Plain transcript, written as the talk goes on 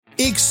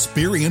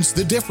Experience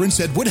the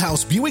difference at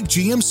Woodhouse Buick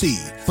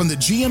GMC. From the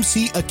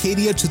GMC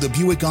Acadia to the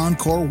Buick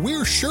Encore,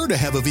 we're sure to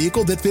have a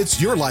vehicle that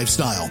fits your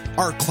lifestyle.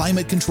 Our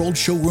climate-controlled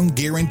showroom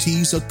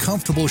guarantees a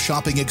comfortable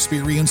shopping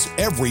experience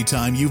every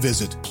time you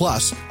visit.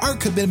 Plus, our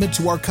commitment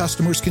to our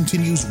customers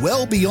continues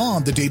well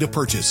beyond the date of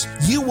purchase.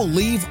 You will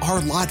leave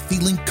our lot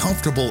feeling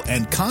comfortable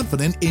and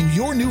confident in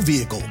your new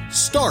vehicle.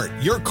 Start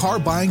your car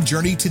buying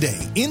journey today,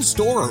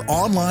 in-store or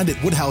online at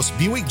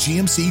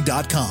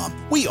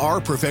WoodhouseBuickGMC.com. We are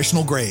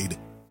professional grade.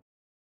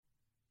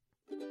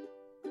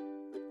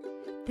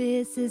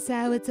 This is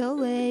how it's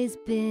always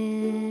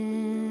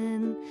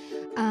been.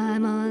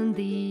 I'm on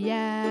the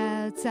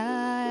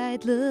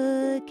outside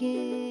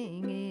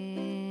looking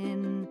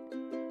in.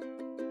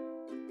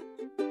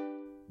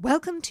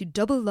 Welcome to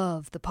Double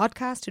Love, the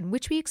podcast in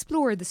which we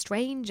explore the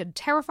strange and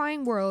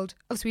terrifying world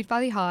of Sweet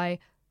Valley High,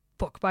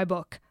 book by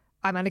book.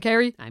 I'm Anna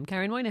Carey. I'm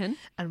Karen Moynihan.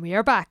 And we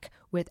are back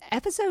with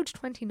episode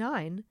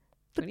 29.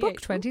 But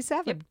book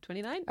 27. Yep,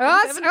 29.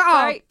 Oh,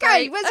 sorry.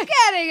 Kate was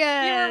getting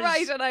it. You were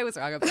right and I was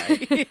wrong. I'm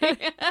sorry.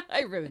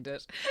 I ruined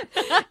it.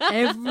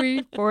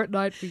 Every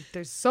fortnight week,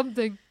 there's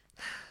something.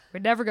 We're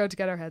never going to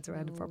get our heads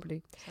around it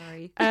properly.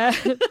 Sorry.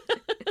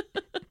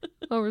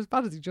 We're as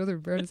bad as each other,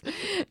 in fairness.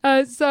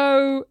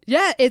 So,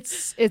 yeah,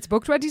 it's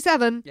book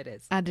 27. It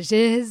is. And it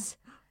is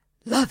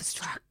Love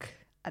Struck.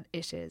 And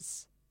it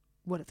is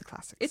one of the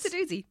classics. It's a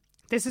doozy.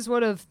 This is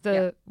one of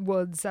the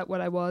ones that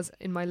when I was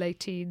in my late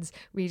teens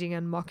reading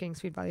and mocking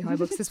Sweet Valley High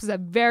books, this was a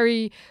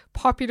very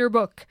popular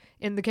book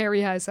in the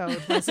Carey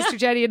household. My sister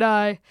Jenny and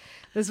I,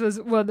 this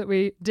was one that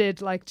we did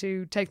like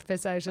to take the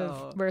piss out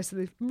of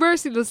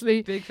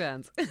mercilessly. Big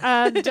fans.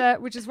 And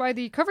which is why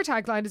the cover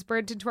tagline is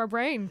burnt into our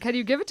brain. Can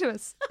you give it to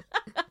us?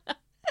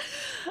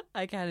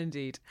 I can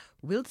indeed.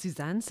 Will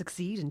Suzanne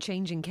succeed in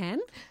changing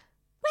Ken?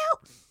 Well,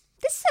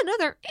 this is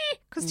another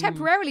because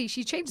temporarily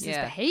she changes his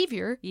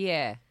behaviour.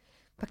 Yeah.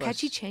 But can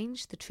she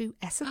change the true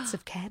essence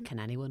of Ken? Can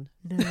anyone?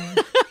 No.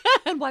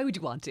 And why would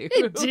you want to?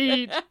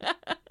 Indeed.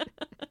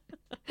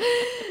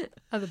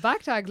 And the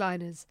back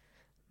tagline is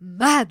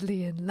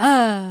madly in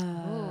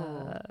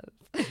love.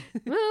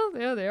 Well,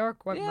 yeah, they are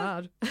quite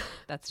mad.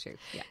 That's true.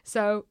 Yeah.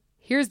 So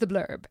here's the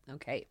blurb.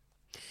 Okay.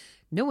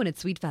 No one at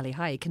Sweet Valley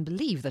High can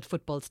believe that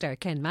football star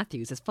Ken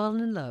Matthews has fallen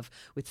in love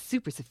with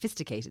super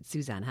sophisticated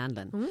Suzanne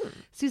Hanlon.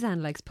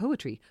 Suzanne likes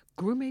poetry,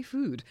 gourmet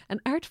food and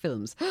art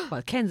films,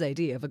 while Ken's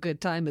idea of a good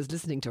time is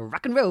listening to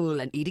rock and roll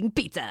and eating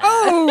pizza.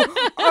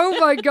 Oh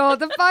my God,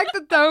 the fact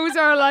that those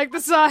are like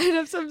the sign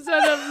of some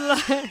sort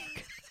of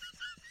like...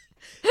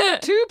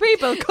 Two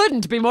people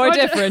couldn't be more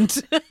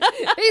different.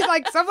 He's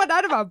like someone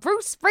out of a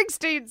Bruce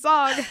Springsteen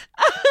song.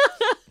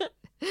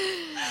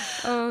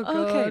 Oh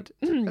God.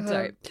 Okay.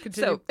 Sorry. Continue.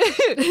 So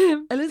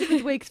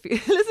Elizabeth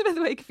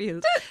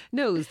Wakefield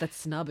knows that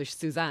snobbish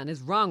Suzanne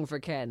is wrong for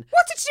Ken.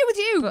 What's it to do with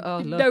you?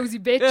 But, you nosy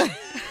bitch.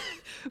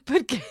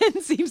 But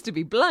Ken seems to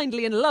be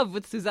blindly in love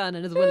with Suzanne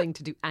and is willing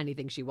to do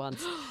anything she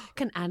wants.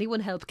 Can anyone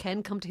help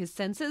Ken come to his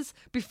senses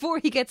before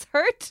he gets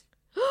hurt?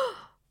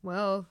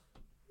 Well,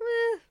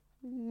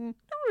 that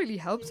really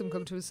helps him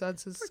come to his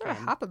senses. Sort of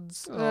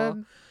happens.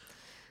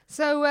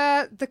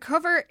 So the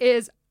cover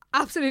is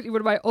absolutely one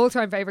of my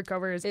all-time favourite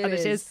covers, and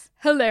it is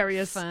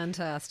hilarious.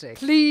 Fantastic.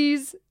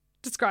 Please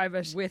describe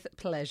it. With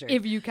pleasure.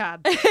 If you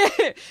can.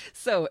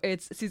 So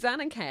it's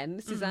Suzanne and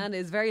Ken. Suzanne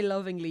is very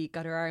lovingly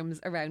got her arms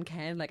around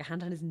Ken, like a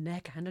hand on his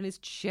neck, a hand on his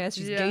chest.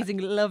 She's gazing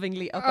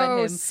lovingly up at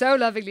him. So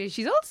lovingly.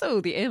 She's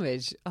also the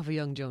image of a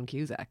young Joan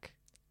Cusack.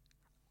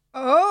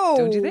 Oh.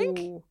 Don't you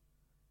think?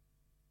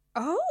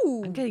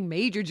 Oh. I'm getting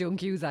major Joan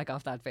Cusack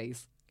off that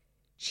face.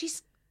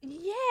 She's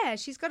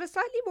got a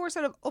slightly more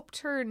sort of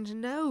upturned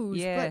nose.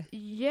 Yeah. But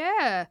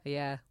yeah.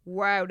 Yeah.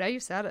 Wow, now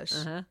you've said it.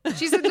 Uh-huh.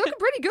 She's looking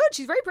pretty good.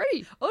 She's very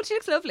pretty. Oh, she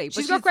looks lovely.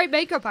 She's got great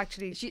makeup,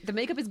 actually. The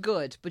makeup is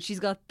good, but she's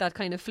got that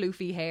kind of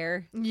floofy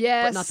hair.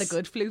 Yes. But not the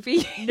good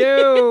floofy.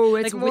 No.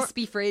 It's like more, a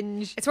wispy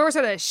fringe. It's more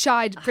sort of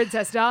shied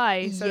Princess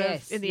Di sort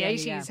Yes, of in the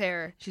 80s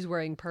hair. She's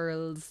wearing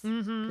pearls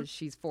because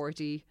she's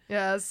 40.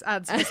 Yes,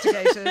 and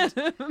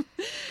sophisticated.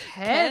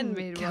 Ken,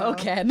 meanwhile. Oh,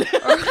 Ken.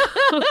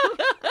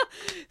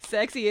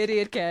 Sexy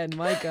idiot Ken,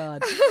 my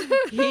God.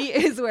 He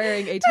is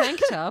wearing a tank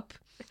top.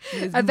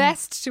 A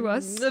vest to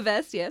us. A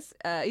vest, yes.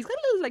 He's got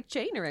a little like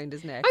chain around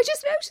his neck. I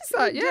just noticed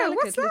that. Yeah,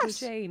 what's little that?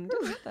 chain.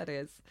 Don't know what that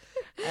is.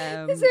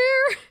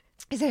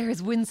 His hair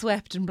is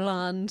windswept and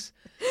blonde.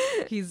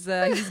 He's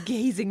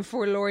gazing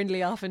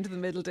forlornly off into the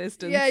middle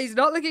distance. Yeah, he's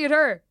not looking at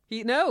her.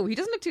 He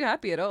doesn't look too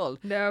happy at all.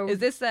 No. Is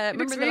this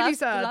remember really the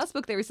sad. last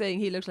book they were saying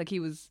he looked like he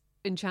was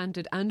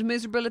enchanted and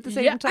miserable at the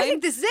same time? I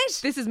think this is it.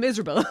 This is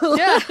miserable.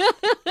 Yeah.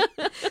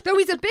 Though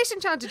he's a bit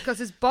enchanted because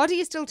his body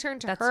is still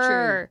turned to That's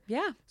her. true.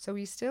 Yeah. So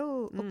he's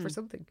still up for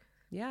something.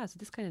 Yeah, so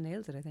this kind of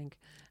nails it, I think.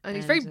 And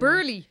he's very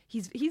burly.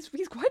 He's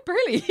quite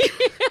burly.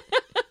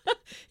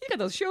 He's got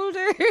those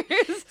shoulders.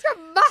 He's got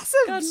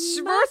massive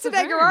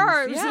Schwarzenegger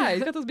arms. Yeah,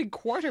 he's got those big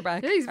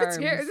quarterback he's a bit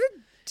scared. Is it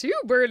too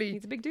burly?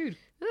 He's a big dude.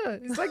 Yeah,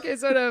 it's like a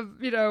sort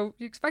of, you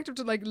expect him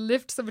to like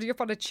lift somebody up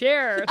on a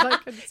chair.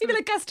 Like, he'd be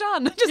like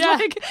Gaston, just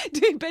like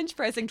doing bench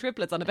pressing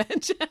triplets on a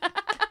bench.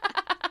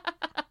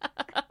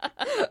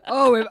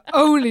 Oh, if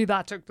only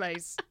that took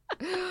place.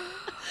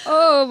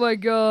 Oh my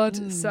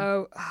God.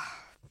 So,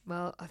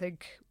 well, I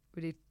think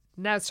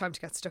now it's time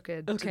to get stuck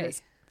in to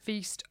this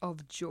feast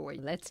of joy.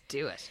 Let's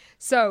do it.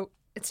 So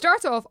it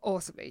starts off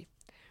awesomely,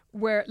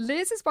 where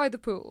Liz is by the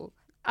pool.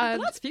 The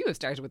And last few have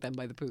started with them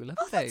by the pool, haven't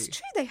they? that's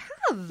true, they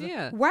have.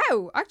 Yeah.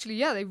 Wow. Actually,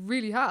 yeah, they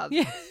really have.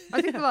 Yeah.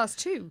 I think the last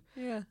two.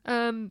 Yeah.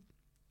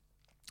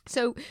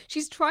 So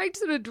she's trying to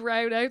sort of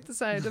drown out the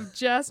sound of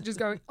Jess just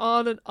going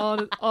on and on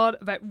and on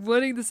about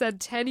running the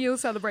Centennial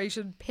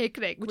Celebration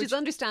picnic, Which is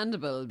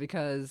understandable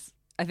because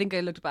I think I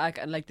looked back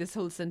and like this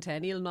whole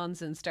Centennial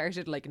nonsense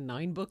started like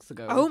 9 books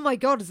ago. oh my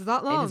God, is it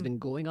that long? It has been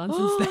going on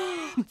since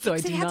then. So I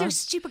they do had not... their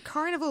stupid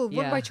carnival run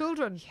Yeah. by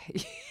children,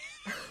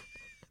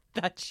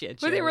 that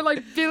shit where they show. were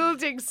like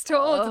building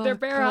stalls with their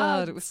bare God,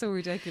 hands. it was so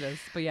ridiculous.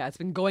 But yeah, it's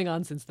been going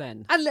on since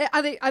then.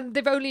 And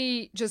they've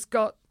only just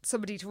got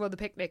somebody to run the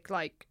picnic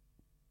like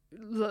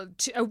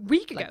a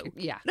week ago.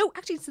 Yeah. No,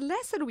 actually, it's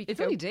less than a week It's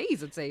ago. only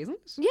days, I'd say, isn't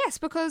it? Yes,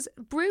 because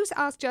Bruce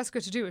asked Jessica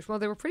to do it while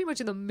they were pretty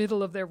much in the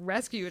middle of their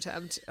rescue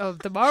attempt of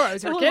the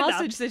Morrows. The who were whole kidnapped.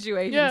 hostage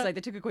situation. Yeah. It's like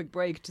they took a quick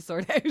break to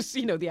sort out, the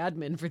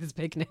admin for this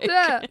picnic.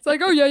 Yeah, it's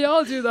like, oh yeah,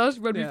 I'll do that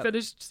when we Yeah.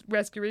 finished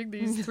rescuing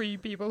these 3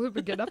 people who've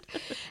been kidnapped.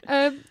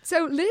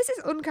 So Liz is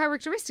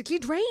uncharacteristically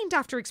drained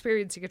after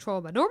experiencing a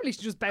trauma. Normally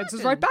she just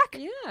bounces right back.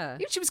 Yeah.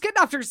 If she was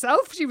kidnapped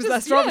herself, she was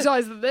less yeah.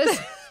 traumatized than this.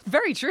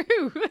 Very true.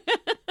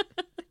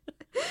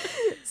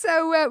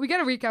 So we get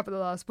a recap of the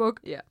last book.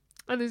 Yeah.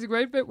 And there's a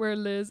great bit where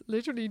Liz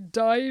literally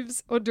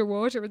dives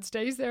underwater and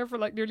stays there for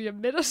like nearly a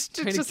minute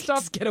to Trying to just stop.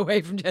 just get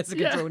away from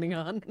Jessica Yeah. droning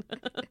on.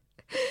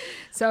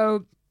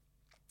 So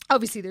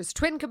obviously there's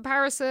twin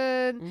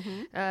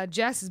comparison.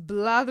 Jess is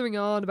blathering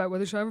on about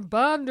whether she'll have a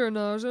band or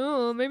not.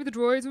 Oh, maybe the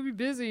droids will be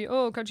busy.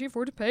 Oh, can she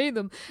afford to pay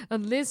them?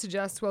 And Liz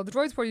suggests, well, the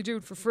droids probably do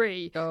it for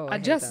free. Oh, I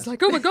and hate Jess that. is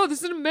like, oh my God, this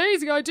is an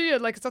amazing idea.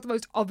 Like, it's not the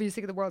most obvious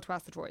thing in the world to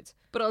ask the droids.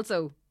 But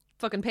also,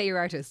 fucking pay your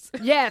artists.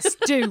 Yes,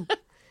 do.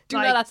 Do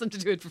Like, not ask them to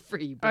do it for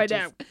free. I bitches.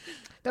 know.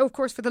 Though, of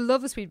course, for the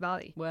love of Sweet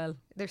Valley. Well,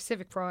 Their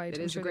civic pride. it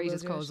I'm is sure the they will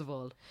greatest do it. cause of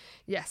all.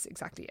 Yes,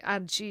 exactly.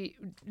 And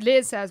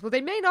Liz says, well,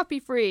 they may not be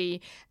free,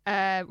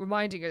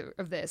 reminding her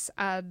of this.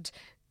 And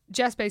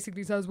Jess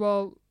basically says,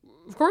 well,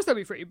 of course they'll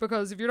be free,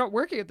 because if you're not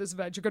working at this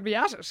event, you're going to be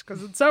at it,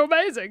 because it's so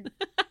amazing.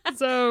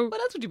 So,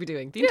 What else would you be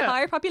doing? The Yeah.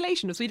 entire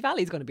population of Sweet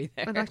Valley is going to be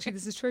there. and actually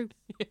this is true.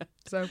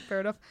 So, fair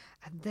enough.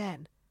 And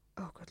then,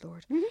 oh, good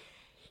Lord.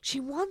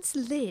 She wants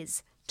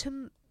Liz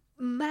to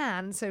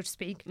man, so to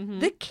speak,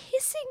 the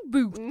kissing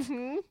booth,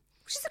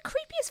 which is the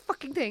creepiest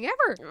fucking thing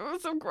ever. Oh,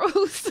 so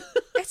gross.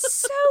 It's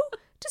so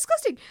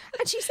disgusting.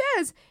 And she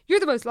says, you're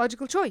the most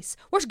logical choice.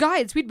 What guy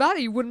in Sweet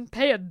Valley wouldn't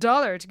pay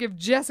 $1 to give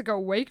Jessica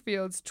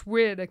Wakefield's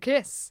twin a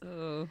kiss?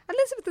 Oh. And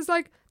Elizabeth is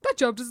like, that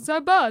job doesn't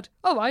sound bad.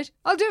 All right,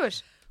 I'll do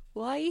it.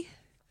 Why?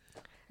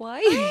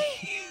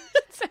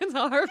 That sounds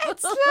horrible.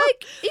 It's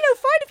like,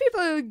 finding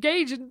people who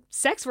engage in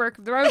sex work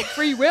of their own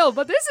free will,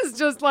 but this is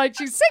just like,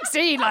 she's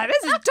 16, like,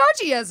 this is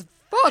dodgy as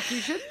fuck. You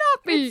should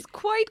not be. It's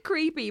quite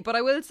creepy, but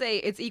I will say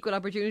it's equal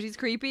opportunities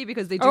creepy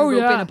because they do Oh,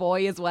 rope yeah. in a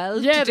boy as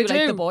well Yeah, to do they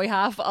like do. the boy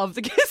half of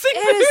the kissing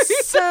It booth.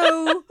 is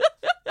so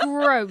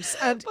gross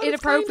and But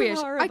it's kind of inappropriate.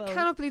 I horrible.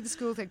 cannot believe the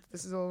school think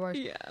this is all right.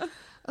 Yeah.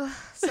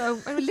 So,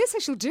 I mean, Liz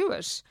says she'll do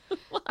it.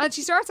 And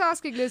she starts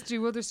asking Liz to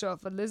do other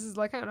stuff. And Liz is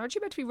like, hang on, aren't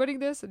you meant to be running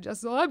this? And Jess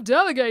is like, I'm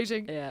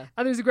delegating. Yeah.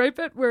 And there's a great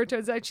bit where it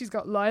turns out she's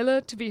got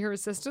Lila to be her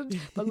assistant.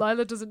 But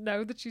Lila doesn't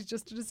know that she's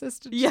just an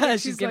assistant. Yeah,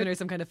 she's giving like, her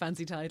some kind of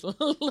fancy title.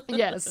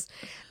 Yes.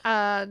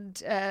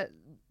 And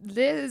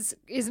Liz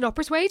is not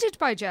persuaded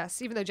by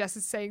Jess, even though Jess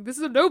is saying, this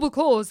is a noble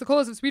cause, the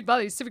cause of Sweet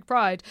Valley's civic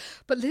pride.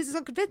 But Liz is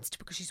unconvinced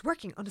because she's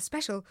working on a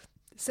special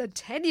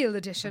Centennial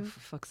edition. For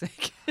fuck's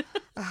sake.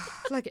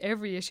 Like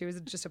every issue is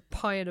just a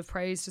paean of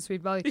praise to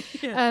Sweet Valley.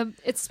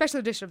 It's a special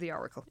edition of the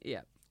Oracle.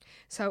 Yeah.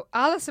 So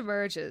Alice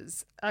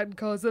emerges and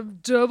calls them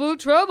double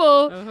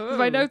trouble. Oh.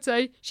 My notes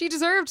say she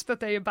deserved that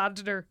they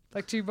abandoned her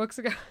like 2 books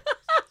ago.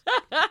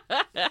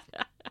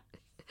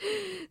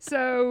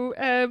 So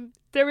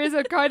there is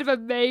a kind of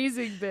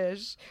amazing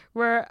bit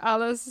where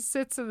Alice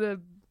sits in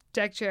the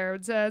deck chair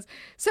and says,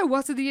 so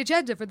what's on the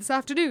agenda for this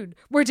afternoon?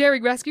 More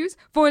daring rescues?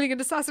 Foiling an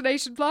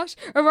assassination plot?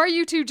 Or are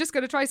you two just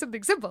going to try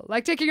something simple,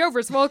 like taking over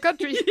a small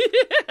country?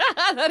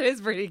 That is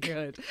pretty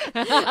good.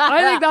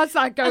 I think that's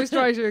that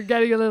ghostwriter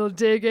getting a little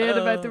dig in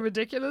about the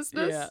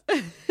ridiculousness.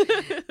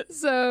 Yeah.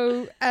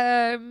 So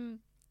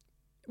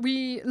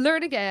we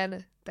learn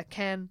again that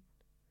Ken,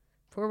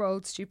 poor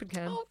old stupid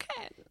Ken,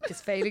 Okay.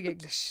 is failing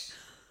English.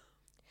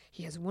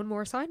 He has one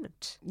more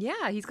assignment.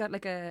 Yeah, he's got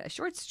like a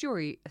short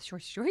story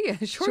Short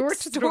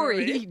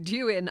story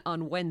due in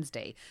on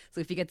Wednesday.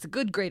 So if he gets a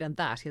good grade on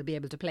that, he'll be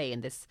able to play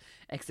in this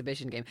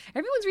exhibition game.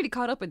 Everyone's really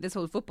caught up in this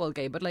whole football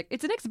game, but like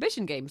it's an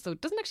exhibition game, so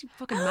it doesn't actually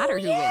fucking matter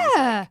who wins.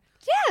 Yeah.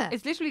 Yeah.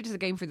 It's literally just a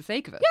game for the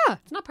sake of it. Yeah.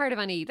 It's not part of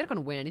any. They're not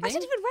going to win anything. I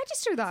didn't even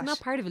register that. It's not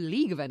part of a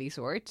league of any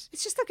sort.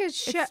 It's just like a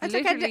it's like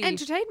literally-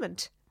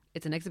 entertainment.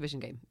 It's an exhibition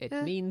game. It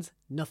Yeah. means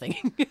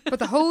nothing. But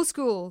the whole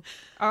school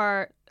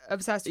are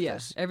obsessed with Yeah,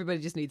 it. everybody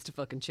just needs to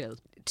fucking chill.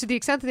 To the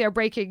extent that they are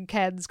breaking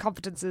Ken's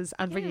confidences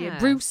and bringing in Yeah.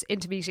 Bruce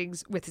into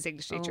meetings with his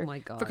English Oh teacher. my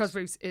God. Because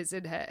Bruce is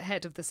in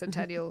head of the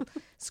Centennial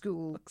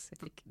School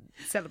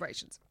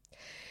celebrations.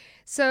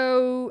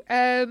 So,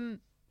 a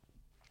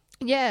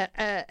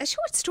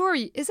short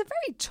story is a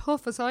very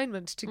tough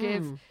assignment to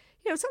give.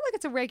 You know, it's not like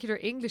it's a regular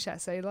English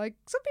essay. Like,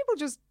 some people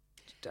just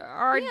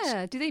aren't.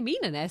 Yeah, do they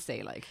mean an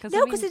essay? Like,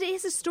 No, because it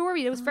is a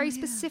story. It was very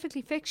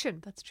specifically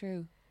fiction. That's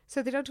true.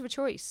 So they don't have a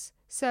choice.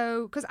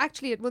 So, because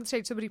actually at one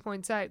stage somebody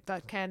points out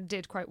that Ken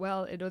did quite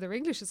well in other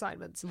English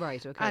assignments.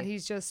 Right, okay. And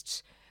he's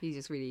just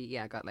really,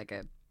 got like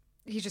a...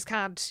 he just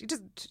can't.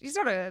 He's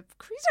not a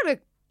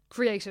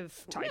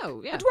creative type.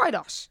 No, yeah. And why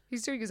not?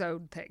 He's doing his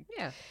own thing.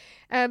 Yeah.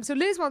 So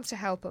Liz wants to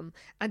help him,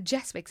 and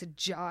Jess makes a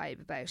jibe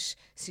about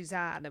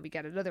Suzanne, and we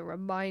get another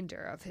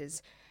reminder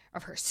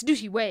of her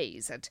snooty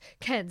ways and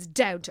Ken's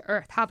down to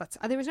earth habits.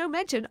 And there was no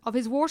mention of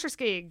his water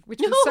skiing,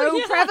 which was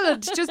so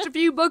prevalent just a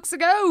few books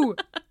ago.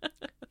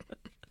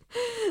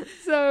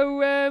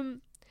 So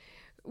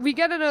we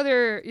get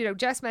another,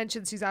 Jess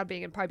mentions Suzanne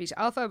being in Pi Beta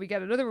Alpha. We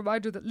get another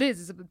reminder that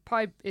Liz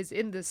is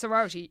in the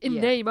sorority in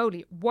name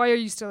only. Why are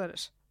you still in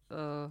it?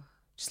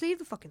 Just leave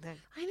the fucking thing.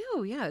 I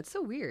know, yeah, it's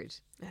so weird.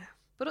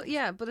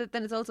 Yeah. But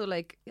then it's also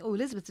like,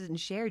 Elizabeth didn't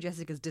share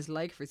Jessica's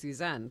dislike for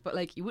Suzanne, but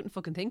like you wouldn't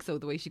fucking think so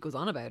the way she goes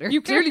on about her.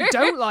 You clearly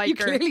don't like you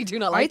her. You clearly do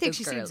not like I think this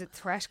she girl. seems a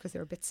threat because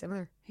they're a bit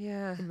similar.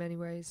 Yeah. In many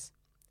ways.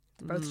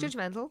 They're both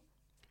judgmental.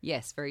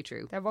 Yes, very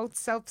true. They're both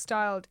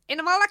self-styled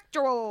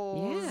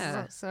intellectuals.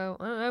 Yeah. So,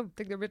 I don't know. I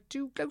think they're a bit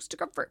too close to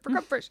comfort.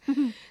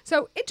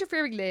 So,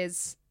 interfering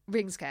Liz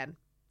rings Ken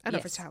and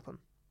offers to help him.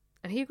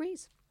 And he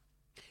agrees.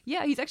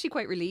 Yeah, he's actually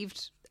quite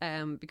relieved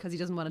because he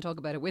doesn't want to talk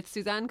about it with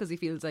Suzanne because he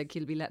feels like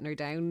he'll be letting her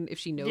down if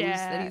she knows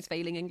that he's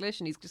failing English,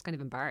 and he's just kind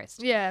of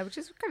embarrassed. Yeah, which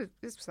is kind of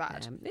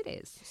sad. It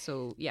is.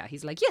 So, yeah,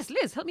 he's like, yes,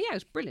 Liz, help me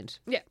out. Brilliant.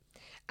 Yeah.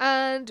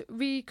 And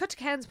we cut to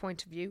Ken's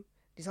point of view.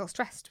 He's all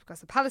stressed because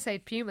the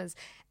Palisade Pumas,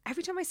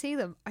 every time I see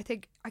them, I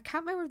think, I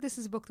can't remember if this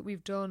is a book that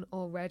we've done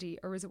already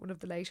or is it one of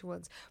the later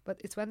ones, but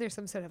it's when there's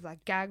some sort of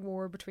like gang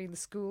war between the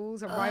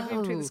schools or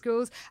rivalry between the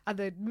schools, and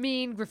the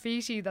mean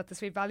graffiti that the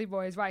Sweet Valley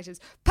Boys write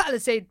is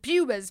Palisade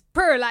Pumas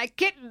purr like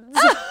kittens.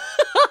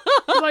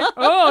 I'm like,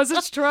 oh,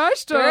 such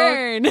trash talk.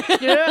 Burn.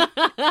 Yeah.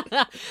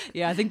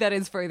 Yeah, I think that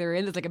is further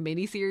in. It's like a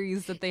mini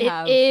series that they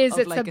have. It is. Of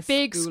It's like a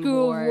big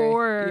school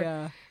war.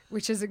 Yeah.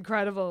 Which is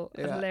incredible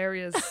and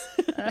hilarious.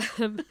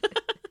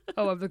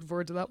 I'm looking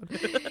forward to that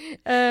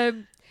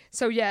one.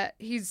 So yeah,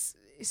 he's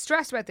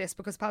stressed about this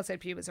because Palisade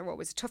Pumas are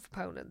always tough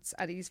opponents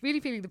and he's really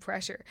feeling the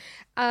pressure.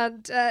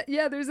 And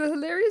there's a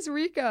hilarious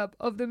recap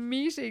of the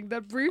meeting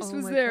that Bruce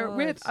was there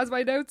with, as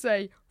my notes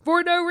say,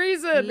 for no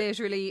reason.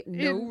 Literally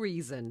no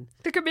reason.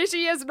 The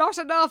committee is not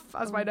enough,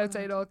 as my notes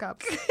say in all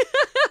caps.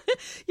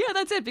 Yeah,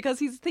 that's it, because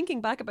he's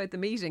thinking back about the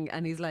meeting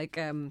and he's like,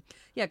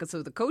 because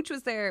so the coach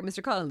was there,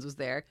 Mr. Collins was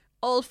there,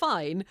 all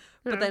fine,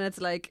 but then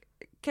it's like,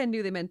 Ken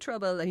knew they meant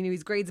trouble and he knew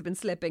his grades had been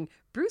slipping.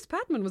 Bruce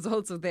Patman was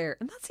also there,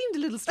 and that seemed a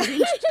little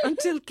strange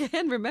until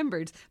Ken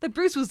remembered that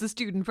Bruce was the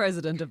student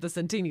president of the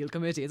Centennial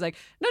Committee. It's like,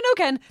 no,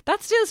 Ken,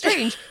 that's still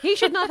strange. He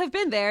should not have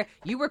been there.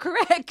 You were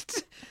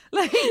correct.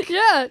 Like,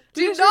 yeah,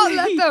 do not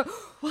let them.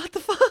 What the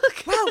fuck?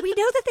 Well, we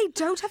know that they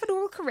don't have an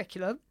oral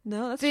curriculum.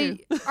 No, that's they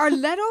true. are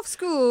let off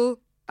school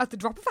at the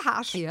drop of a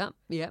hat. Yeah.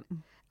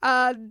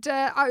 And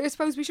I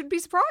suppose we shouldn't be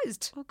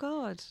surprised Oh,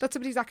 God. that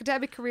somebody's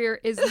academic career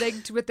is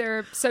linked with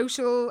their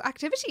social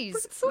activities.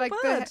 But it's so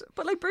bad.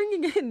 But like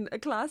bringing in a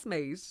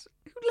classmate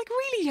who like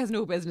really has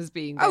no business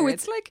being there. Oh,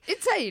 it's like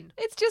insane.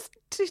 It's just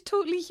to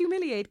totally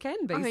humiliate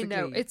Ken, basically. I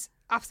know, it's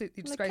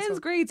absolutely like disgraceful. Ken's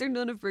grades are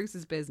none of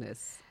Bruce's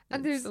business.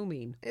 And It's so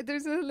mean.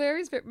 There's a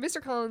hilarious bit.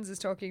 Mr. Collins is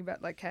talking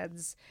about like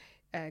Ken's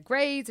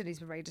grades and he's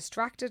been very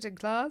distracted in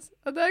class.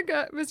 And then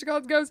Mr.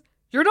 Collins goes,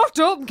 "You're not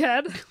dumb,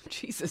 Ken."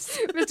 Jesus.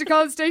 Mr.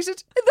 Collins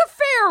stated in the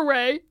fair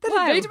way that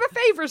Wow. it made him a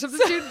favourite of the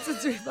students in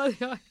Sweet Valley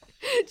High.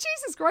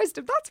 Jesus Christ,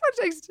 if that's what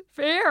makes it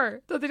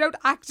fair, that they don't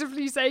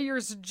actively say you're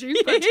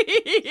stupid.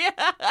 Yeah.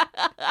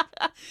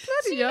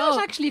 Bloody You're hell.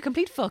 not actually a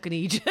complete fucking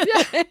idiot.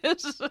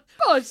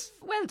 But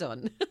well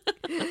done.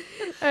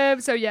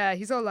 so yeah,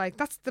 he's all like,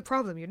 that's the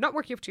problem. You're not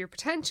working up to your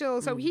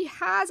potential. So he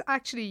has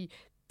actually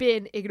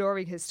been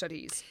ignoring his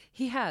studies.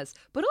 He has.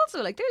 But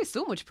also, like, there is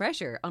so much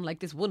pressure on, like,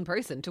 this one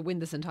person to win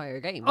this entire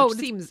game, Oh, which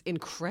seems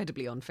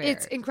incredibly unfair.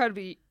 It's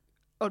incredibly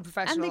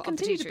unprofessional. And they of the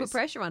continue to teachers. put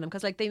pressure on him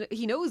because, like,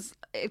 he knows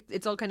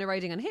it's all kind of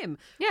riding on him.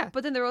 Yeah.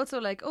 But then they're also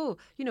like, oh,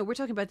 we're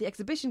talking about the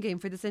exhibition game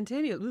for the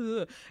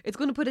Centennial. Ugh. It's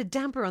going to put a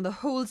damper on the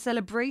whole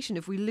celebration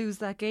if we lose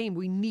that game.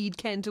 We need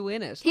Ken to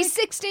win it. He's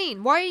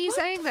 16. Why are you What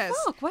saying the this?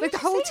 fuck? Why like did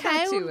the you whole say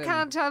that to town him?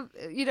 can't have,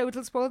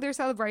 it'll spoil their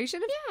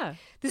celebration. If Yeah.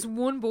 this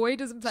one boy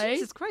doesn't play.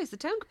 Jesus Christ, the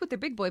town could put their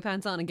big boy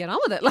pants on and get on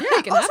with it. Like, Yeah,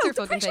 and have also, their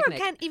the fucking pressure on picnic.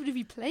 Ken, even if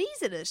he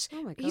plays in it,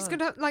 Oh my he's God.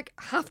 going to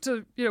have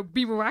to,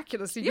 be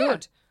miraculously Yeah.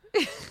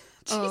 good.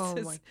 Oh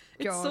Jesus. my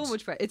It's so God.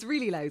 much pressure. It's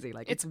really lousy.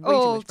 Like It's way too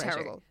all much pressure.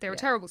 terrible. They were Yeah.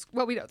 terrible.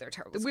 Well, we know they're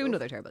terrible. We know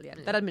they're terrible, yeah.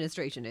 That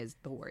administration is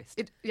the worst.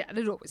 And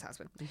it always has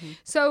been.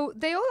 So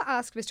they all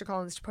ask Mr.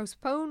 Collins to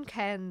postpone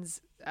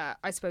Ken's,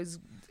 I suppose,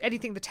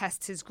 anything that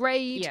tests his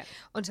grade Yeah.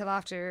 until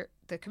after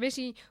the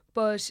committee,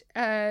 but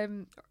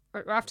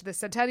or after the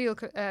centennial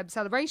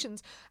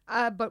celebrations.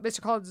 But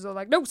Mr. Collins is all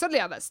like, no, suddenly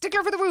I'm a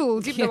stickler for the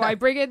rules, even though Yeah. I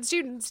bring in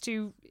students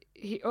to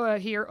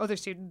hear other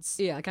students.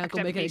 Yeah, I can't go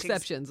academic making meetings.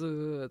 exceptions.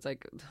 It's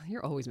like,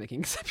 you're always making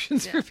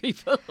exceptions for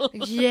people.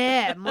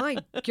 Yeah, my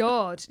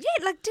God.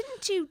 Yeah, like,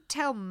 didn't you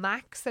tell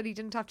Max that he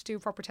didn't have to do a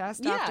proper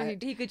test after Yeah,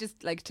 he... he could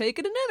just like take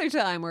it another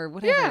time or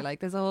whatever. Yeah. Like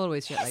there's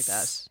always shit like that.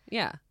 Yes.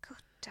 Yeah. God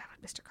damn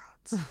it, Mr. Collins.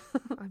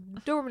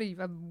 I'm No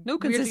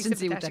weirdly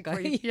consistency with that sympathetic guy.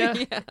 for you. Yeah.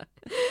 yeah.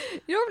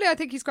 Normally I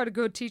think he's quite a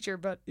good teacher,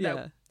 but no,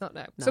 Yeah. not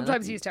now. No,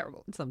 Sometimes not- he's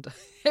terrible. Sometimes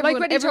Like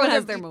when he everyone told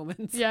has their everybody-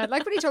 moments. Yeah,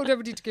 like when he told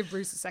everybody to give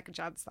Bruce a second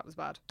chance, that was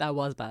bad. That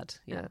was bad.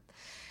 Yeah.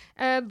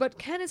 But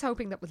Ken is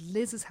hoping that with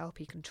Liz's help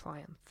he can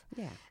triumph.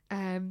 Yeah.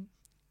 And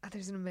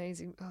there's an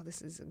amazing... Oh,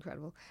 this is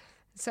incredible.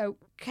 So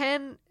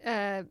Ken,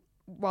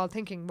 while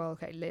thinking, well,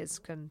 okay, Liz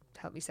can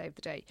help me save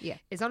the day, Yeah.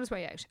 is on his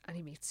way out and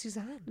he meets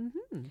Suzanne.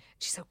 Mm-hmm.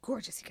 She's so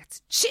gorgeous, he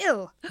gets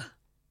chill.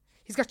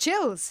 He's got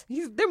chills.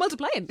 They're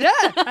multiplying. Yeah,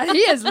 and he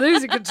is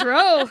losing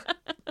control.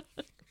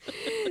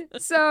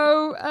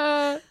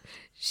 So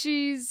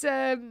she's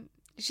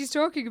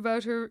talking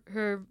about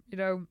her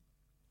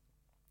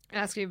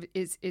asking him,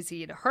 is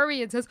he in a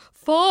hurry, and says,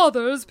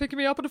 "Father's picking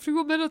me up in a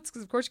few minutes,"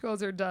 because of course she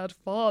calls her dad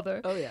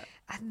father. Oh yeah.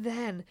 And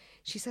then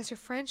she says her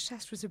French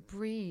test was a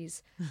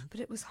breeze, but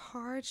it was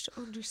hard to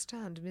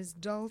understand Miss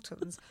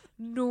Dalton's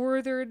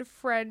northern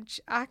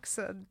French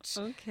accent.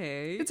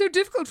 Okay. It's so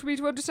difficult for me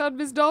to understand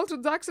Miss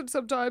Dalton's accent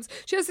sometimes.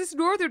 She has this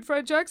northern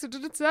French accent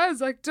and it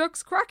sounds like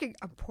ducks cracking.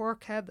 And poor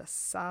Ken, the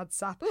sad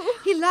sap,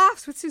 he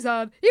laughs with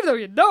Suzanne, even though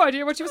he had no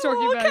idea what she was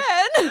talking about.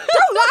 Ken.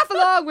 Don't laugh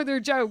along with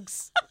her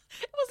jokes.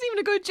 It wasn't even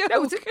a good joke.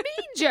 No, it's a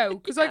mean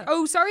joke. It's like,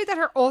 oh, sorry that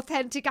her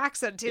authentic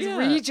accent is Yeah.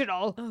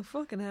 regional. Oh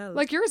fucking hell.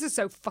 Like yours is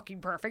so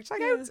fucking perfect. Like,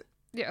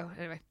 Yeah.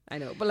 anyway. I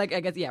know, but like I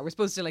guess we're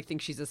supposed to like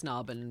think she's a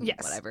snob and Yes,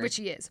 whatever. which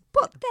she is.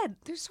 But then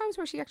there's times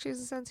where she actually has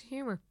a sense of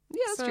humour. Yeah,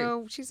 that's so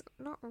true. she's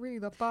not really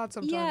that bad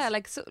sometimes. Yeah,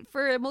 like so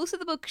for most of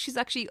the book, she's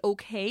actually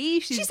okay.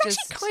 She's she's just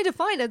actually kind of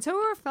fine, and so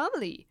are her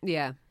family.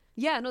 yeah.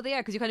 Yeah, no, they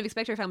are because you kind of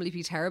expect her family to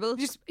be terrible.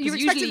 You 'Cause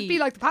expect it to be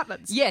like the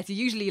Patmans. Yes,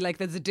 usually like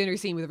there's a dinner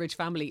scene with a rich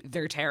family.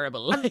 They're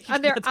terrible, like,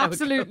 And they're that's how it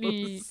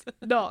absolutely goes.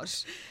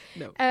 not.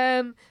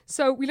 No.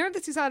 So we learned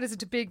that Suzanne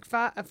isn't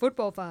a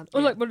football fan,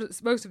 unlike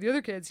most of the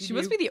other kids. She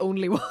must be the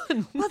only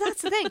one. Well,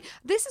 that's the thing.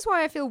 This is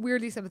why I feel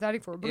weirdly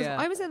sympathetic for her, because Yeah.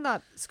 I was in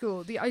that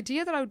school. The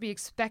idea that I would be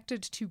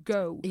expected to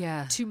go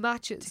Yeah. to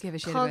matches to give a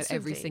shit constantly,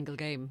 about every single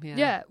game. Yeah.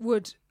 yeah,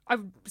 would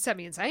set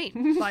me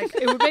insane. Like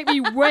it would make me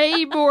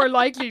way more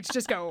likely to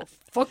just go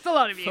fuck the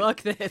lot of you.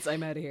 Fuck this!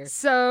 I'm out of here. I'm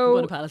So,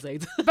 going to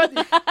Palisades.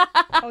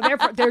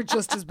 but they're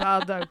just as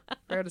bad though.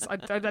 Fairness, I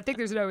think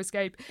there's no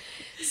escape.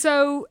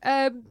 So,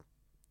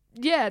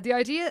 yeah, the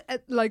idea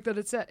like that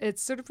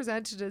it's sort of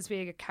presented as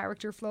being a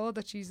character flaw,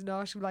 that she's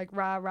not like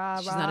rah rah rah.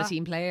 She's not a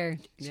team player.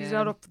 She's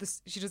not up for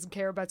this. She doesn't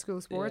care about school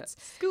Yeah. sports.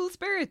 School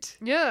spirit.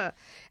 Yeah.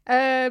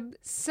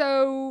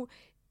 So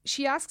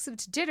she asks him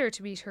to dinner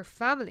to meet her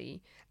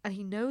family, and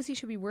he knows he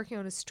should be working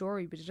on his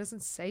story, but he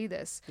doesn't say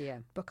this Yeah.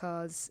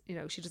 because,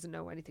 she doesn't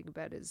know anything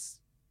about his...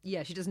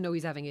 Yeah, she doesn't know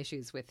he's having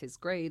issues with his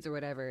grades or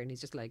whatever, and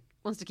he's just like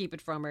wants to keep it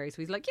from her.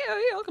 So he's like, yeah,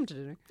 I'll come to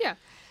dinner. Yeah.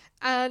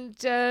 And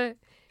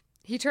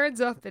he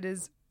turns up in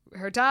his...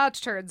 Her dad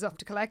turns up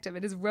to collect him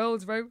in his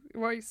Rolls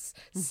Royce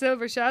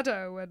Silver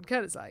Shadow, and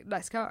Ken is like,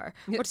 nice car.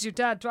 What does your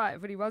dad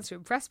drive when he wants to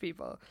impress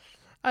people?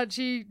 And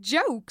she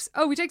jokes,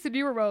 oh, we take the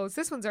newer Rolls.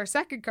 This one's our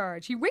second car.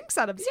 And she winks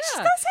at him. She's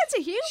Yeah. got a sense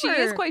of humour. She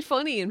is quite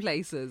funny in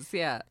places.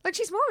 Yeah. Like,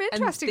 she's more And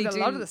interesting they than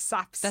a lot do- of the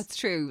saps. That's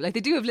true. Like they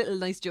do have little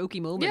nice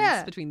jokey moments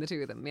Yeah. between the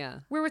two of them. Yeah.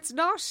 Where it's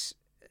not,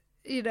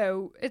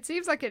 it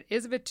seems like it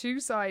is a bit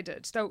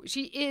two-sided. So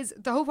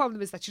the whole problem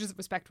is that she doesn't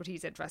respect what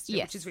he's interested in,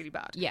 Yes. which is really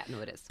bad. Yeah,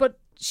 no, it is. But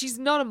she's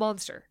not a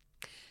monster.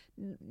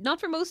 Not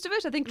for most of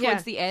it. I think Yeah.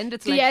 towards the end,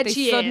 it's The like end they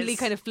she suddenly is.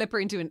 kind of flip her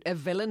into a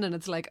villain, and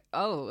it's like,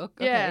 oh,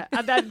 okay. Yeah,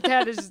 and then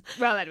Ken is,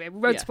 well, anyway, we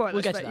won't Yeah, spoil we'll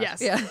it, get but to that.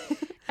 yes.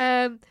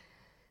 Yeah.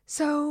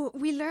 So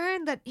we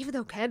learn that even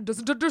though Ken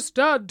doesn't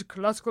understand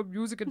classical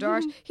music and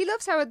art, he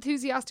loves how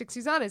enthusiastic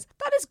Suzanne is.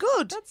 That is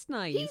good. That's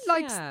nice. He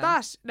likes yeah.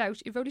 that. Now,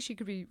 if only she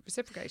could be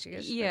reciprocating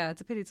it. Yeah,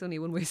 it's a pity it's only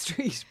a one-way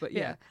street, but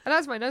yeah. And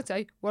as my notes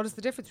say, what is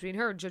the difference between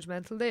her and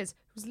judgmental Liz,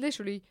 who's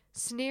literally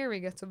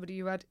sneering at somebody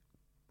who had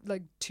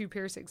like 2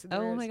 piercings in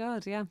their Oh ears my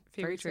god, yeah. a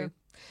few Very weeks true.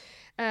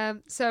 ago.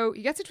 So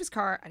he gets into his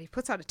car and he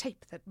puts on a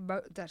tape that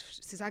that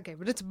Suzanne gave,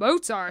 but it's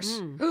Mozart.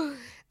 And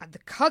the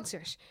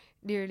concert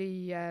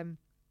nearly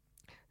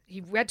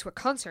he went to a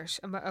concert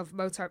of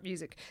Mozart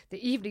music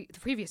the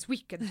previous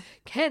week, and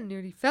Ken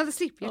nearly fell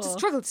asleep. He had to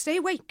struggle to stay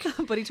awake.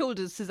 But he told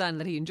Suzanne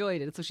that he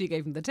enjoyed it, so she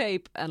gave him the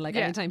tape. And like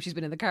anytime she's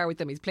been in the car with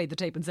them, he's played the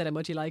tape and said how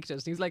much he liked it.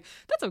 And he was like,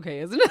 "That's okay,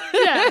 isn't it?"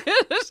 Yeah.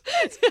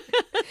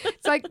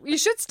 It's like, you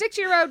should stick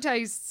to your own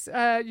tastes.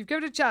 You've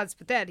given it a chance,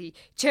 but then he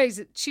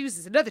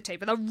chooses another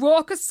tape, and the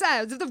raucous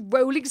sounds of the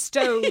Rolling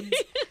Stones,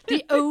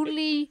 the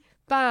only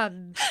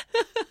band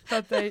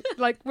that they,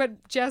 like when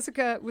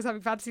Jessica was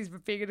having fantasies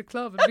of being in a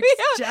club and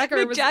Mick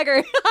Jagger.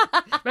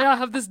 May I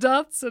have this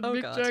dance? And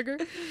Mick God. Jagger.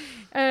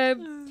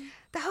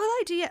 The whole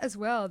idea as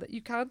well that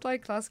you can't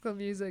like classical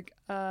music,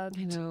 and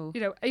I know.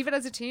 you know, even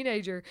as a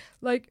teenager,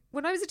 like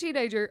when I was a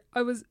teenager,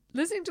 I was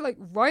listening to like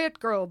Riot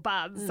Girl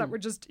bands that were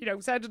just, you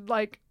know, sounded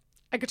like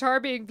a guitar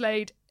being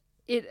played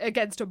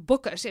against a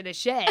bucket in a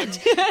shed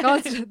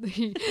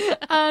constantly.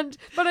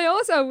 But I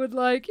also would,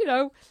 like, you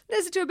know,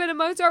 listen to a bit of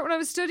Mozart when I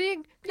was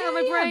studying, calm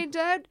my brain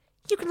down.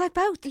 You can like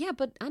both. Yeah,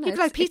 but Anna, you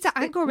can like pizza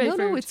and gourmet food.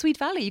 No, it's Sweet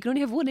Valley. You can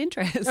only have one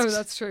interest. Oh,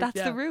 that's true. That's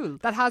yeah. the rule.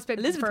 That has been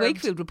Elizabeth confirmed.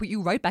 Wakefield will put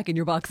you right back in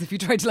your box if you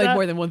try to like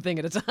more than one thing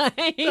at a time.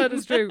 That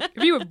is true.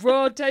 If you have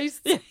broad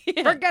tastes,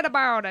 forget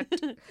about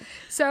it.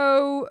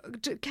 So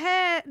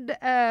Ken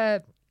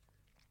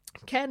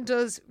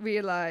does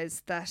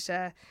realise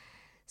that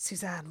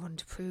Suzanne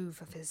wouldn't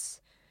approve of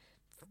his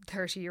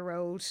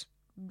 30-year-old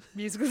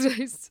musical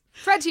tastes.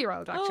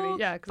 20-year-old, actually.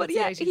 Yeah, but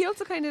yeah, he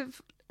also kind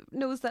of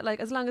knows that, like,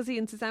 as long as he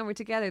and Suzanne were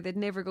together, they'd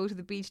never go to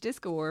the beach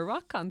disco or a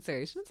rock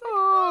concert. And it's like,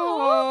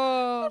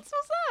 oh, that's so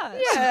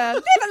sad. Yeah,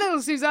 live a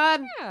little,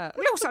 Suzanne. Yeah.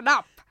 Loosen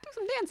up. Do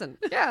some dancing.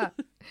 Yeah.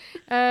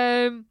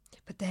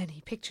 But then he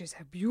pictures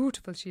how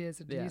beautiful she is,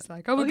 and he's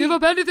like, I will Oh, give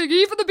up anything,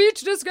 even the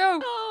beach disco.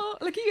 Oh,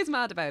 like, he is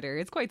mad about her.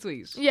 It's quite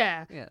sweet.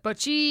 Yeah. Yeah. But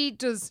she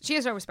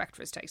has no respect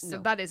for his taste, so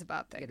No. that is a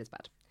bad thing. It is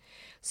bad.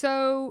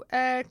 So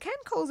Ken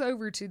calls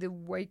over to the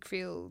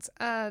Wakefields,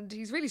 and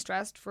he's really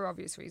stressed for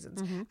obvious reasons.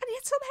 And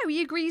yet somehow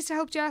he agrees to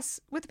help Jess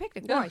with the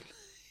picnic. Why?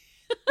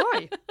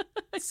 Why?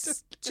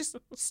 It's just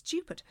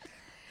stupid.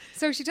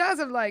 So she tells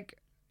him, like,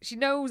 she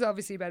knows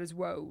obviously about his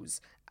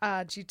woes,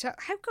 and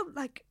how come,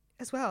 like,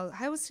 as well,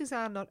 how has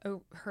Suzanne not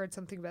heard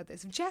something about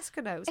this? If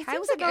Jessica knows, It how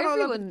seems is it like not all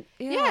over? everyone-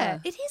 Yeah, yeah.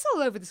 it is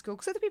all over the school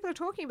because other people are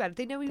talking about it.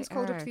 They know he was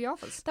called up to the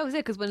office. That was it,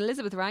 because when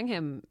Elizabeth rang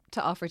him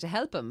to offer to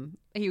help him,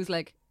 he was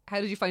like,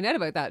 how did you find out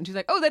about that? And she's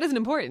like, oh, that isn't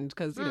important,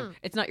 because you know,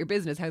 it's not your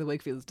business how the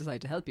Wakefields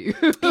decide to help you.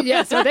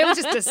 Yeah, so they will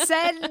just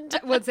descend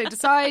once they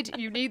decide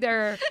you need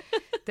their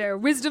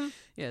wisdom.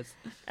 Yes.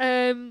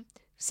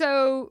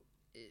 So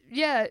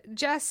yeah,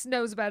 Jess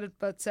knows about it,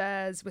 but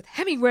says with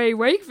Hemingway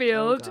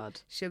Wakefield, Oh, God.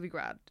 she'll be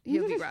grand.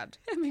 He'll be grand.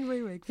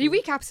 Hemingway Wakefield.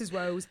 He recaps his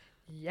woes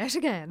yet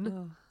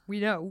again.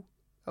 We know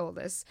all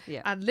this.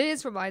 Yeah. And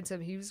Liz reminds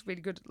him he was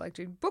really good at, like,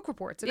 doing book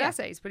reports and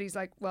essays, but he's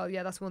like, well,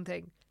 yeah, that's one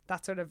thing.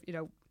 That's sort of, you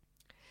know,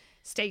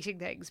 stating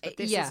things, but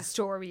this is a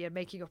story and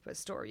making up a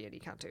story, and he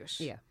can't do it.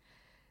 Yeah.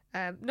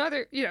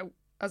 Neither, you know,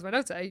 as my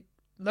notes say,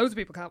 loads of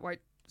people can't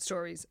write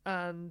stories,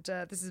 and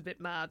this is a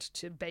bit mad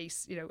to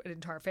base, you know, an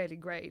entire failing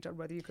grade on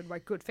whether you can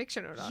write good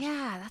fiction or not.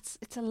 Yeah,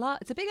 it's a lot.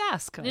 It's a big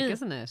ask, like,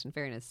 isn't it? In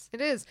fairness.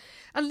 It is.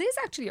 And Liz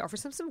actually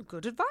offers him some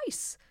good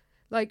advice.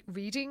 Like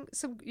reading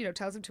some, you know,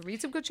 tells him to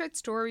read some good short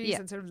stories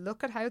and sort of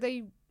look at how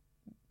they,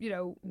 you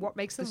know, what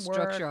makes them The work.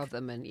 structure of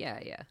them, and yeah.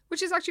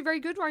 Which is actually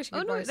very good writing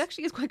Oh, advice. no, it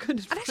actually is quite good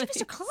advice. And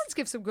actually Mr. Collins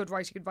gives some good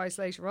writing advice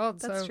later on.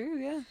 That's true,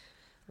 yeah.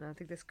 And I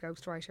think this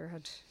ghostwriter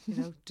had, you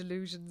know,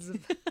 delusions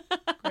of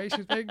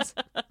greater things.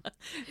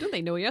 Don't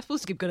they know you're not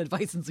supposed to give good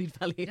advice in Sweet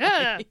Valley?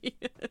 Yeah.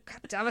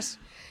 God damn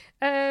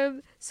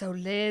it. So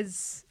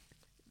Liz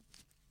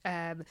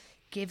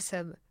gives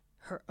him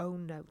her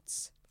own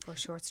notes for a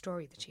short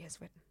story that she has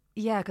written.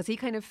 Yeah, because he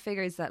kind of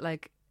figures that,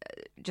 like,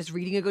 just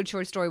reading a good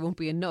short story won't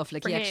be enough.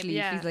 Like, For he him, actually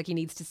feels like he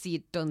needs to see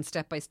it done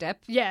step by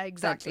step. Yeah,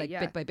 exactly. That, like,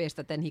 bit by bit,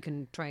 that then he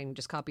can try and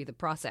just copy the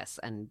process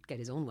and get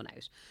his own one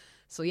out.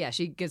 So yeah,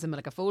 she gives him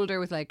like a folder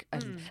with like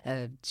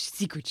a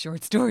secret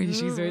short story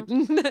she's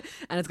written,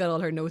 and it's got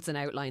all her notes and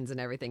outlines and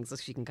everything, so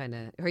she can kind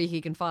of,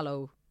 he can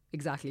follow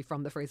exactly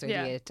from the first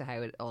idea to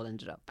how it all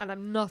ended up. And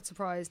I'm not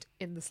surprised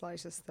in the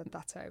slightest that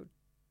that's how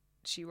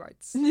she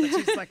writes.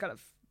 That she's like got a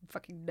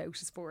fucking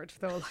notice board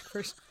for the like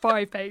first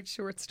 5-page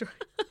short story.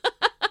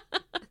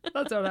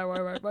 That's not how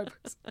I write my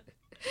books.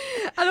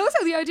 And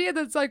also the idea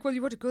that it's like, well,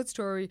 you want a good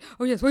story.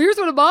 Oh yes, well here's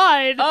one of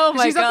mine. Oh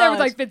my She's up there with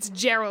God. like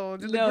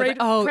Fitzgerald. And No, the great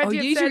you 20th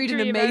need to read an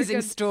century amazing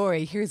American.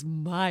 story. Here's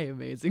my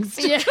amazing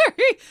story. Yeah.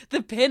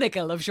 The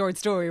pinnacle of short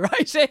story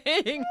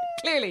writing.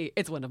 Clearly,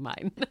 it's one of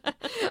mine.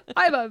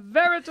 I'm a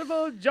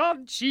veritable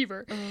John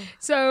Cheever.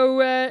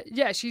 So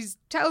yeah, she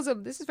tells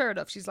him this is fair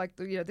enough. She's like,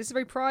 you know, this is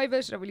very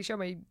private. I don't really show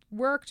my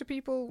work to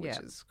people, which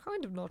is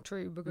kind of not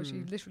true because she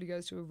literally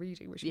goes to a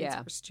reading where she reads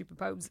her stupid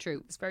poems.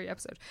 True. This very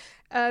episode.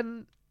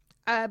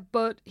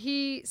 But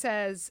he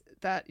says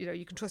that, you know,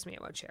 you can trust me,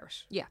 I won't share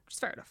it. Yeah. Which is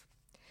fair enough.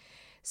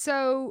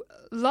 So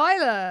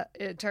Lila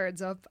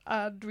turns up,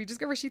 and we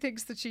discover she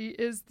thinks that she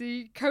is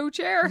the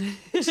co-chair.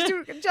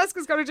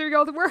 Jessica's going to do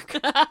all the work.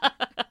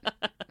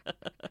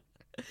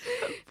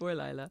 Poor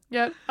Lila.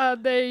 Yeah,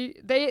 and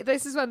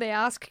this is when they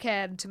ask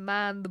Ken to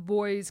man the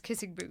boys'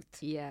 kissing booth.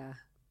 Yeah.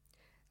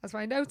 As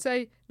my notes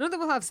say, none of them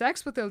will have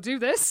sex, but they'll do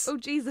this. Oh,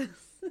 Jesus.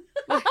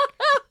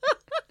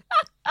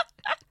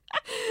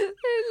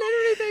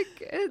 I literally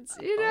think it's,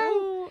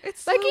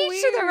 it's like so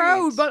each to their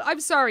own. weird. But I'm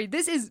sorry,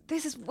 this is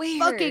weird.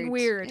 fucking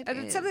weird. It And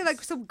it's is. something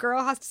like some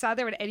girl has to stand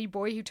there with any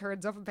boy who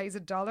turns up and pays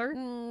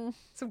 $1.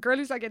 Some girl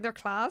who's like in their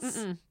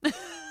class.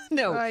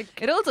 No.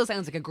 Like- it also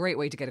sounds like a great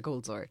way to get a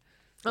cold sore.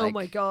 Oh Like,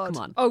 my God.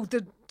 Come on. Oh,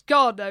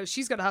 God, no.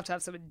 She's going to have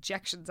some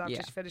injections after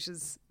Yeah. she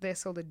finishes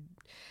this, all the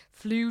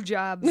flu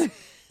jabs.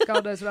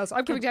 God knows what else.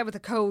 I'm coming down with a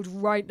cold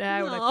right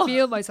now and I No.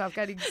 feel myself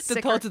getting The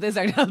sicker. thoughts of this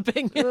aren't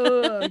helping.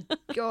 Oh,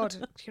 God.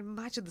 Can you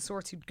imagine the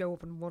sorts who'd go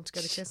up and want to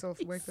get a kiss off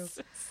Wakefield?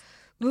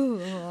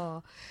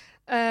 Ugh.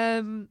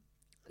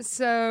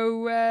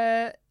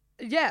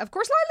 Yeah, of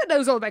course Lila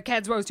knows all about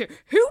Ken's woes too.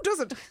 Who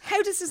doesn't?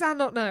 How does Suzanne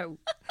not know?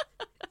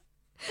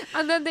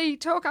 And then they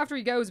talk after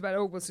he goes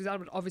about, Suzanne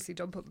would obviously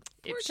dump him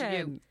if she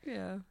knew.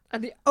 Yeah.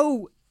 And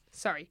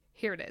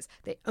here it is.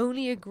 They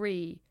only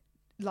agree,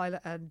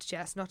 Lila and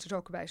Jess, not to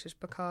talk about it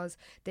because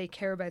they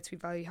care about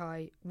Sweet Valley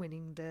High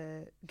winning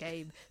the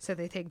game. So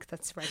they think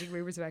that spreading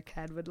rumours about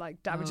Ken would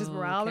like damage his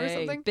morale or Okay.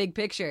 something. Big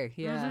picture.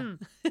 Yeah.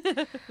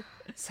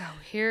 So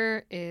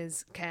here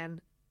is Ken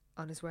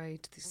on his way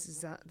to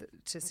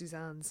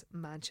Suzanne's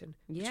mansion,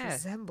 which Yeah.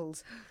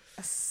 resembles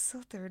a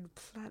southern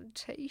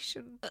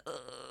plantation.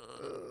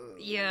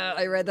 Yeah,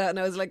 I read that and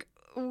I was like,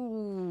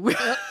 ooh.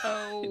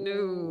 Oh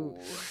No.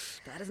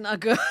 That is not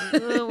good.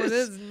 No, it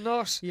is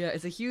not. Yeah,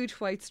 it's a huge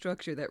white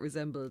structure that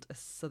resembled a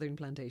southern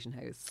plantation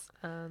house.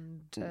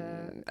 And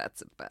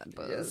That's a bad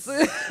buzz.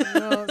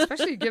 well,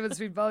 especially given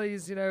Sweet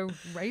Valley's,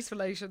 race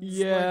relations.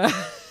 Yeah.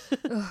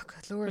 Oh,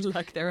 good lord.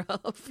 Lack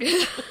thereof.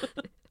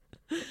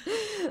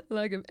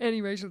 Lack of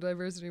any racial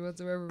diversity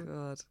whatsoever.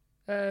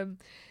 God.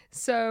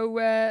 So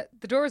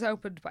the door is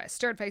opened by a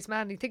stern-faced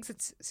man. He thinks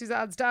it's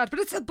Suzanne's dad, but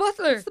it's the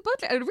butler. It's the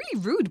butler. A really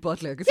rude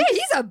butler. Yeah,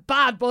 he's a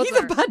bad butler.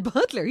 He's a bad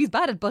butler. He's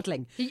bad at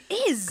butling. He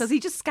is. Because he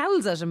just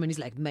scowls at him and he's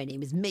like, my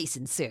name is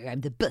Mason, sir.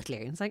 I'm the butler.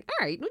 And it's like,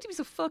 all right, don't you be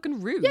so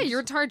fucking rude. Yeah,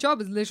 your entire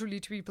job is literally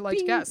to be polite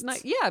to guests.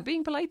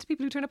 Being polite to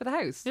people who turn up at the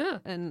house. Yeah.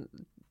 And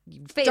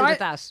you failed at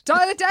that.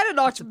 Dial it down a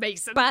notch,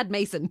 Mason. Bad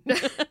Mason.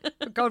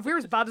 God, we're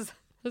as bad as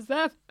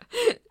them.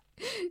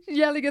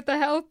 Yelling at the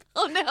help.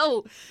 Oh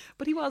no.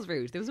 But he was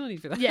rude. There was no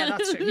need for that. Yeah,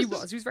 that's true. He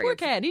was very Poor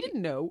Ken. He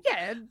didn't know.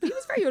 Yeah, he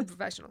was very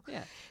unprofessional.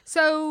 Yeah.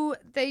 So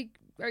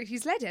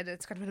he's led in.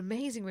 It's kind of an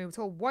amazing room. It's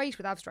all white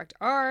with abstract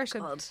art.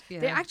 And God, yeah.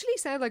 they actually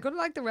sound like,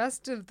 unlike the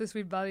rest of the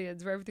Sweet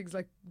Valleyans where everything's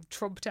like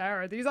Trump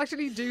Tower, these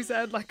actually do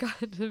sound like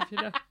kind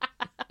of,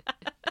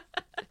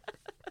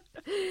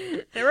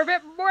 they're a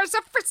bit more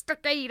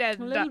sophisticated.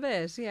 A little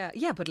bit, yeah.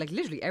 Yeah, but like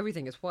literally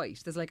everything is white.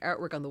 There's like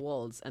artwork on the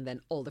walls and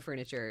then all the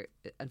furniture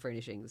and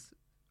furnishings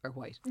are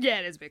white. Yeah,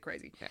 it is a bit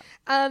crazy. Yeah.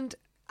 And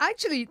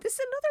actually, this is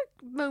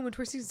another moment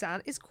where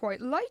Suzanne is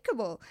quite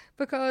likeable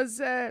because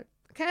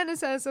Kenna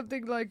says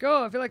something like,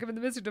 I feel like I'm in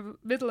the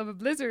middle of a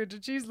blizzard.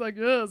 And she's like,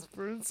 yes,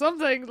 for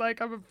something.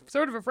 Like, I'm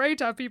sort of afraid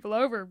to have people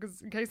over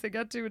because in case they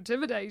get too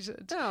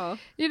intimidated. Oh.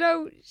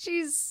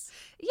 She's...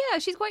 Yeah,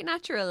 she's quite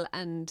natural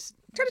and...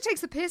 kind of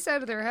takes the piss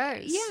out of their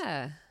house.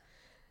 Yeah.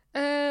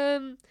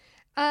 And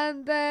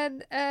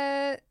then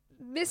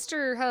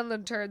Mr.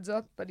 Hanlon turns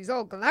up, but he's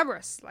all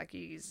glamorous, like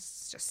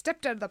he's just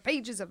stepped out of the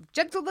pages of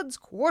Gentleman's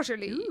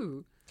Quarterly.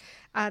 Ooh.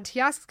 And he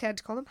asks Ken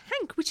to call him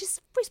Hank, which is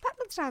Bruce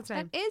Patman's dad's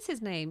name. That is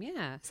his name,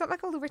 yeah. Is that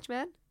like all the rich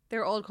men?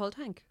 They're all called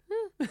Hank.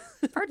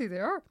 Apparently they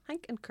are.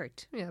 Hank and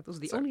Kurt. Yeah, Those are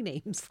the sorry. only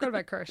names. Forgot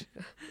about Kurt.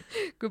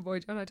 Good boy,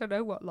 John. I don't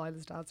know what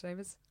Lila's dad's name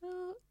is.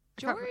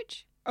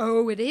 George?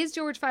 Oh, it is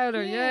George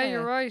Fowler. Yeah, Yeah.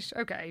 you're right.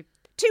 Okay.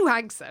 2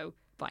 Hanks, though,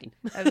 Fine.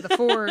 out of the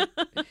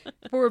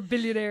four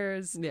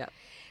billionaires. Yeah.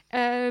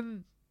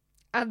 And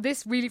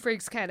this really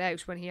freaks Ken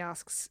out when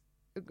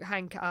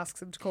Hank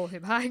asks him to call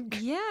him Hank.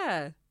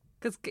 Yeah.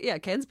 Because,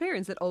 Ken's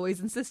parents had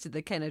always insisted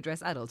that Ken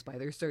address adults by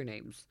their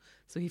surnames.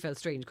 So he felt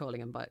strange calling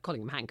him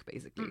Hank,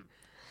 basically.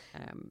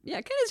 Ken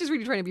is just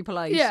really trying to be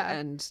polite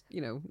and,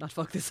 not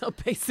fuck this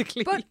up,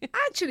 basically. But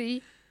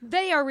actually,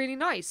 they are really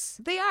nice.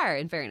 They are,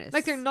 in fairness.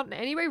 Like, they're not in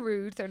any way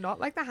rude. They're not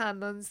like the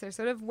Hanlons. They're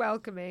sort of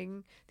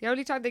welcoming. The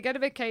only time they get a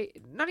bit,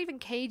 not even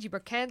cagey,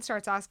 but Ken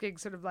starts asking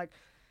sort of like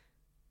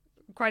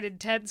quite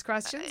intense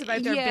questions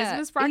about their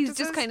business practices. He's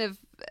just kind of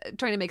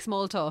trying to make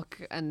small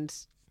talk and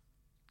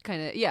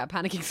kind of,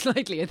 panicking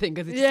slightly, I think,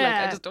 because he's just like,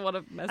 I just don't want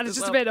to mess and this it's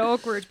just up. a bit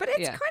awkward. But it's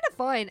Yeah. kind of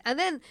fine. And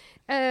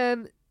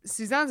then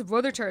Suzanne's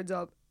brother turns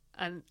up,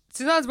 and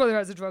Suzanne's brother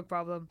has a drug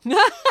problem.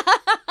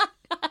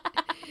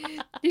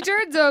 He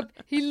turns up,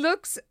 he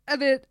looks a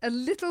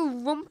little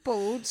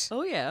rumpled,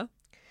 Oh, yeah.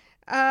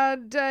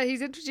 and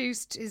he's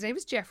introduced, his name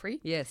is Jeffrey,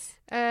 Yes.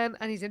 and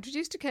he's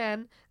introduced to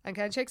Ken, and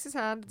Ken shakes his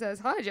hand and says,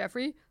 "Hi,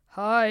 Jeffrey."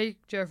 "Hi,"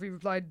 Jeffrey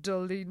replied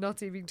dully, not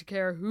seeming to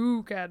care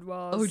who Ken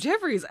was. Oh,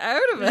 Jeffrey's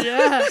out of it.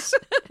 Yes.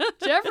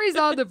 Jeffrey's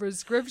on the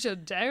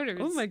prescription downers.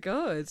 Oh, my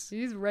God.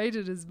 He's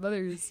raided his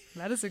mother's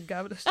medicine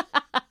cabinet.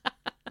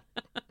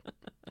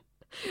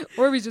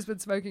 Or he's just been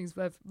smoking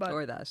spliff. But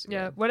Or that.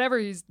 yeah,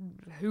 whatever.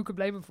 Who could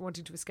blame him for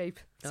wanting to escape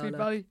Sweet look,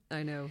 Valley?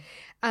 I know.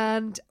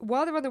 And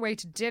while they're on their way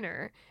to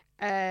dinner,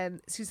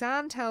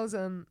 Suzanne tells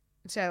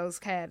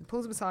Ken,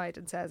 pulls him aside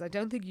and says, I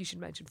don't think you should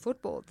mention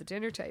football at the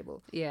dinner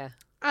table. Yeah.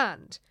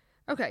 And,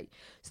 okay,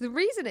 so the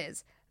reason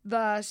is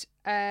that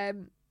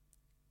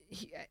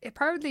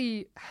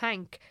apparently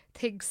Hank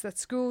thinks that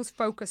schools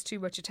focus too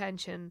much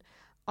attention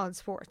on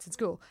sports in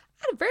school.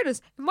 And in fairness,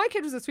 if my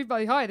kid was at Sweet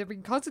Valley High, they've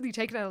been constantly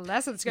taken out of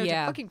lessons to go to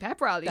fucking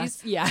pep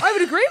rallies. I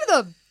would agree with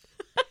them.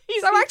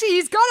 So actually,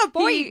 he's got a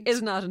point. He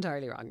is not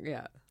entirely wrong,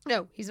 yeah.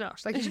 No, he's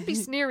not. Like, he shouldn't be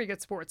sneering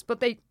at sports, but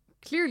they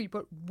clearly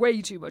put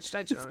way too much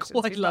attention on it.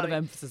 Quite a lot of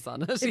emphasis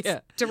on it,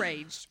 it's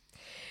deranged.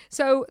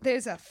 So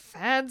there's a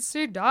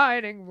fancy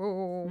dining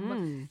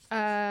room,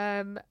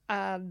 and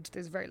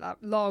there's a very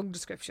long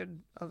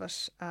description of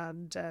it,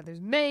 and there's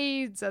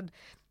maids, and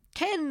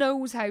Ken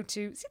knows how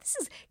to.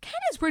 See, Ken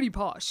is pretty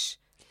posh.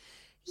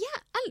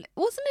 Yeah, and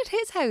wasn't it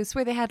his house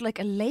where they had like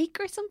a lake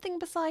or something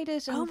beside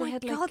it? And Oh my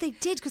God, they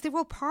did, because they were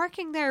all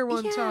parking there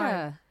one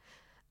time.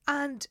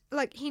 And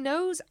like, he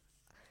knows.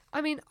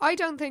 I mean, I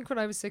don't think when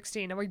I was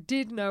 16, and I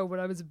did know when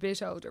I was a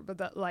bit older, but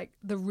that like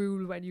the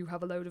rule when you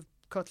have a load of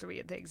cutlery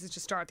and things is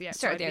just start the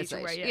outside.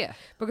 Yeah.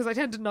 Because I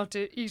tended not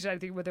to eat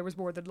anything where there was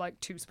more than like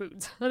 2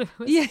 spoons. And it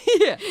was Yeah.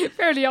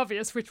 fairly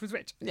obvious which was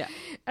which. Yeah.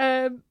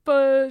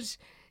 But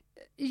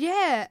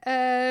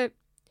yeah,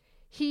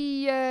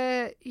 he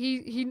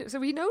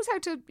knows how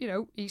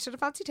to, eat at a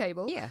fancy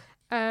table. Yeah.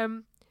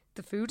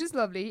 The food is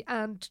lovely,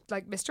 and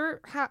like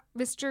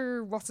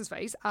Mr. What's his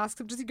face asks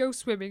him, does he go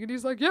swimming? And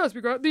he's like, yes,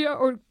 we go out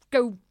or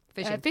go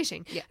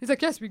fishing. Yeah. He's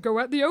like, yes, we go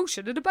out in the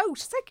ocean in a boat.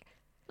 It's like,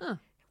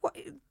 what?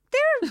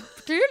 They're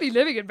clearly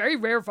living in very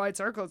rarefied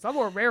circles. Not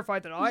more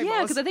rarefied than I was.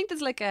 Yeah, because I think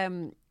there's like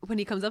when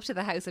he comes up to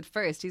the house at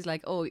first, he's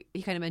like,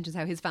 he kind of mentions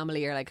how his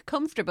family are like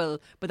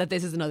comfortable, but that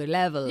this is another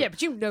level. Yeah, but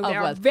they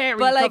are wealth. very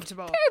but, like,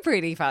 comfortable. They're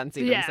pretty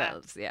fancy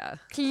themselves. Yeah,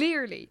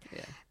 clearly.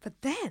 Yeah.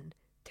 But then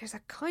there's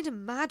a kind of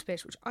mad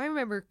bit which I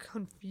remember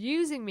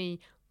confusing me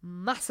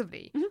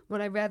massively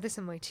when I read this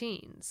in my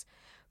teens,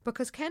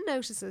 because Ken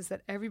notices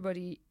that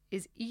everybody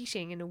is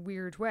eating in a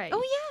weird way.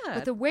 Oh yeah,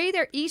 but the way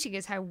they're eating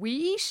is how we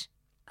eat.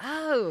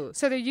 Oh,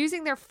 so they're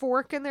using their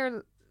fork and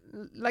they're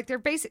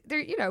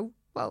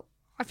well,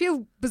 I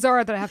feel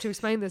bizarre that I have to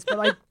explain this, but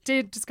I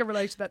did discover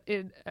later that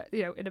in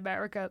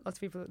America lots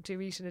of people do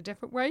eat in a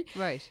different way.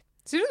 Right.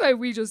 So the way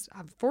we just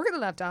have a fork in the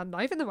left hand,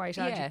 knife in the right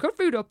hand, you cut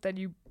food up, then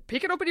you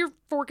pick it up with your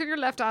fork in your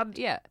left hand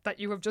that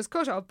you have just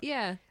cut up,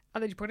 and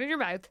then you put it in your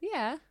mouth.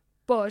 Yeah.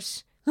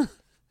 But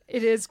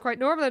it is quite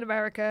normal in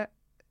America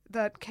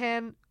that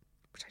Ken,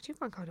 which I do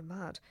find kind of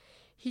mad,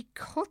 he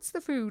cuts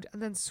the food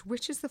and then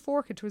switches the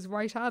fork into his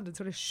right hand and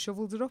sort of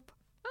shovels it up.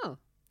 Oh.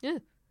 Yeah.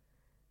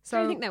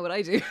 So I think now what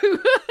I do.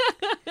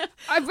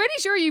 I'm pretty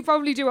sure you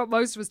probably do what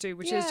most of us do,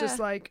 which is just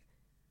like,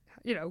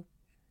 I feel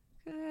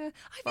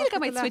like I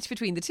might switch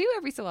between the two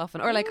every so often,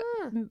 or like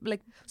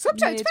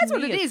sometimes depends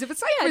what it is. If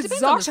it's like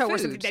risotto or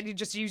something, then you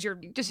just use your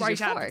right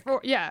hand.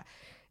 Fork. Yeah.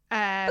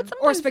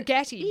 Or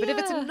spaghetti. But if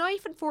it's a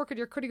knife and fork and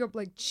you're cutting up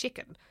like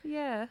chicken,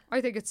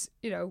 I think it's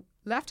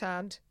left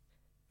hand,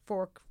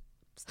 fork,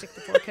 stick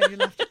the fork in your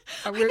left.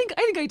 I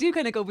think I do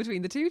kind of go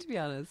between the two, to be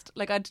honest.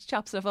 Like I'd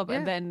chop stuff up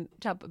and then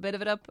chop a bit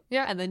of it up,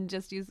 and then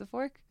just use the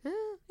fork.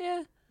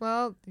 Yeah.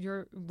 Well,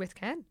 you're with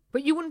Ken,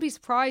 but you wouldn't be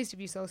surprised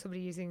if you saw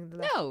somebody using the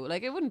left. No,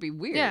 like it wouldn't be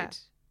weird.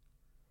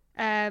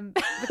 Yeah.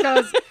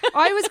 Because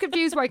I was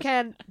confused why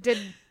Ken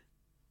didn't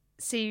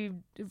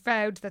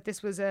vowed that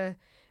this was a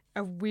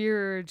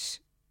weird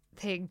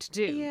thing to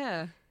do.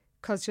 Yeah.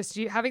 Because just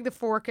having the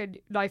fork and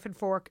knife and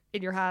fork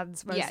in your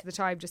hands most of the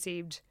time just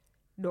seemed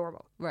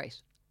normal.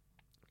 Right.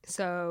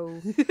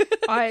 So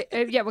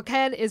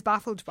Ken is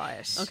baffled by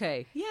it.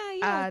 Okay.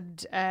 Yeah.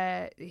 And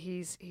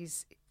he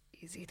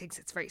thinks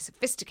it's very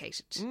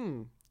sophisticated.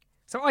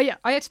 So I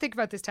had to think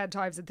about this 10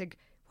 times and think,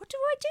 what do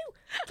I do?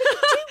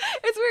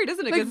 It's weird,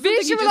 isn't it? Like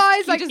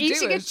visualize like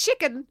eating a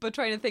chicken, but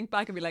trying to think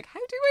back and be like, how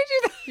do I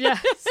do that?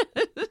 Yes.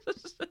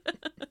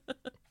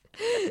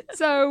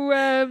 So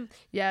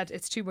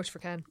it's too much for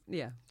Ken.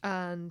 Yeah.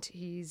 And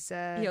he's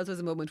he also has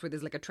a moment where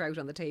there's like a trout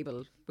on the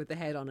table with the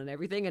head on and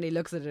everything, and he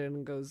looks at it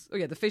and goes, oh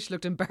yeah, the fish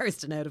looked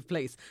embarrassed and out of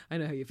place. I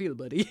know how you feel,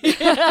 buddy.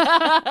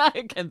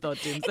 Ken thought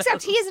to himself.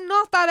 Except he is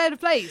not that out of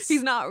place.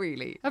 He's not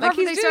really. Apart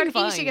from they started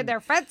eating in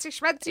their fancy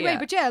schmancy way,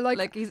 but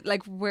like he's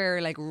like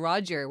where like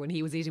Roger, when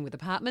he was eating with the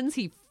Patmans,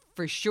 he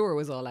for sure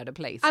was all out of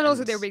place. And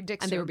also they were being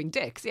dicks. And they were being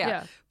dicks,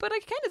 yeah. But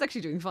like Ken is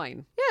actually doing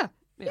fine. Yeah.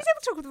 He's able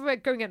to talk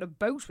about going out in a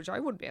boat, which I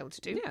wouldn't be able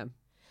to do. Yeah.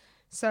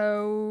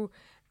 So,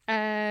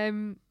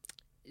 they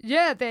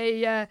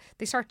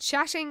start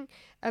chatting,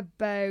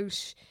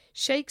 about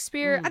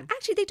Shakespeare. And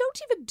actually, they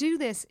don't even do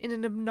this in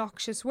an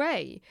obnoxious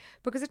way,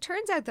 because it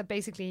turns out that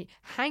basically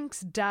Hank's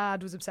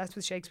dad was obsessed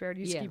with Shakespeare and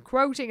used to keep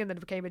quoting, and then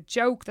it became a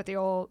joke that they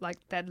all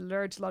then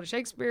learned a lot of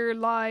Shakespeare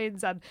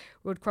lines and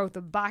would quote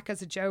them back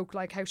as a joke,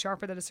 like how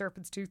sharper than a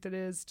serpent's tooth it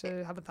is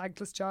to have a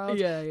thankless child.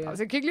 That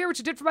was in King Lear, which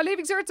I did for my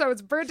leaving cert, so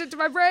it's burnt into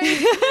my brain.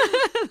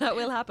 That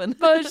will happen.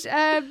 But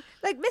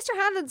Mr.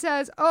 Hanlon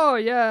says, oh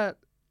yeah,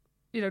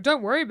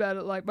 don't worry about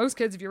it. Like, most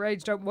kids of your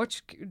age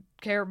don't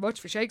care much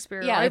for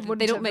Shakespeare. Yeah, I wouldn't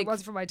they don't if make it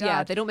wasn't for my dad.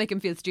 Yeah, they don't make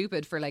him feel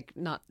stupid for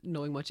not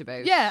knowing much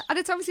about. Yeah, and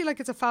it's obviously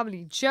it's a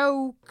family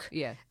joke.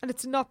 Yeah, and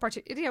it's not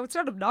it's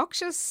not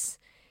obnoxious.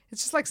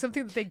 It's just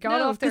something that they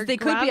got off their they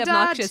granddad. could be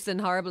obnoxious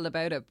and horrible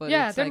about it, but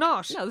yeah, they're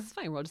not. No, this is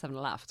fine. We're all just having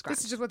a laugh. It's grand.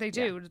 This is just what they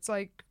do. And it's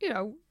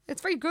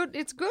it's very good.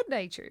 It's good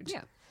natured.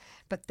 Yeah,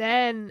 but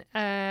then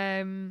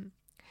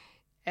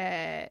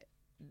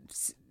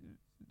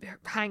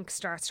Hank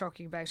starts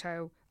talking about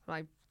how, and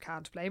I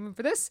can't blame him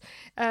for this,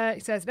 he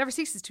says, it never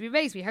ceases to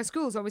amaze me how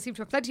schools always seem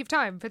to have plenty of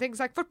time for things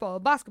like football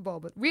and basketball,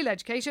 but real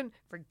education,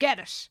 forget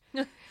it.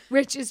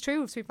 Which is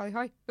true of Sweet Valley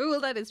High. Oh,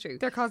 well, that is true.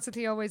 They're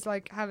constantly always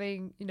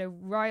having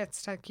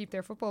riots to keep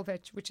their football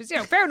pitch, which is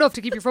fair enough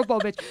to keep your football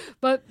pitch,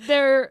 but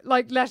they're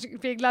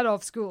being let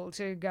off school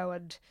to go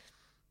and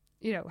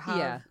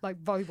have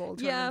volleyball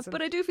tournaments. Yeah,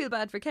 but I do feel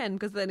bad for Ken,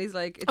 because then he's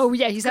like,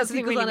 he says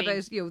something goes really on mean.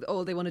 about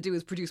all they want to do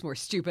is produce more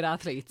stupid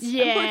athletes.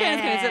 Yeah, and poor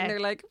Ken's kind of sitting there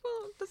like, well,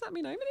 does that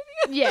mean I'm an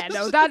idiot? Yeah,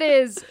 no, that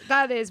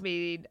is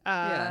mean,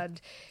 and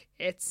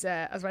it's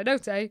as my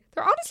notes say,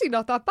 they're honestly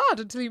not that bad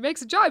until he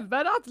makes a jibe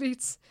about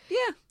athletes.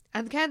 Yeah,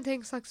 and Ken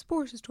thinks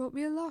sport has taught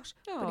me a lot,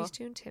 Aww. but he's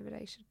too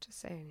intimidated to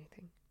say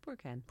anything. Poor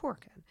Ken.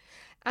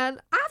 And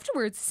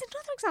afterwards, this is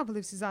another example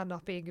of Suzanne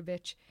not being a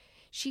bitch.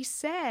 She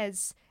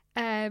says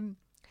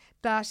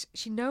that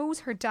she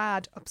knows her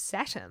dad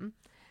upset him,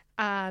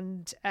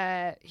 and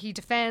he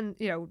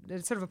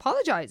sort of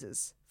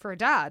apologises for her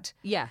dad.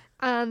 Yeah.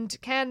 And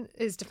Ken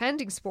is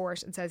defending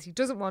sport and says he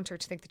doesn't want her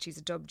to think that she's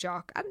a dumb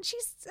jock, and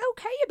she's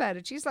okay about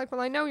it. She's like,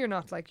 well, I know you're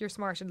not, you're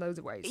smart in loads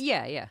of ways.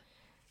 Yeah.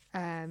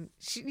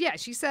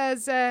 She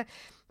says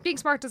being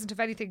smart doesn't have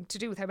anything to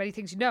do with how many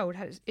things you know.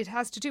 It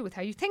has to do with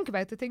how you think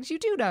about the things you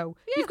do know.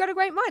 Yeah. You've got a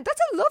great mind. That's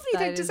a lovely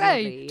thing to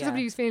say to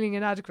somebody who's feeling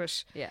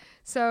inadequate. Yeah.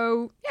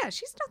 So yeah,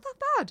 she's not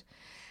that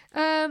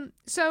bad.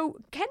 So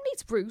Ken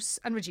meets Bruce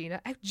and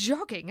Regina out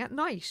jogging at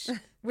night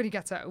when he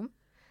gets home,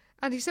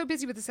 and he's so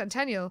busy with the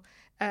centennial,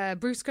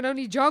 Bruce can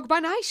only jog by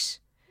night.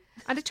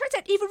 And it turns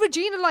out even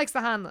Regina likes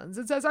the Hanlons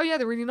and says, oh yeah,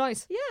 they're really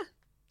nice. Yeah.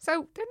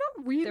 So they're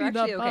not really they're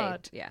actually that okay.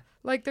 bad. Yeah.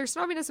 Their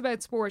snobbiness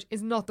about sport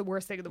is not the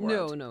worst thing in the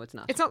world. No, it's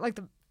not. It's not like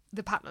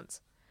the Patmans.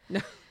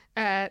 No.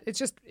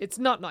 It's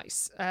not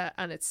nice,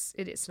 and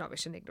it is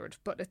snobbish and ignorant,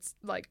 but it's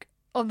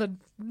on the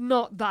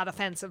not that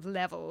offensive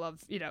level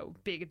of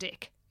being a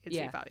dick in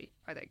Sweet Valley,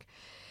 I think.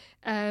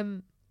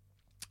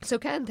 So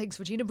Ken thinks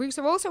Regina and Bruce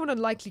are also an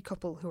unlikely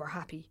couple who are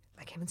happy,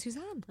 like him and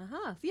Suzanne.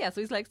 Yeah, so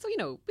he's like,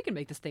 we can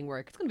make this thing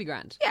work. It's going to be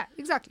grand. Yeah,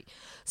 exactly.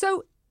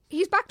 So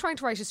he's back trying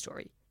to write his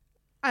story.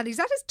 And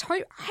he's at his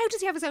how does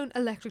he have his own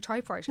electric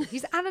typewriter?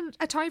 He's at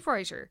a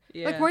typewriter.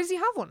 Yeah. Why does he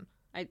have one?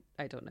 I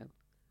don't know.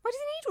 Why does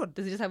he need one?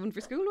 Does he just have one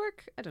for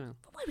schoolwork? I don't know.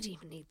 But why would he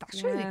even need that?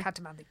 Surely they can't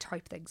demand they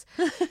type things.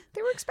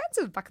 They were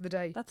expensive back in the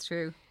day. That's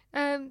true.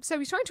 So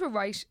he's trying to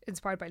write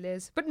inspired by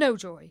Liz, but no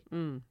joy.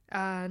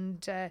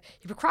 And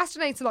he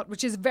procrastinates a lot,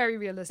 which is very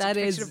realistic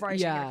fiction of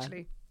writing,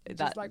 actually. It's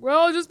just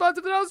I'll just find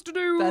something else to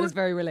do. That is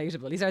very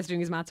relatable. He starts doing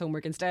his maths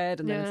homework instead,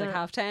 and then it's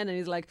 10:30, and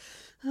he's like,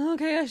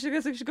 okay, I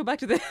guess I should go back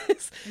to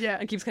this. Yeah.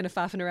 And keeps kind of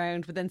faffing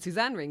around. But then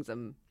Suzanne rings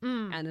him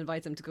and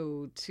invites him to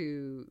go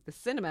to the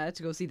cinema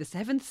to go see The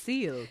Seventh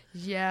Seal.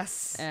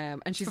 Yes.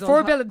 And she's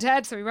before Bill and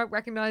Ted, so he won't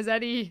recognise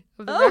any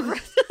of the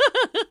references.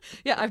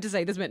 Yeah, I have to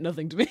say, this meant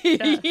nothing to me.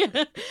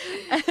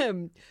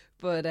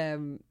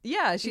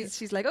 Yeah.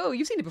 She's like, oh,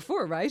 you've seen it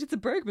before, right? It's a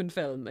Bergman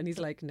film. And he's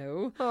like,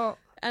 no. Oh.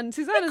 And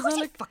Suzanne is all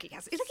like, fucking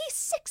has. It's like he's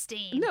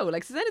 16. No,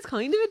 Suzanne is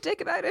kind of a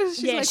dick about it.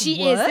 She's like, she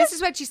what? is. This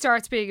is when she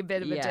starts being a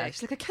bit of a dick.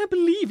 She's like, I can't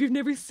believe you've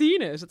never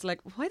seen it. It's like,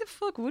 why the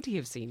fuck would he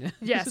have seen it?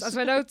 Yes, as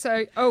my notes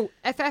say,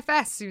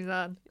 FFS,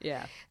 Suzanne.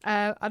 Yeah.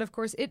 And of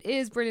course, it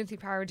is brilliantly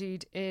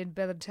parodied in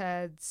Bill and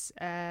Ted's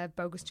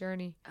Bogus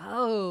Journey.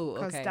 Oh,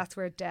 okay. Because that's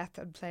where death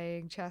and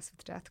playing chess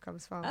with death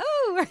comes from.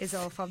 Oh, is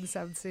all from The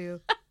Seventh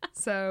Seal.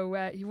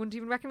 So he wouldn't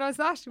even recognise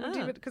that. He wouldn't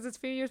even, because it's a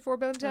few years before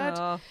Bill and Ted.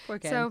 Oh, poor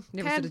Ken. So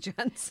never stood a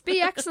chance.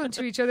 Be excellent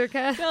to each other,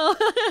 Ken.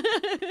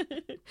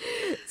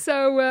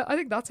 So I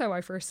think that's how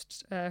I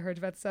first heard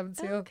about The Seventh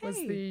Seal. Was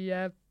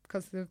the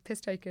because of the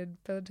piss take in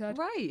Bill and Ted.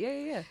 Right,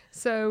 yeah.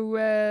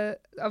 So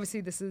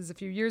obviously this is a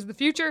few years in the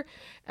future.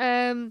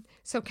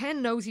 So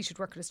Ken knows he should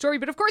work on a story,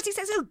 but of course he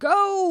says he'll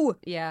go.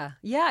 Yeah,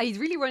 he's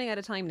really running out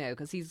of time now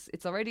because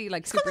it's already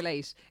super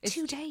late. It's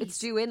 2 days. It's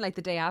due in the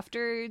day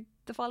after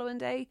the following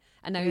day,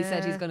 and now he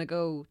said he's going to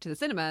go to the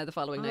cinema the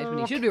following night when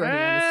he should be working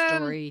on his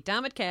story.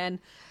 Damn it,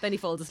 Ken. Then he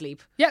falls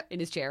asleep in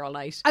his chair all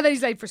night. And then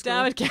he's late for school.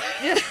 Damn it, Ken.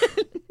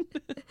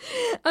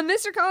 And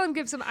Mr. Collin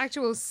gives some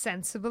actual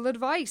sensible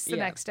advice the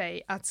next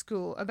day at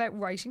school about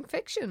writing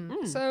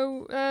fiction.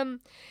 So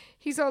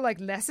he's all like,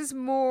 less is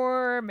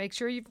more. Make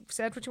sure you've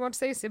said what you want to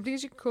say as simply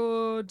as you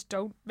could.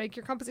 Don't make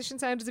your composition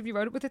sound as if you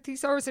wrote it with a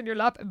thesaurus in your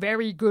lap.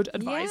 Very good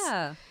advice.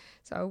 Yeah.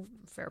 So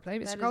fair play,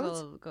 Mr. That Collins.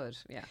 is all good,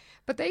 yeah.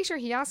 But later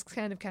he asks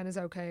Ken if Ken is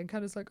okay, and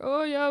Ken is like,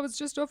 oh yeah, I was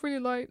just up really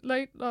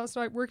late last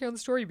night working on the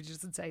story, but he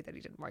doesn't say that he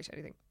didn't write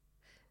anything.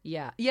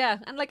 Yeah,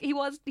 and like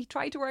he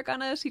tried to work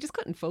on it, he just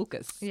couldn't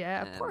focus.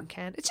 Yeah, poor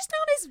Ken. It's just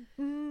not his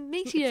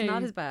métier. It's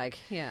not his bag,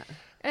 yeah.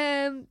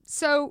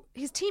 So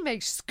his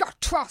teammate Scott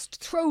Trost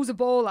throws a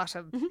ball at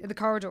him in the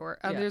corridor,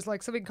 and there's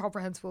like some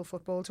incomprehensible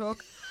football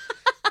talk.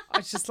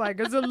 It's just like,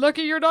 it's a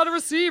lucky you're not a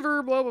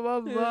receiver, blah, blah,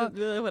 blah,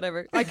 blah.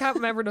 Whatever. I can't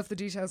remember enough of the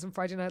details from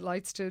Friday Night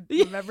Lights to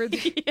remember.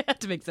 Yeah,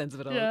 to make sense of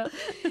it all. Yeah.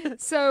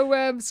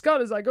 So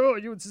Scott is like, oh,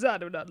 you and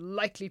Suzanne are not a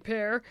likely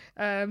pair.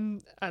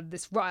 And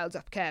this riles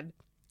up Ken.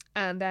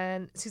 And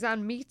then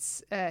Suzanne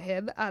meets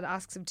him and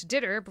asks him to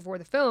dinner before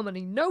the film, and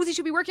he knows he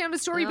should be working on the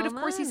story, but of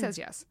course he says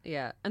yes.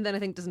 Yeah, and then I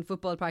think doesn't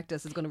football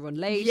practice is going to run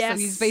late, Yes. so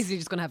he's basically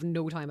just going to have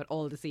no time at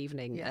all this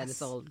evening, Yes. and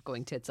it's all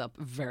going tits up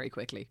very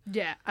quickly.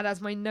 Yeah, and as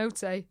my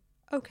notes say,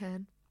 oh,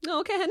 Ken.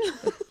 Oh, Ken.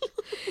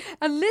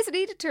 And Liz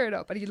need to turn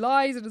up, and he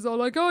lies and is all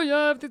like, oh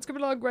yeah, everything's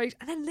coming along great.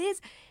 And then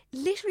Liz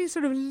literally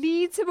sort of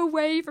leads him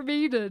away from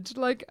Enid,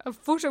 like a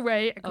foot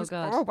away, and goes,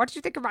 God. oh, what did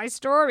you think of my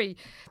story?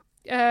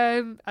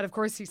 And of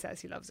course he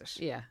says he loves it.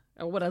 Yeah.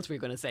 Oh, what else were you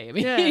going to say? I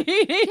mean, Yeah,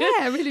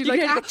 yeah, really, like,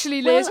 can't go,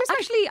 actually, well, Liz. Where's my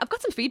actually, I've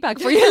got some feedback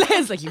for you,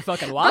 Liz. Like, you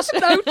fucking what?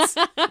 notes?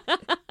 How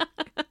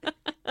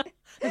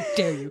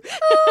dare you?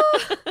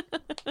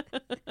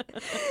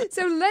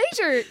 So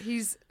later,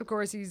 he's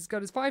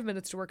got his 5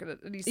 minutes to work on it,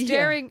 and he's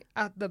staring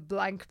at the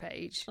blank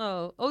page.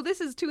 Oh, this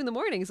is 2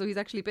 a.m, so he's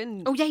actually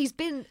been. Oh yeah, he's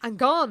been and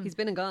gone. He's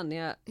been and gone.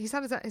 Yeah. He's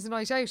had his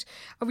night out,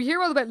 and we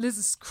hear all about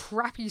Liz's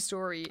crappy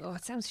story. Oh,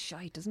 it sounds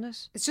shite, doesn't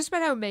it? It's just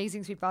about how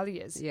amazing Sweet Valley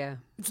is. Yeah.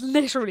 It's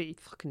literally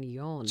Fucking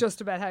yawn. just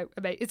about how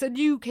amazing. It's a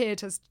new kid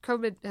has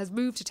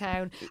moved to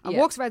town and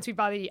walks around Sweet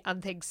Valley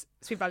and thinks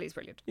Sweet Valley is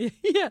brilliant.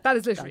 Yeah. That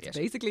is literally That's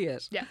it. basically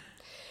it. Yeah.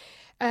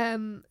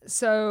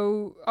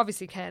 So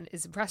obviously Ken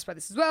is impressed by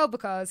this as well,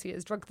 because he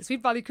has drunk the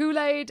Sweet Valley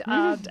Kool-Aid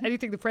and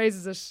anything that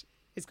praises it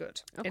is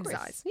good in his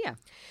eyes. Yeah.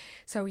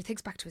 So he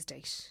thinks back to his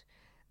date,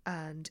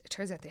 and it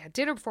turns out they had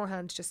dinner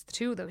beforehand, just the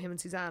two of them, him and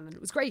Suzanne, and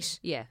it was great.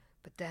 Yeah.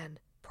 But then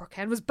poor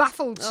Ken was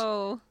baffled.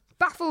 Oh.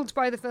 Baffled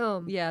by the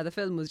film. Yeah, the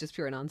film was just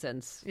pure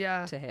nonsense.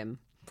 Yeah. To him.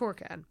 Poor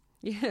Ken.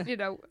 Yeah. You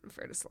know, in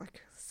fairness,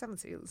 like, Seven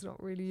Seals is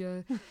not really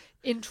a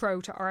intro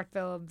to art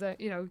film. That,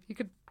 you know, you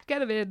could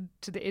get him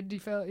into the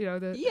indie film, you know,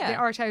 the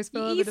art house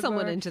film. Ease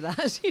someone into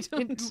that. You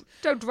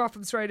don't drop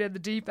him straight in the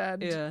deep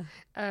end. Yeah.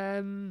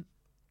 And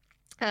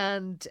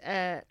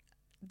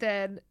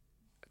then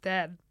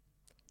there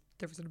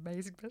was an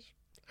amazing bit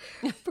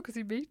because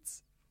he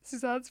meets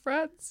Suzanne's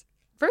friends.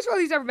 First of all,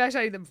 he's never met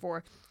any of them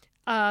before.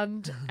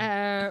 And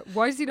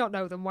why does he not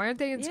know them? Why aren't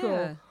they in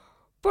school?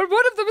 But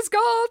one of them is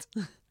called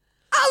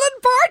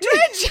Alan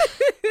Partridge.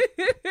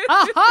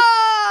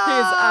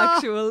 His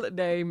actual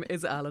name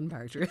is Alan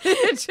Partridge.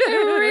 It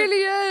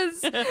really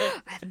is.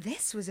 And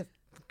this was I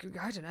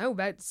don't know,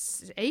 about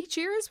 8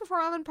 years before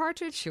Alan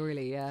Partridge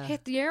Surely, yeah.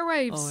 hit the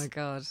airwaves. Oh my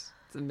God.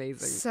 It's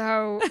amazing.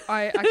 So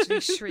I actually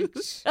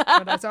shrieked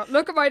when I saw.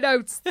 Look at my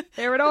notes.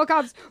 Here it all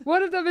comes.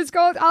 One of them is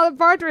called Alan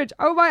Partridge.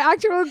 Oh my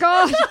actual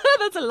God.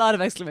 That's a lot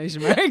of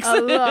exclamation marks.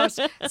 A lot.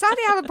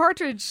 Sadly, Alan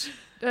Partridge,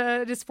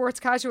 the sports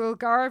casual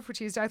garb, which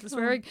he's doubtless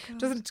wearing,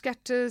 doesn't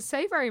get to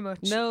say very much.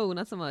 No,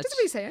 not so much. Doesn't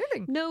really say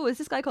anything. No, it's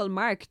this guy called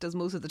Mark does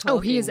most of the talking.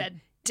 Oh, he is a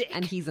dick.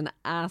 And he's an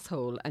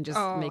asshole and just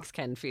makes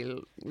Ken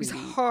feel really He's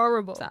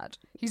horrible. sad.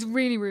 He's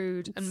really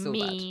rude and so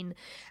mean.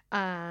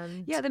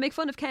 And yeah, they make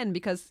fun of Ken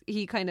because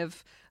he kind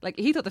of like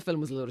he thought the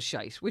film was a load of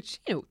shite, which,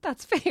 you know,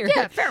 that's fair.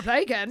 Yeah, fair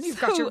play, Ken. You've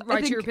got your I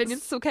right to your think- opinion.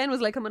 So Ken was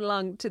like coming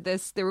along to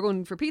this. They were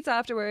going for pizza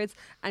afterwards,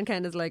 and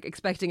Ken is like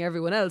expecting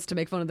everyone else to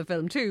make fun of the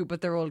film too,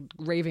 but they're all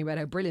raving about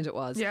how brilliant it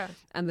was. Yeah.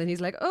 And then he's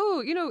like,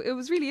 "Oh, you know, it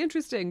was really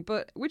interesting,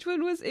 but which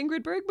one was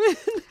Ingrid Bergman?"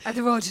 And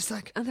they're all just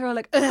like, And they're all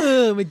like,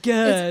 "Oh my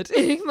God."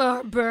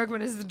 Ingmar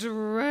Bergman is the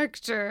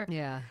director.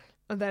 Yeah.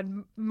 And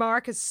then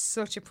Mark is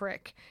such a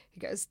prick. He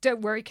goes, don't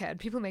worry, Ken.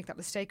 People make that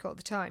mistake all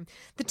the time.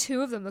 The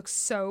two of them look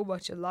so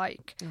much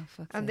alike. Oh,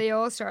 fuck's And sake. they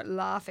all start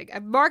laughing.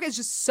 And Mark is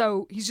just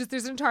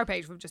there's an entire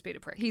page of him just being a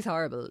prick. He's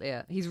horrible,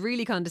 yeah. He's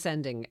really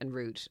condescending and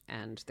rude,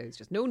 and there's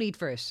just no need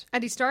for it.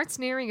 And he starts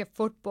sneering at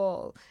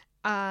football.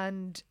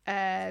 And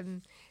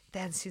then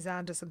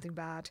Suzanne does something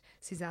bad.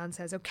 Suzanne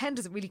says, oh, Ken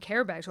doesn't really care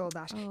about all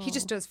that. He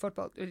just does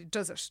football.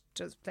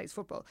 Plays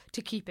football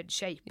to keep in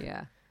shape.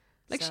 Yeah.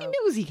 Like, she So-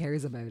 knows he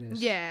cares about it.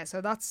 Yeah,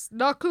 so that's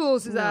not cool,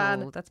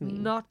 Suzanne. No, that's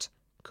mean. Not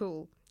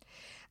cool.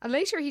 And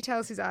later he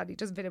tells Suzanne he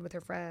doesn't fit in with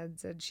her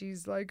friends, and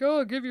she's like,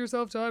 oh, give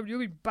yourself time, you'll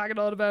be banging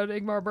on about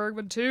Ingmar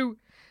Bergman too.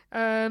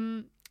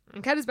 And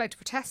Ken is about to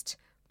protest,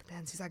 but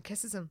then Suzanne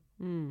kisses him.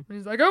 And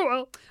he's like, oh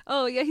well.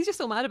 Oh, yeah, he's just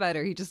so mad about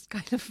her. He just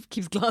kind of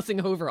keeps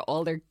glossing over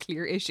all their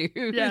clear issues.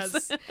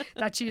 Yes.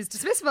 That she is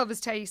dismissive of his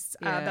tastes,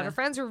 and Yeah. that her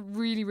friends are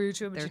really rude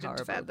to him, and They're she didn't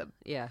horrible. defend them.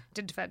 Yeah.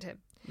 Didn't defend him.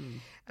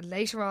 And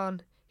later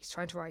on, he's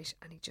trying to write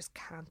and he just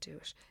can't do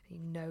it. He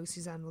knows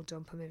Suzanne will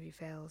dump him if he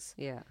fails.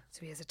 Yeah.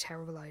 So he has a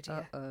terrible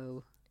idea.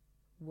 Uh-oh.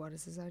 What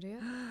is his idea?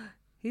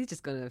 He's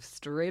just going to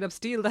straight up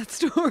steal that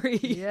story.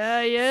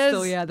 Yeah, he is.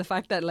 So yeah, the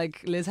fact that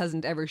like Liz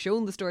hasn't ever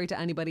shown the story to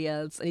anybody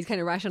else, and he's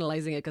kind of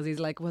rationalising it because he's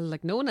like, well,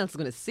 like no one else is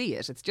going to see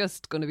it. It's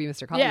just going to be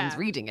Mr. Collins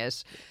reading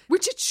it,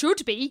 Which it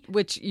should be.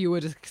 which you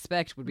would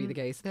expect would be the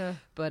case. Yeah.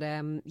 But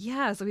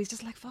yeah, so he's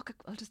just like, fuck it,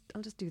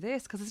 I'll just do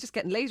this because it's just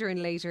getting later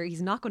and later.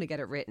 He's not going to get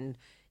it written.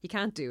 He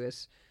can't do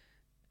it,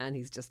 and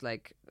he's just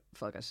like,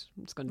 fuck it,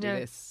 I'm just going to do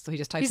this. So he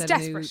just types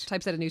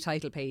out a new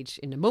title page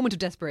in a moment of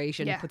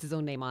desperation, puts his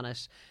own name on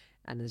it.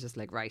 And is just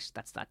like, right,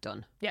 that's that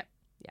done. Yeah.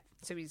 Yeah.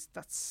 So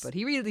that's... But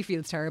he really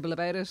feels terrible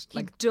about it.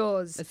 He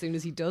does. As soon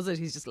as he does it,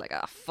 he's just like,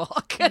 ah,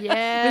 fuck. Yeah.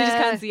 But he just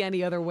can't see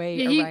any other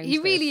way around He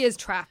really this. is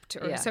trapped,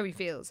 or so he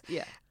feels.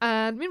 Yeah.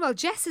 And meanwhile,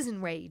 Jess is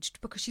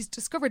enraged because she's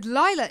discovered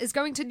Lila is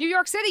going to New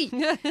York City.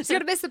 She's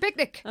going to miss the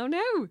picnic. Oh,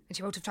 no. And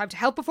she won't have time to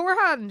help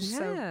beforehand. Yeah.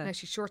 So now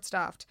she's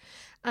short-staffed.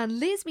 And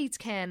Liz meets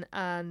Ken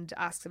and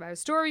asks about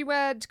his story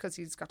wed because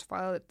he's got to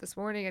file it this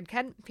morning. And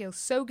Ken feels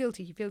so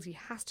guilty. He feels he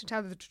has to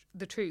tell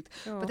the truth.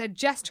 Oh. But then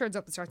Jess turns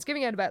up and starts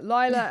giving out about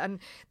Lila and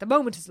the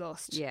moment is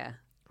lost. Yeah.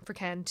 For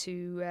Ken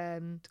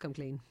to come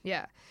clean.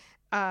 Yeah.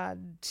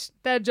 And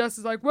then Jess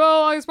is like,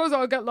 well, I suppose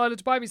I'll get Lila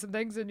to buy me some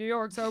things in New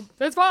York, so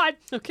it's fine.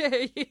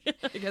 Okay.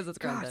 I guess that's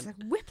grand God, then. it's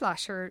like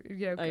whiplash, her,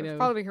 I know.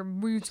 following her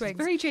mood swings.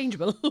 Very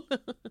changeable.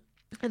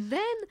 And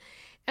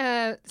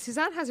then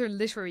Suzanne has her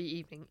literary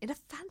evening in a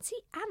fancy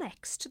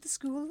annex to the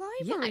school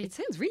Yeah, library. it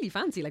sounds really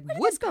fancy, like Where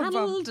did wood this come from?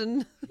 panelled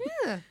and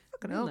Yeah,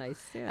 fucking real hell.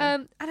 nice. Yeah.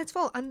 And it's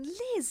full. And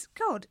Liz,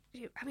 God,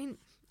 I mean,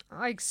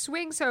 I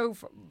swing so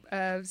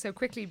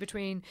quickly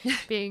between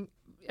being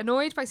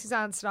annoyed by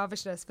Suzanne's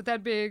snobbishness, but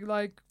then being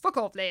like, fuck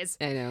off, Liz.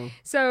 I know.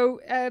 So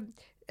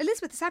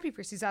Elizabeth is happy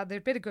for Suzanne.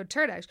 There'd been a good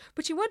turnout,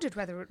 but she wondered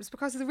whether it was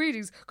because of the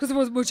readings, because there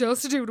wasn't much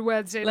else to do on a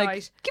Wednesday Like,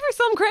 night. give her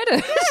some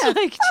credit. Yeah,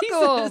 like,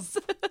 fuck Jesus.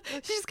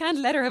 She just can't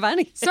let her have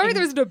anything. Sorry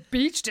there isn't a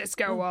beach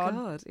disco Oh, on.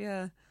 God,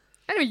 yeah.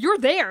 Anyway, you're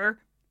there.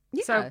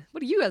 Yeah. So,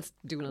 what are you else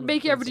doing on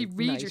making a everybody Wednesday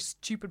read night? your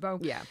stupid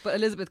poem. Yeah, but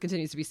Elizabeth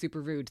continues to be super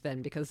rude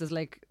then because there's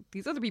like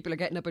these other people are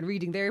getting up and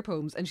reading their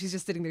poems and she's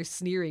just sitting there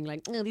sneering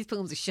like, oh, these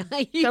poems are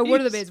shite. So one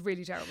of them is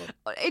really terrible.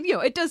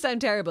 It does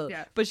sound terrible.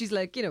 Yeah. But she's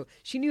like,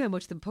 she knew how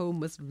much the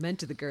poem was meant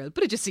to the girl,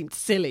 but it just seemed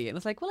silly. And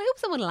it's like, well, I hope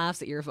someone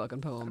laughs at your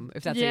fucking poem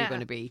if that's how you're going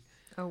to be.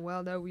 Oh,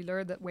 well, no, we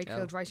learned that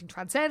Wakefield writing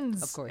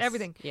transcends Of course.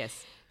 everything.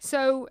 Yes.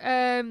 So,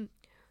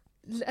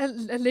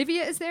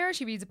 Olivia is there.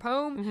 She reads a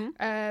poem.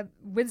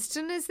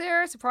 Winston is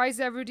there, surprises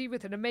everybody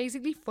with an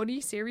amazingly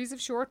funny series of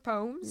short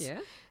poems. Yeah.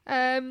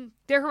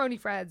 They're her only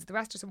friends. The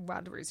rest are some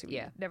wanderers who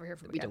we never hear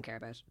from We again. don't care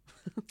about.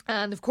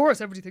 And of course,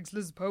 everybody thinks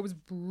Liz's poem is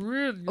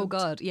brilliant. Oh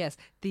God, yes.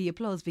 The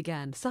applause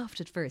began soft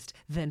at first,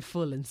 then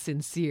full and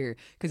sincere.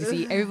 Because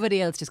you see,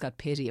 everybody else just got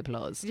pity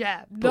applause.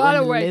 Yeah, But not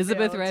a when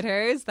Elizabeth Wakefield. read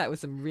hers, that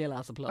was some real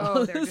ass applause.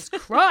 Oh, they're just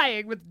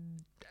crying with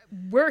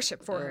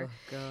worship for her.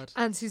 Oh God.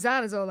 And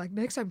Suzanne is all like,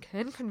 next time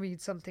Ken can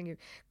read something,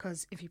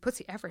 because if he puts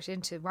the effort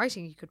into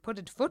writing, he could put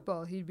into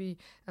football. He'd be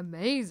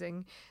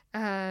amazing.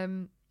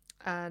 And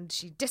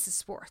she disses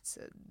sports.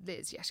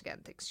 Liz yet again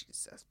thinks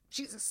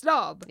she's a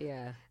snob.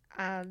 Yeah.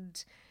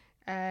 And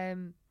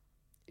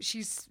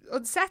she's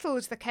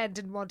unsettled that Ken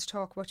didn't want to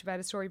talk much about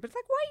his story. But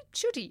like, why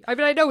should he? I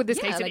mean, I know in this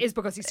case like, it is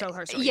because he stole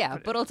her story. Yeah,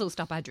 but also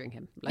stop badgering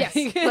him. yes,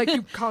 like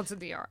you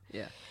constantly are.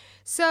 Yeah.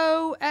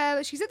 So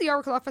she's at the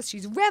Oracle office.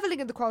 She's reveling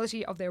in the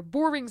quality of their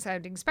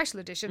boring-sounding special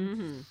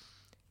edition.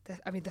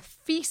 The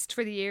feast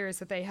for the ears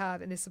that they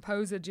have in this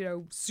supposed,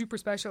 super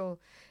special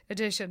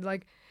edition.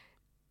 Like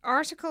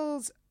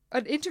articles,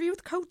 an interview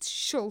with Coach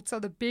Schultz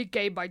on the big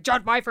game by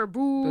John Pfeiffer.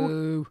 Boo.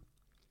 Boo.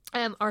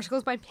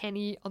 Articles by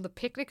Penny on the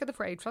picnic of the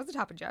parade, which hasn't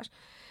happened yet.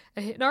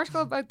 An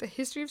article about the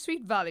history of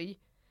Sweet Valley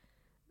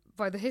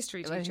by the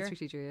history teacher. History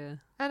teacher, yeah.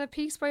 And a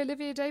piece by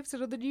Olivia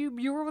Davidson on the new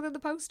mural in the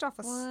post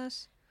office.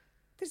 What?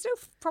 There's no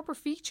proper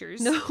features.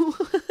 No.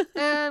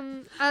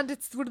 And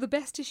it's one of the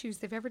best issues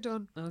they've ever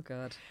done. Oh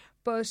God.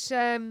 But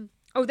then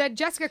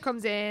Jessica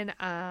comes in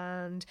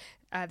and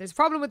there's a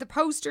problem with the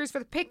posters for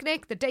the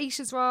picnic. The date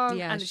is wrong.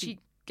 Yeah, and she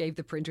gave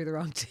the printer the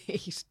wrong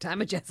date.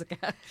 Damn it,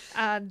 Jessica.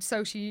 And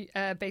so she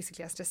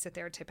basically has to sit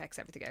there and Tipp-X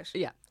everything out.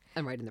 Yeah,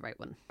 I'm writing the right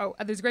one. Oh,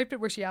 and there's a great bit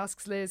where she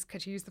asks Liz, can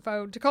she use the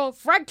phone to call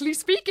Frankly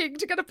Speaking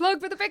to get a plug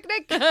for the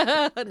picnic?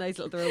 Nice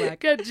little throwback.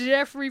 Get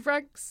Jeffrey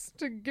Franks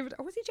to give it.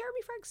 Oh, was he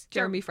Jeremy Franks?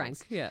 Jeremy Frank,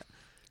 yeah.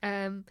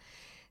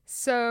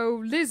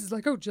 So Liz is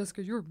like, oh,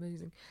 Jessica, you're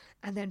amazing.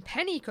 And then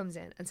Penny comes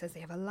in and says they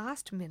have a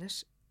last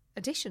minute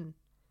edition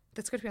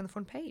that's going to be on the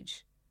front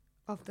page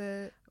of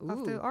the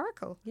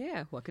Oracle.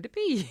 Yeah, what could it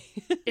be?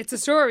 It's a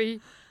story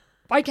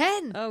by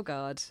Ken. Oh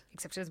God.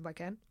 Except it isn't by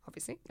Ken,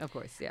 obviously. Of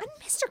course, yeah. And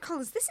Mr.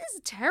 Collins, this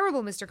is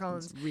terrible, Mr.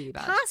 Collins. It's really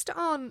bad. Passed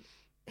on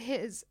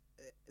his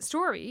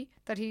story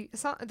that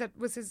that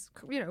was his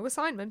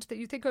assignment that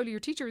you think only your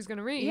teacher is going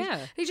to read.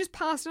 Yeah. He just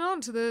passed it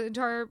on to the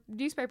entire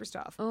newspaper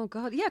staff. Oh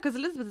God, yeah, because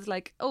Elizabeth is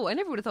like, oh, I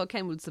never would have thought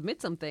Ken would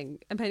submit something,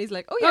 and Penny's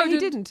like, oh yeah, he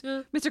didn't.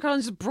 Yeah. Mr.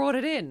 Collins just brought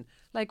it in.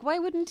 Like, why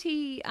wouldn't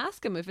he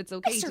ask him if it's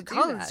okay to Mr. do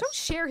Collins, that? don't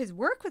share his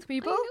work with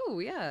people. I know,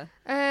 yeah.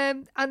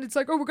 And it's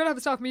like, oh, we're going to have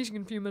a staff meeting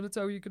in a few minutes,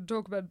 so you can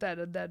talk about it then,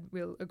 and then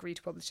we'll agree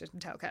to publish it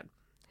and tell Ken.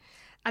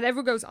 And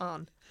everyone goes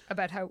on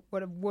about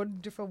what a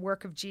wonderful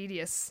work of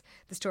genius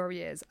the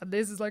story is. And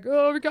Liz is like,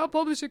 oh, we can't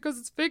publish it because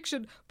it's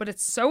fiction. But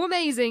it's so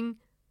amazing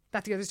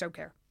that the others don't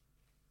care.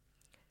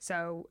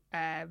 So,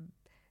 they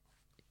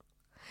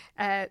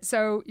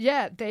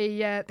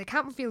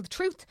can't reveal the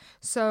truth.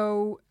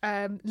 So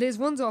Liz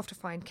runs off to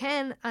find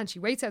Ken, and she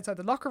waits outside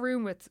the locker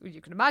room with,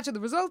 you can imagine the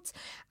results,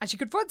 and she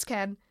confronts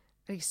Ken,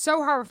 and he's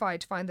so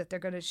horrified to find that they're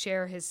going to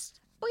share his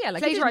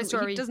plagiarized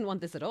story. He doesn't want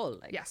this at all.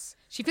 Like. Yes.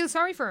 She feels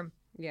sorry for him.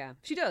 Yeah,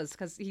 she does,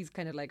 because he's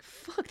kind of like,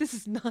 fuck, this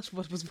is not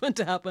what was meant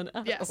to happen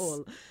at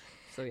all.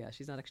 So yeah,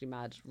 she's not actually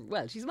mad.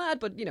 Well, she's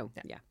mad, but yeah,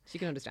 she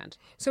can understand.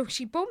 So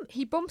he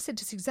bumps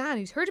into Suzanne,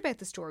 who's heard about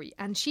the story,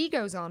 and she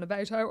goes on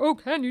about how, oh,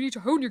 Ken, you need to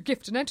hone your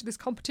gift and enter this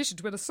competition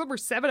to win a summer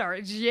seminar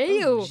at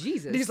Yale. Oh,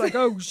 Jesus. And he's like,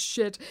 oh,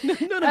 shit.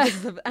 None of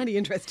this have any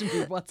interest in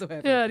me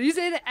whatsoever. Yeah, and he's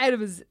in out of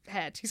his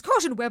head. He's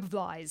caught in a web of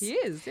lies. He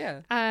is,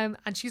 yeah. And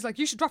she's like,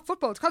 you should drop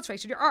football to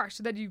concentrate on your art,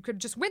 and then you could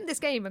just win this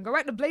game and go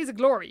out in a blaze of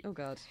glory. Oh,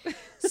 God.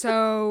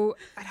 So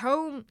at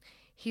home,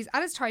 he's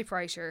at his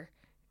typewriter,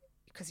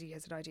 because he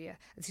has an idea.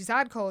 And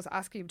Suzanne calls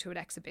asking him to an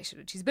exhibition,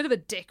 and she's a bit of a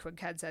dick when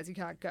Ken says he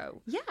can't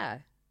go.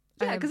 Yeah.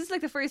 Yeah, because it's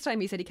like the first time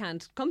he said he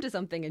can't come to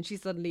something, and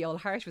she's suddenly all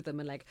harsh with him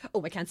and like,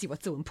 oh, I can't see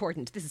what's so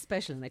important. This is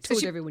special, and I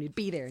told everyone you'd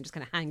be there, and just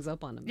kind of hangs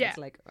up on him. Yeah. It's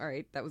like, all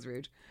right, that was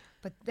rude.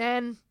 But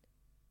then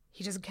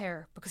he doesn't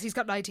care because he's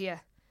got an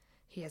idea.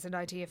 He has an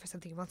idea for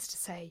something he wants to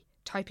say.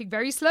 Typing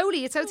very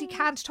slowly. It sounds he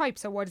can't type,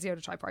 so why does he own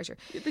a typewriter?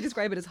 They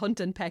describe it as hunt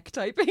and peck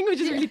typing,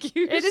 which is really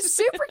cute. It is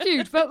super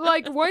cute, but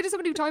like, why does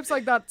somebody who types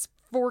like that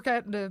fork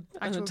out in an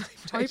actual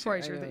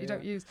typewriter that you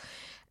don't use?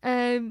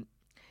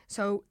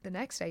 So the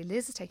next day,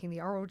 Liz is taking the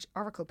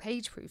Oracle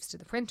page proofs to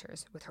the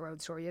printers with her own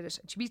story in it,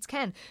 and she meets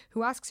Ken,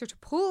 who asks her to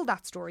pull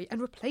that story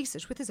and replace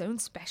it with his own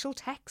special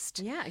text.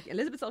 Yeah,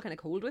 Elizabeth's all kind of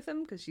cold with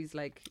him because she's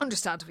like...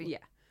 Understandably. Yeah.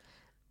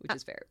 Which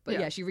is fair. But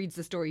yeah, she reads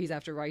the story he's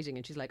after writing,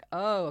 and she's like,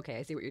 oh, okay,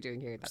 I see what you're doing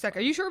here. She's like,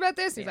 are you sure about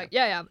this? And he's like,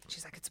 yeah.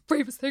 She's like, it's the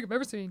bravest thing I've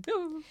ever seen.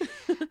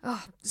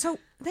 So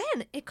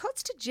then it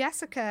cuts to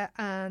Jessica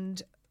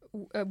and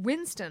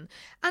Winston,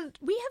 and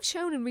we have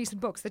shown in recent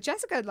books that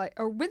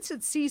Winston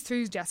sees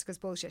through Jessica's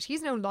bullshit.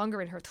 He's no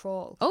longer in her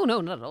thrall. Oh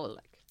no, not at all.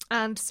 Like,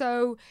 and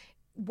so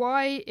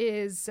why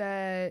is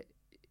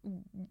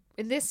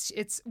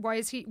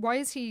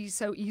he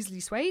so easily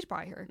swayed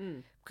by her?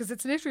 Because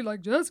it's literally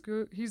like,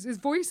 Jessica, his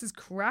voice is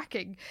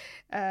cracking,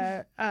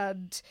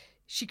 and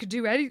she could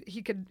do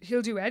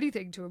he'll do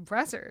anything to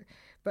impress her.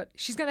 But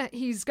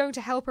he's going to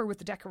help her with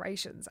the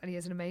decorations, and he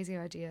has an amazing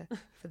idea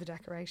for the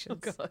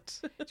decorations. Oh God!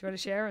 Do you want to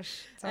share it?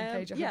 It's on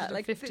page 115. Yeah,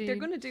 like they're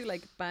going to do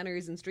like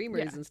banners and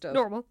streamers and stuff.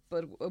 Normal.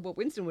 But what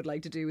Winston would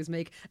like to do is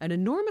make an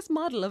enormous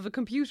model of a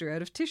computer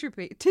out of tissue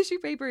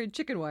paper and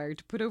chicken wire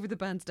to put over the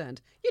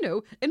bandstand. You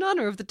know, in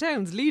honor of the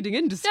town's leading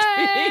industry.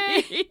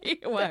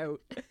 Wow!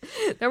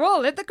 They're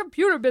all in the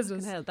computer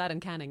business. Hell, that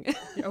and canning.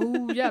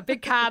 Oh yeah,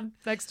 big can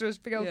next to it,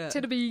 big old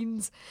tin of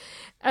beans.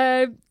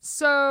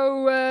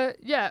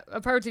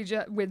 Apparently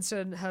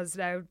Winston has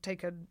now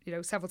taken,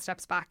 several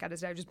steps back and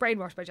is now just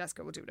brainwashed by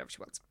Jessica, will do whatever she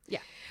wants.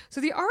 Yeah.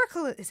 So the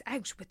Oracle is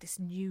out with this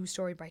new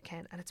story by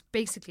Ken, and it's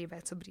basically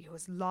about somebody who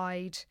has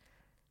lied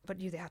but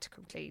knew they had to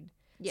come clean.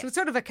 Yes. So it's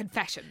sort of a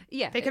confession.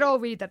 Yeah. They could all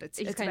read that it's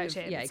about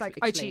him. It's like,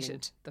 I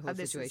cheated. The whole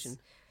situation.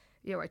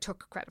 I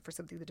took credit for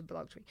something that didn't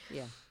belong to me.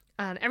 Yeah.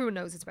 And everyone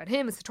knows it's about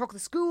him. It's the talk of the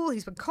school.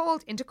 He's been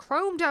called into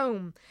Chrome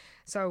Dome.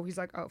 So he's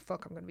like, oh,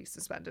 fuck, I'm going to be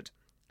suspended.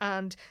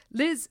 And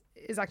Liz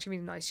is actually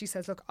really nice. She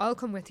says, look, I'll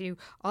come with you.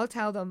 I'll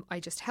tell them I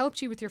just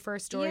helped you with your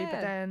first story, but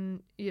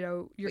then,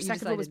 your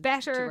second one was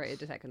better. To write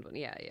the second one,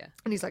 yeah.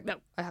 And he's like, no,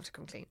 I have to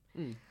come clean.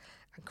 And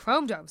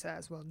Chrome Dome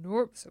says, so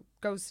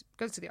goes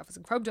to the office,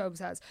 and Chrome Dome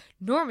says,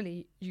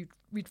 normally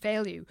we'd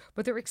fail you,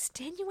 but there are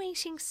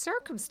extenuating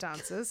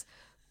circumstances.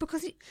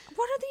 Because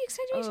what are the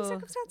extenuating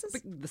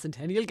circumstances? The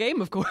Centennial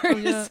Game, of course. Oh,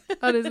 yeah,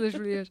 that is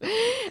literally it.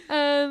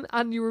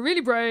 And you were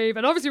really brave,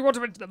 and obviously you wanted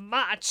to win the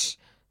match.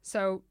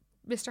 So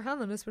Mr.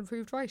 Hanlon has been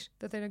proved right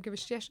that they don't give a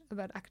shit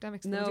about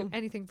academics. They don't do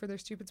anything for their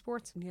stupid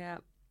sports. Yeah.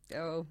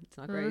 Oh, it's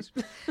not great.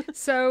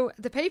 So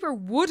the paper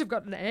would have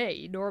gotten an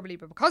A normally,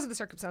 but because of the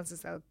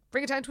circumstances, they'll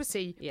bring it down to a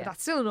C. Yeah. But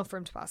that's still enough for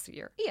him to pass the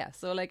year. Yeah.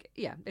 So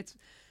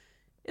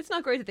it's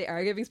not great that they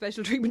are giving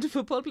special treatment to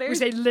football players. Which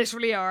they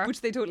literally are. Which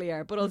they totally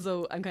are. But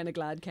also, I'm kind of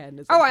glad Ken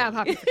is. I am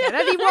happy for Ken.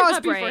 And he was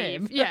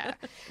brave. Yeah.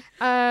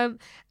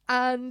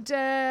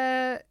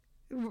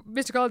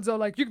 Mr. Collins is all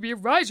like, you can be a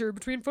writer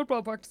between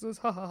football practices.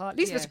 Ha ha ha. At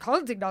least Mr.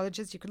 Collins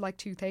acknowledges you can like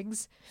two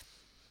things.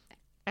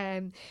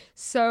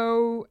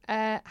 So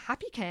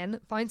happy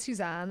Ken finds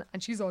Suzanne,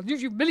 and she's all,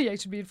 you've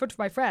humiliated me in front of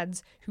my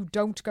friends who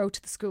don't go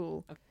to the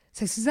school. Okay.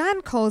 So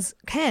Suzanne calls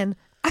Ken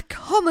a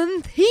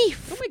common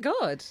thief. Oh my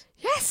God.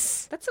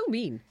 Yes. That's so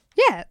mean.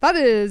 Yeah, that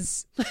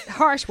is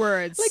harsh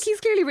words. Like, he's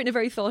clearly written a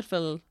very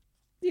thoughtful,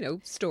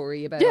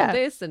 story about all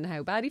this and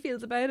how bad he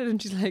feels about it.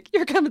 And she's like,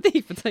 you're a common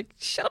thief. It's like,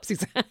 shut up,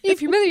 Suzanne. You've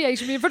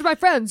humiliated me in front of my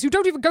friends who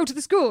don't even go to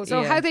the school.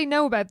 So Yeah. how they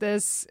know about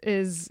this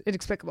is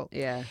inexplicable.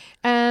 Yeah.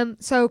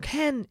 So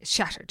Ken is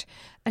shattered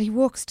and he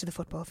walks to the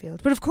football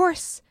field. But of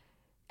course,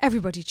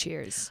 everybody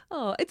cheers.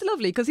 Oh, it's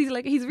lovely because he's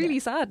really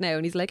sad now,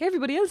 and he's like,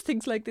 everybody else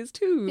thinks like this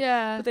too.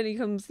 Yeah. But then he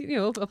comes,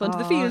 up onto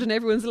the field, and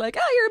everyone's like,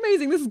 you're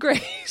amazing. This is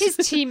great. His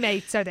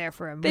teammates are there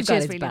for him, They've which got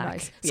is his really back.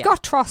 nice. Yeah.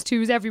 Scott Trost,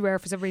 who's everywhere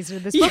for some reason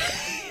in this book.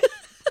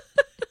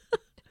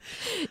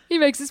 He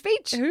makes a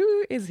speech.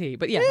 Who is he?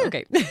 But yeah.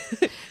 Okay.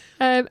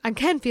 And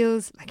Ken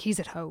feels like he's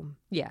at home.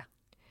 Yeah.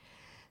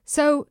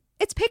 So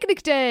it's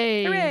picnic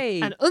day.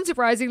 Hooray. And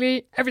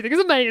unsurprisingly, everything is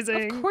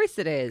amazing. Of course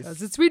it is.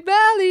 Because it's Sweet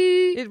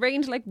Valley. It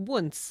rained like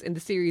once in the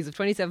series of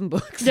 27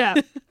 books. Yeah.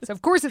 So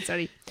of course it's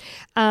sunny.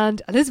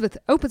 And Elizabeth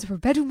opens up her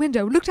bedroom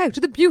window, looked out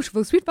to the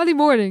beautiful Sweet Valley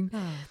morning.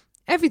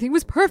 Everything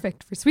was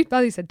perfect for Sweet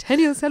Valley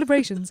centennial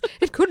celebrations.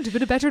 It couldn't have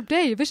been a better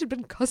day if it had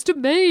been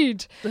custom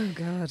made. Oh,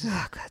 God.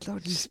 Oh, good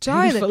Lord, just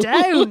dial it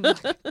down.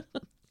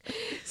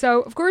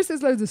 So, of course,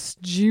 there's loads of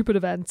stupid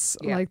events.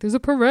 Yeah. Like there's a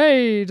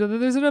parade, and then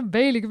there's an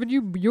unveiling of a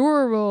new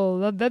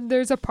mural, and then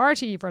there's a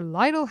party for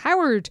Lionel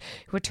Howard,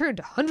 who had turned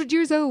 100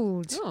 years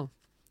old. Oh.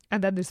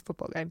 And then there's a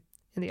football game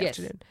in the Yes.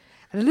 afternoon.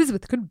 And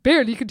Elizabeth could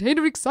barely contain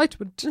her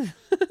excitement.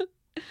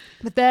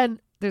 But then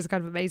there's a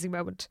kind of amazing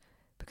moment,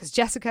 because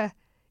Jessica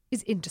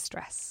is in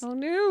distress. Oh,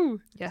 no.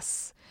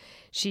 Yes.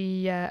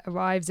 She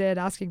arrives in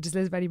asking, does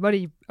Liz have any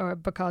money? Or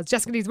because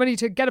Jessica needs money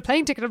to get a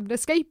plane ticket and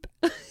escape.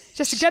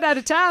 Just to get out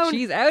of town.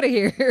 She's out of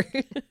here.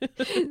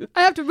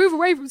 I have to move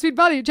away from Sweet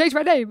Valley and change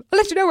my name. I'll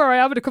let you know where I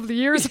am in a couple of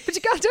years. But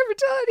you can't ever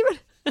tell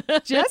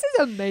anyone. Jess is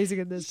amazing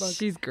in this book.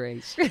 She's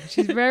great.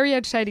 She's very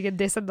entertaining in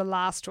this and the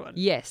last one.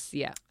 Yes,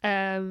 yeah.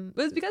 Um,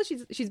 But it's because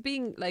she's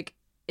being like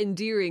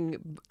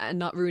endearing and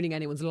not ruining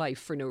anyone's life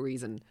for no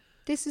reason.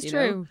 This is You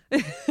true.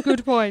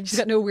 Good point. She's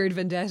got no weird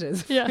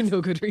vendettas Yes. for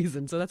no good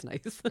reason, so that's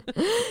nice.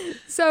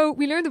 So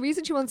we learned the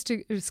reason she wants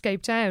to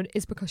escape town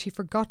is because she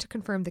forgot to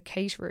confirm the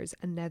caterers,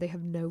 and now they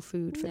have no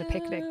food for the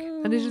picnic.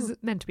 And it is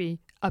meant to be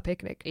a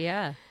picnic.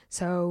 Yeah.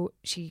 So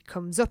she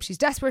comes up, she's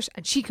desperate,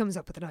 and she comes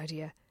up with an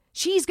idea.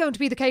 She's going to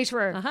be the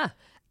caterer. Uh-huh.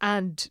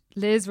 And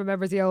Liz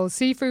remembers the old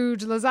seafood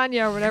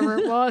lasagna or whatever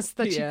it was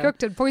that she Yeah.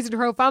 cooked and poisoned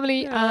her whole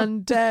family,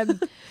 and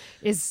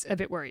is a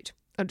bit worried,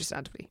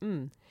 understandably.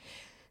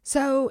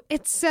 So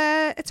it's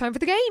time for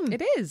the game.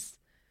 It is.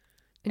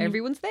 And you-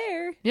 Everyone's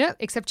there. Yeah,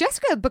 except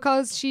Jessica,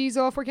 because she's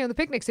off working on the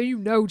picnic.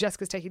 So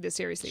Jessica's taking this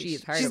seriously. She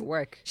is hard she's, at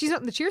work. She's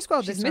not in the cheer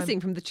squad She's this time. missing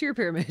from the cheer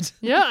pyramid.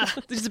 Yeah.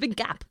 There's a big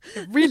gap.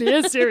 It really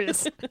is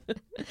serious.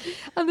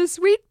 And the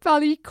Sweet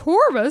Valley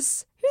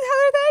Chorus, who the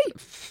hell are they?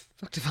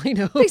 Fuck if I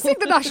know. They sing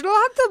the national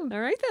anthem. All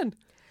right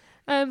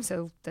then.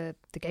 So the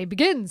game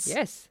begins.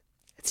 Yes.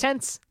 It's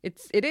tense.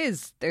 It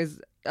is. There's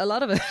a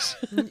lot of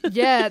it.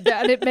 Yeah,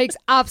 and it makes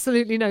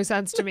absolutely no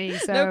sense to me.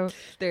 So Nope.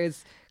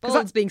 There's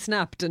balls being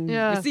snapped and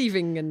Yeah.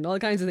 receiving and all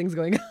kinds of things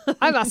going on.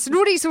 I'm a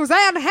snooty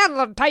Suzanne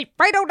Hanlon type.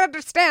 I don't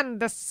understand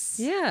this.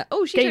 Yeah.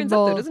 Oh, she Game turns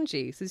ball. up though, doesn't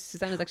she?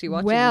 Susanna's actually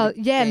watching. Well,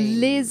 the yeah, game.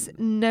 Liz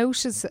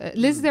notices.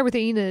 Liz is there with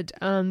Enid,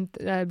 and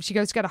she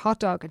goes to get a hot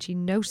dog, and she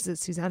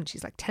notices Suzanne.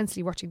 She's like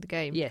tensely watching the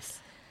game.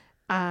 Yes.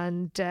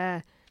 And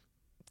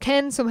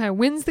Ken somehow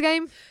wins the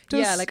game.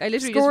 Yeah, like I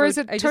literally scores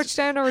just wrote, a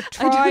touchdown or a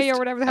try or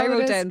whatever the hell I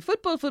wrote it is. down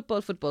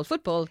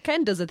football.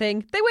 Ken does a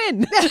thing, they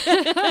win.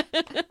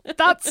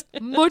 That's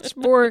much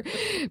more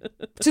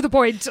to the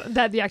point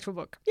than the actual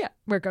book. Yeah.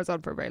 Where it goes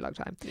on for a very long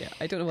time. Yeah,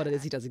 I don't know what it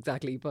is he does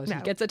exactly, but No.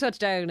 he gets a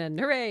touchdown and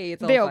hooray,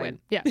 it's all They all fine. win.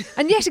 Yeah.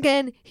 And yet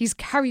again, he's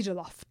carried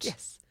aloft.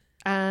 Yes.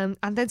 And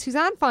then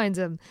Suzanne finds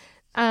him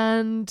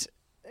and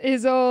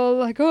is all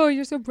like, oh,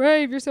 you're so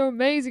brave, you're so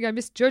amazing, I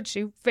misjudged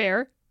you.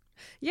 Fair.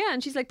 Yeah,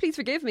 and she's like, please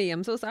forgive me,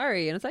 I'm so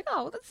sorry. And it's like,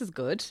 oh, this is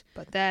good.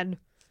 But then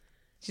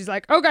she's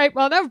like, okay,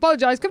 well, now I've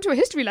apologised. Come to a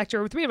history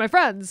lecture with me and my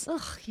friends.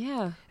 Ugh,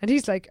 yeah. And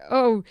he's like,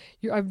 oh,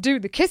 I'm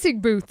doing the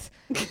kissing booth.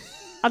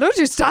 And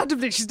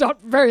understandably, she's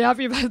not very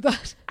happy about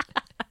that.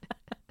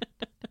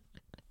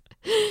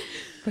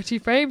 But she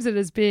frames it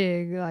as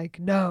being like,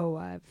 no,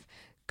 I've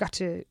got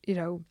to,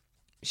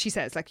 she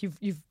says, like,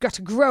 you've got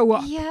to grow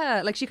up.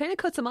 Yeah, like she kind of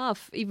cuts him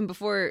off even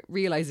before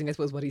realising, I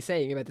suppose, what he's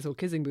saying about this whole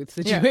kissing booth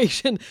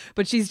situation.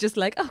 But she's just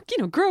like, oh,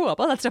 grow up.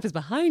 All that stuff is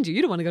behind you.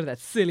 You don't want to go to that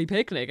silly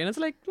picnic. And it's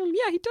like, well,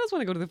 yeah, he does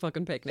want to go to the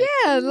fucking picnic.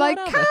 Yeah, There's a like,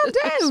 lot of calm it.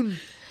 down.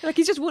 Like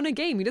he's just won a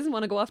game. He doesn't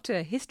want to go off to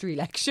a history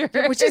lecture.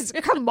 Which is,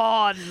 come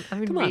on. I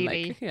mean, come on,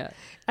 really. like, yeah.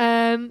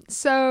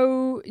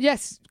 So,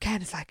 yes,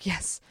 Ken is like,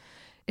 yes,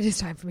 it is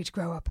time for me to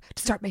grow up,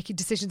 to start making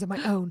decisions on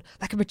my own,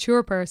 like a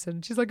mature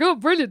person. She's like, oh,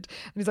 brilliant.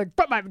 And he's like,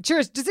 but my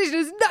mature decision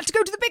is not to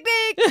go to the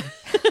picnic.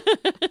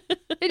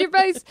 In your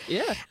face.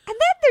 Yeah. And then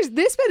there's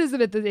this bit is the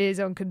bit that is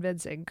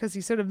unconvincing, because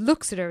he sort of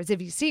looks at her as if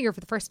he's seeing her for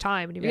the first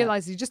time, and he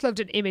realises he just loved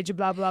an image and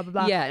blah, blah, blah,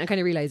 blah. Yeah, and kind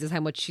of realises how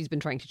much she's been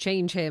trying to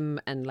change him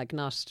and like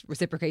not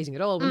reciprocating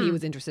at all when he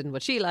was interested in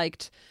what she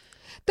liked.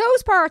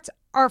 Those parts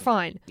are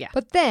fine. Yeah.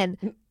 But then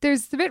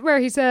there's the bit where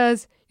he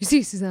says, "You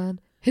see, Suzanne,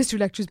 history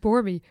lectures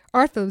bore me,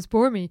 art films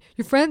bore me,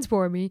 your friends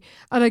bore me,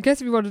 and I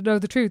guess if you want to know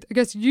the truth, I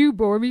guess you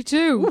bore me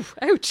too." Oof,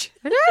 ouch.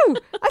 I know.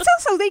 That's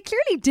also, they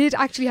clearly did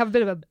actually have a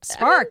bit of a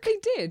spark. They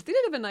did. They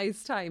did have a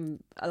nice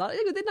time.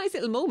 They did nice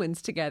little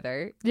moments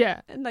together.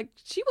 Yeah. And like,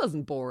 she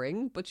wasn't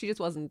boring, but she just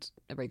wasn't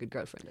a very good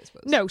girlfriend, I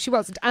suppose. No, she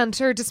wasn't. And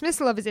her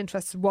dismissal of his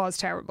interests was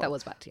terrible. That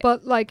was bad, yeah.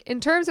 But like, in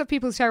terms of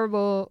people's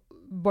terrible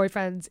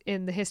boyfriends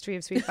in the history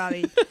of Sweet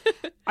Valley,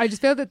 I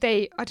just feel that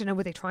I don't know,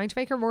 were they trying to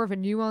make her more of a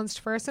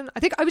nuanced person? I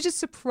think I was just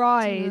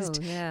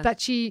surprised that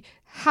she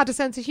had a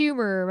sense of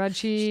humour, and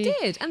she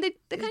did. And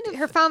they kind of,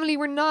 her family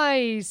were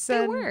nice.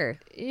 They and, were.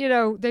 You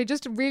know, they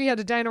just really had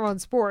a downer on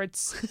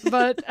sports,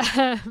 but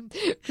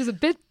it was a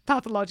bit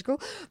pathological.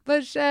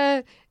 But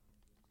I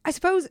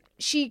suppose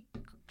she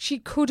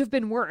could have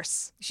been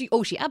worse. She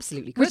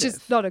absolutely could Which have.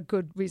 is not a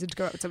good reason to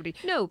go out with somebody.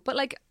 No, but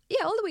like,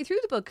 yeah, all the way through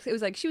the book, it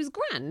was like she was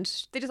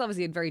grand. They just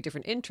obviously had very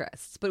different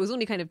interests, but it was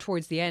only kind of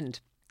towards the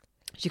end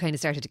she kind of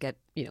started to get,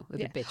 you know, a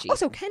bit bitchy.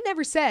 Also, Ken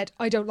never said,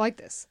 "I don't like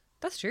this."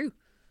 That's true.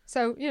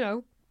 So, you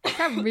know, you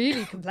can't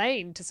really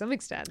complain to some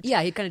extent.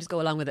 Yeah, he'd kind of just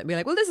go along with it and be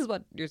like, well, this is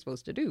what you're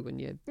supposed to do when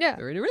you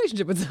are in a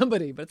relationship with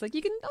somebody. But it's like,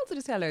 you can also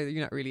just tell her that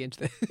you're not really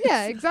into this.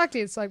 Yeah, exactly.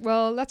 It's like,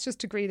 well, let's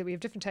just agree that we have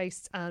different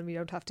tastes and we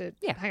don't have to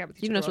hang out with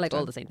each other. You don't have to like the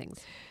all time. the same things.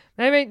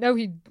 Anyway, no,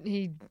 he's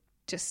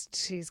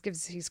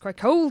quite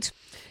cold.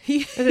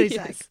 And then he's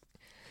like,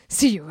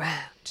 "See you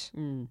around."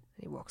 And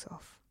he walks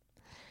off.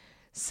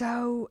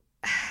 So,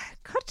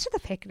 cut to the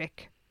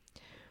picnic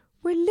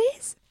where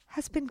Liz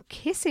has been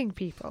kissing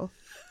people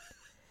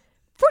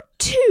for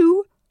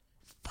 2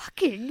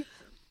 fucking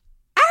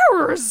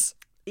hours.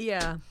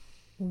 Yeah.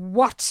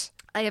 What?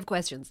 I have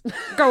questions.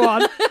 Go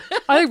on.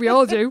 I think we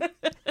all do.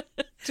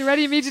 Do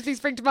any immediately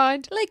spring to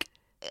mind? Like,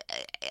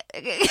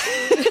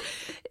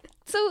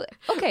 so,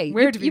 okay.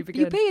 Where do we you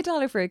begin? pay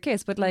 $1 for a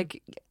kiss, but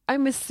like,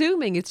 I'm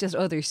assuming it's just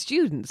other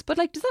students. But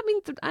like, does that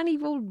mean that any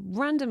old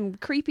random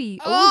creepy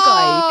old guy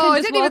I can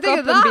just didn't even walk think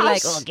up of and be that.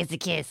 like, oh, kiss a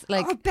kiss?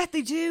 Like, I bet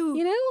they do.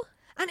 you know?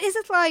 And is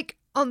it like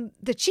on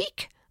the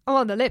cheek or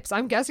on the lips?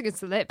 I'm guessing it's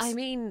the lips. I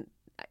mean,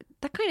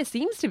 that kind of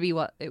seems to be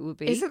what it would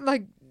be. Is it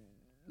like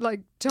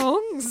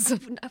tongues?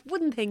 I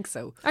wouldn't think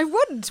so. I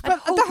wouldn't. But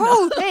hope the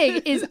whole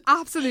thing is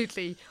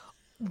absolutely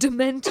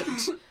demented.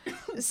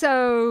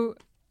 So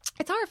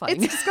It's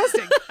horrifying. it's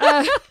disgusting.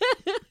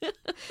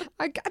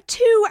 I got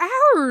 2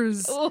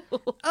 hours.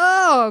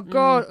 Oh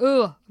God.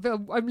 Ugh.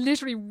 I'm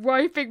literally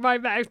wiping my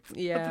mouth at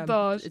the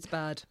thought. It's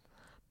bad.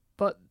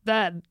 But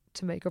then,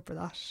 to make up for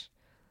that,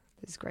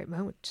 this great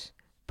moment,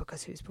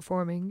 because who's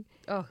performing?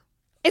 Oh,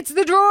 It's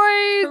the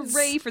droids!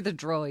 hooray for the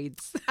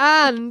droids.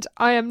 And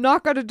I am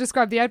not going to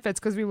describe the outfits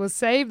because we will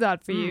save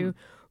that for you.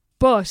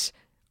 But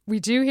we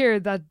do hear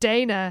that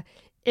Dana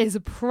is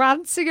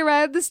prancing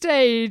around the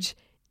stage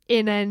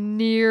in a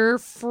near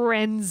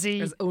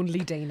frenzy. As only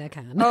Dana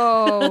can.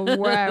 Oh,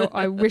 wow.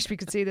 I wish we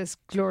could see this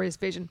glorious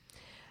vision.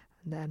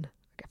 And then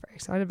I get very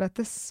excited about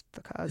this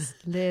because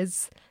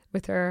Liz,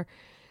 with her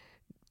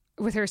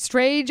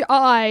strange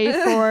eye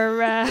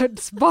for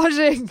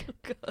spotting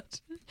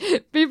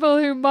people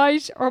who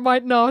might or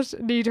might not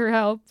need her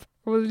help,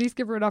 or will at least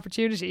give her an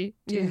opportunity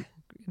to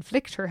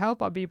inflict her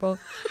help on people,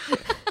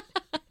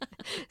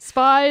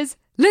 spies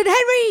Lynn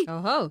Henry.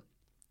 Oh,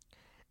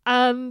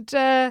 And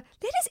Lynn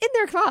is in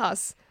their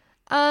class.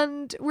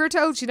 And we're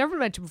told, she'd never been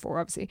mentioned before,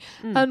 obviously,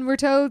 and we're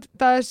told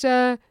that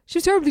she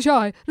was terribly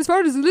shy. And as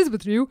far as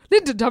Elizabeth knew,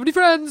 Lynn didn't have any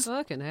friends.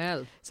 fucking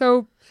hell.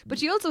 So, But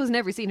she also has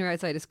never seen her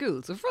outside of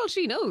school. So for all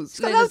she knows,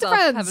 got Lynn loads is of off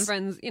friends. having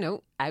friends, you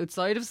know,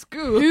 outside of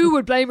school. who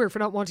would blame her for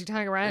not wanting to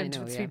hang around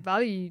know, with yeah. Sweet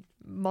Valley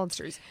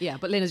monsters? Yeah,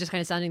 but Lynn is just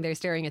kind of standing there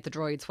staring at the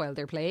droids while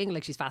they're playing,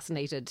 like she's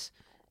fascinated.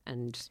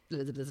 And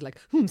Elizabeth is like,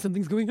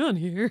 something's going on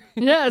here.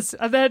 Yes,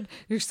 and then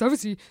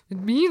obviously it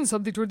means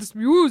something toward this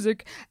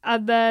music,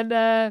 and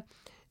then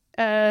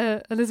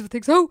Elizabeth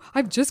thinks, "Oh,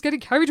 I'm just getting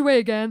carried away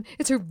again.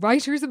 It's her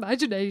writer's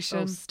imagination."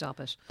 Oh, stop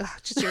it.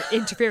 Just your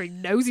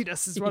interfering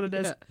nosiness is what it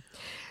is. Yeah.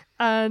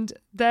 And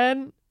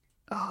then,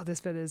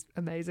 this bit is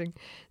amazing.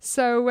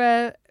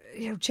 So,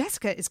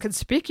 Jessica is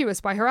conspicuous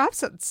by her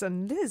absence,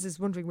 and Liz is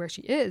wondering where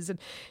she is. And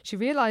she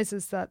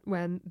realizes that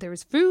when there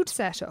is food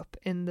set up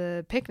in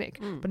the picnic,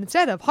 but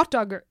instead of hot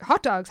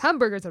dogs,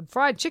 hamburgers, and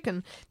fried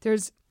chicken,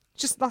 there's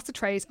just lots of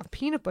trays of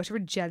peanut butter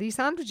and jelly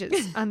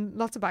sandwiches and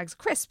lots of bags of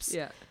crisps.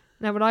 Yeah.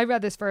 Now, when I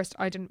read this first,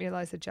 I didn't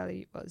realise that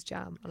jelly was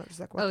jam. And I was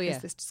like, what is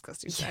this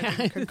disgusting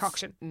sounding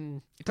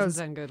concoction? It doesn't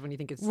sound good when you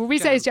think it's What we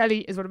jam. say is jelly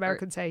is what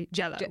Americans say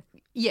jello.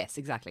 Yes,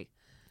 exactly.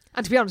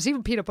 And to be honest,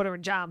 even peanut butter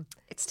and jam,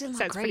 It's still not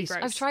sounds pretty great.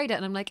 gross. I've tried it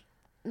and I'm like,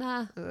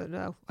 nah.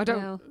 No, I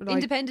don't. No. Like,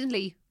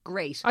 Independently,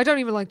 great. I don't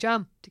even like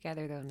jam.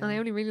 Together though, no. And I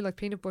only really like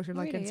peanut butter,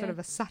 like Really, in sort yeah. of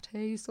a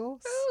satay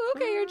sauce. Oh,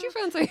 okay, aren't you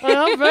fancy? I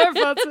am very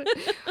fancy.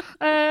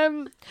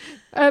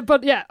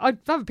 But yeah, I'd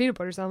have a peanut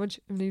butter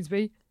sandwich if needs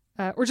be.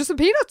 Or just some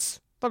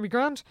peanuts. That'd be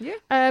grand.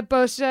 Yeah.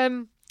 But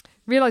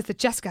realised that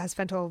Jessica has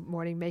spent all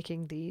morning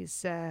making these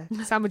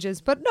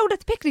sandwiches, but no, at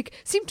the picnic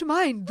seemed to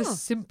mind the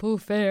simple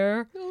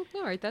fare. Oh,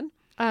 all right then.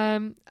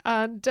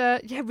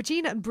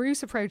 Regina and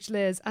Bruce approach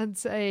Liz and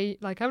say,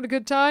 like, having a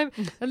good time.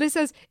 And Liz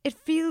says, it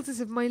feels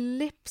as if my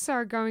lips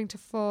are going to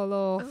fall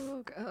off.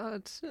 Oh,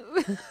 God.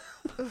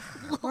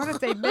 What have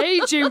they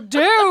made you do?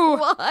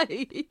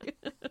 Why?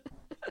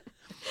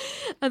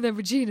 And then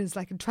Regina's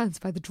like entranced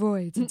by the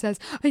droids and says,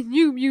 I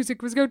knew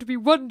music was going to be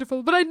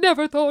wonderful, but I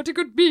never thought it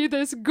could be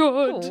this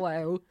good. Oh,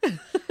 wow.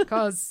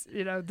 Because,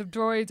 the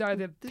droids are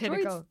the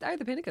pinnacle. Droids are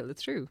the pinnacle,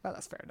 it's true. Well,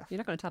 that's fair enough. You're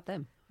not going to top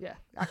them. Yeah,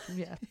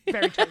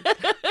 very true.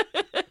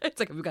 It's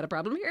like, have we got a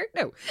problem here?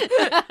 No.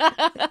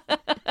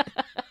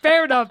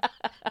 Fair enough.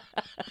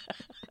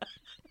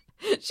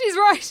 She's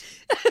right.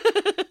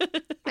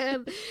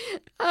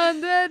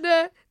 And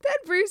then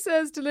Bruce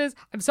says to Liz,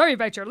 I'm sorry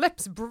about your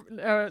lips,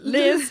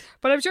 Liz,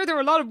 but I'm sure there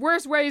are a lot of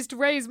worse ways to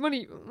raise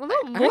money. Well,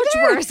 not much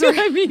worse.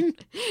 I mean,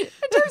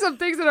 in terms of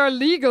things that are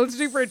legal to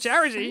do for a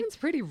charity. Sounds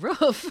pretty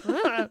rough.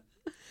 As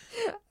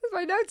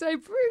my notes say,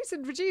 Bruce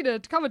and Regina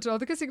comment on all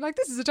the kissing like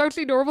this is a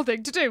totally normal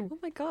thing to do. Oh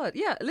my God.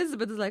 Yeah,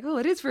 Elizabeth is like, oh,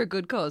 it is for a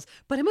good cause,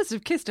 but I must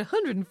have kissed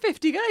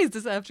 150 guys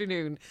this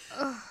afternoon.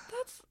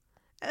 That's...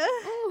 why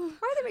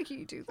are they making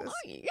you do this?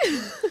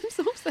 I'm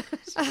so upset.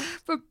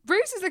 But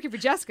Bruce is looking for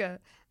Jessica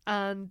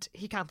and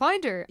he can't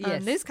find her. Yes.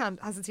 And Liz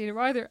hasn't seen her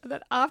either. And then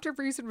after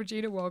Bruce and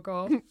Regina walk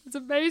off, it's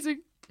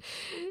amazing.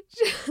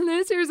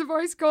 Liz hears a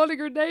voice calling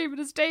her name in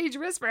a stage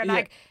whisper,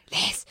 like,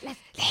 Liz. And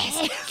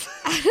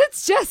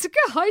it's Jessica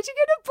hiding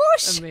in a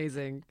bush.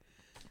 Amazing.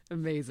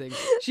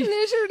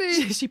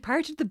 Literally. She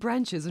parted the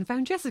branches and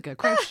found Jessica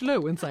crouched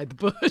low inside the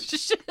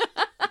bush.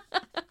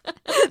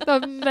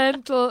 The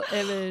mental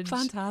image.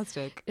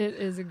 Fantastic. It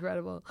is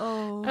incredible.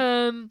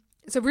 Oh.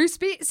 So Bruce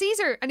sees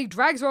her and he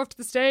drags her off to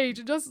the stage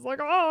and just like,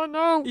 oh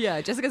no.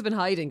 Yeah, Jessica's been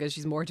hiding because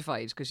she's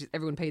mortified because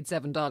everyone paid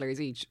 $7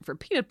 each for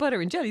peanut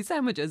butter and jelly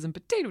sandwiches and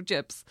potato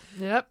chips.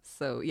 Yep.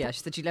 So yeah,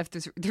 she said she left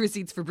the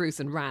receipts for Bruce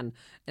and ran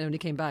and only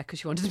came back because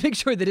she wanted to make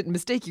sure they didn't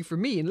mistake you for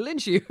me and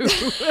lynch you.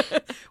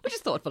 Which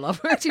is thoughtful of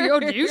her. Actually,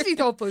 unusually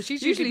thoughtful.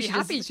 She's usually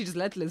happy. She just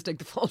let Liz take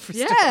the fall for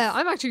yeah, stuff.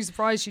 I'm actually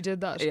surprised she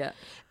did that. Yeah.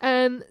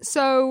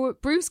 So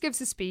Bruce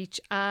gives a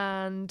speech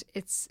and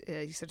it's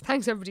he sort of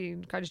thanks everybody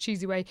in a kind of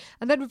cheesy way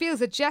and then reveals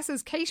that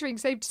Jess's catering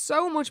saved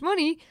so much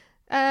money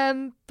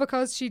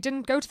because she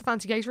didn't go to the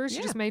fancy caterers.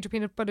 She just made her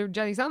peanut butter and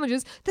jelly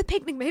sandwiches. The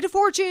picnic made a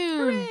fortune.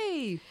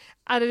 Hooray!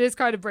 And it is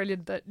kind of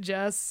brilliant that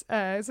Jess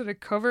sort of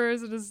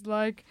covers and is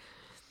like,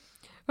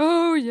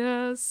 oh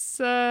yes,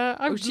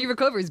 she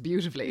recovers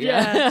beautifully.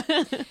 Yeah.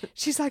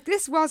 She's like,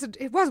 it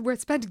wasn't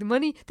worth spending the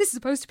money. This is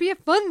supposed to be a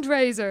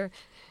fundraiser.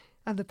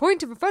 And the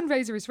point of a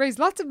fundraiser is to raise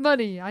lots of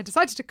money. I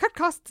decided to cut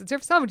costs and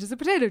serve sandwiches and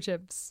potato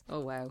chips.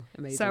 Oh wow,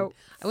 amazing. So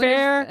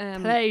fair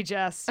play,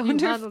 Jess. You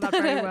handled that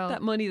very well.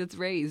 That money that's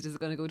raised is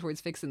going to go towards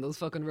fixing those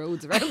fucking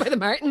roads around by the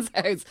Martins'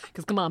 house.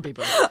 Because come on,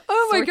 people.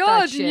 Oh my Sort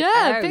God, that shit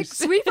yeah. out. Big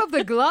sweep of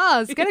the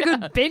glass. Get a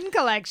good bin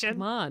collection.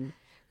 Come on.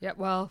 Yeah,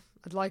 well,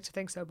 I'd like to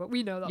think so, but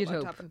we know that You'd won't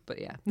hope, happen.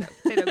 but yeah. No,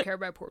 they don't care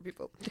about poor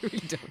people. They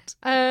really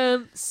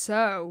don't.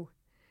 So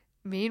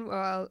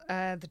meanwhile,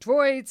 the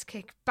droids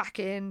kick back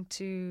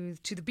into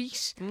the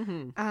beat,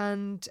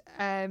 and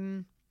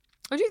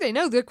what do they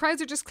know? The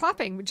crowds are just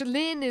clapping.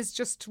 Jolene is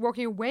just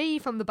walking away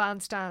from the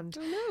bandstand,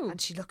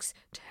 and she looks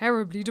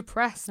terribly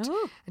depressed,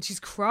 and she's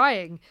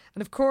crying.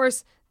 And of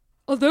course,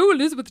 although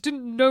Elizabeth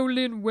didn't know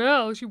Lynn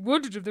well, she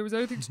wondered if there was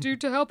anything to do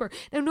to help her.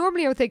 Now,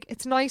 normally I would think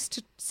it's nice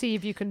to see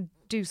if you can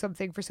do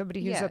something for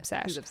somebody who's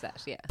upset. Who's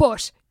upset, yeah.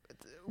 But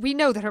we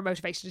know that her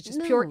motivation is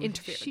just pure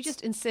interference. She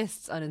just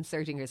insists on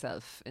inserting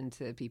herself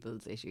into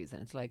people's issues,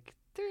 and it's like,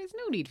 there is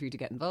no need for you to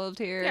get involved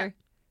here. Yeah.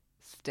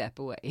 Step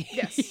away.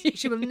 Yes,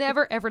 she will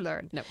never ever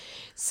learn. No.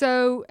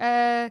 So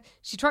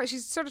she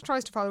sort of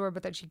tries to follow her,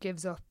 but then she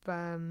gives up.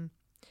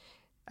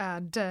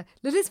 And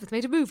Elizabeth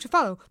made a move to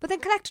follow, but then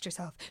collected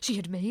herself. She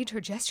had made her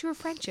gesture of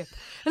friendship.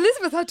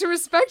 Elizabeth had to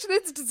respect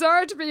Lynn's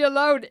desire to be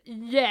alone.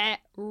 Yeah,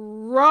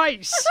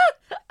 right.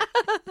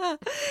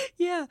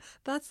 Yeah,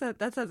 that's how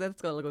that's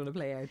all going to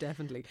play out,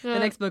 definitely. The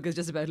next book is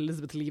just about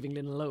Elizabeth leaving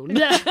Lynn alone.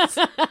 Yes.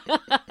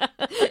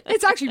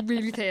 It's actually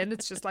really thin.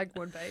 It's just like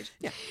one page.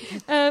 Yeah.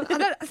 And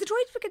then as the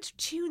droids begin to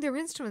tune their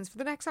instruments for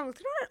the next song, they're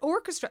not an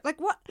orchestra. Like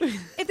what?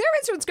 If their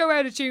instruments go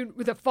out of tune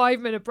with a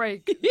 5-minute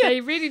break,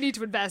 they really need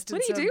to invest in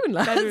what are some you doing,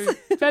 lads?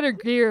 better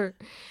gear.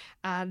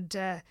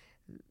 And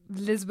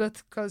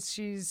Elizabeth, because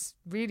she's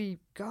really,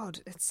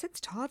 God, it's since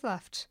Todd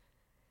left.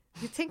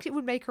 You'd think it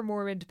would make her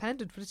more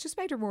independent, but it's just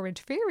made her more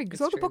interfering.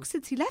 Because all the books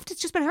since he left, it's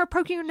just been her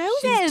poking her nose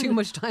in. She's too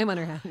much time on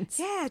her hands.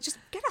 Yeah, just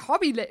get a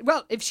hobby.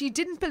 Well, if she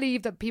didn't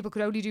believe that people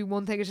could only do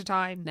one thing at a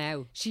time,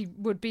 now she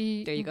would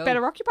be there you go.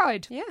 better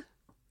occupied. Yeah.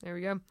 There we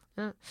go.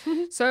 Yeah.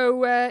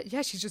 So,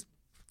 she's just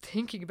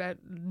thinking about,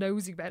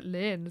 nosing about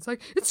Lynn. It's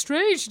like, it's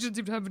strange she didn't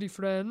seem to have any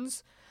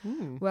friends.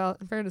 Well,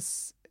 in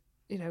fairness,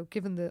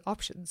 given the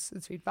options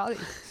in Sweet Valley.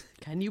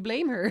 Can you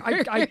blame her?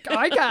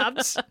 I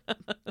can't.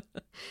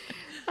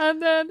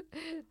 And then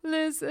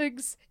Liz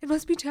thinks, it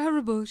must be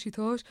terrible, she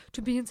thought,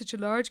 to be in such a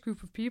large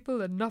group of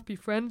people and not be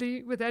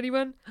friendly with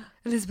anyone.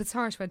 Elizabeth's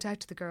heart went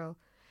out to the girl.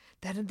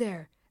 Then and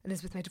there,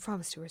 Elizabeth made a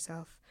promise to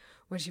herself.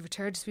 When she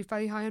returned to Sweet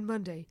Valley High on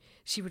Monday,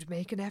 she would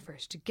make an effort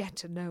to get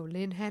to know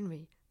Lynn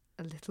Henry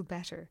a little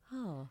better.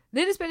 Oh.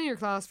 Lynn has been in your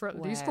class for at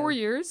least 4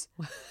 years,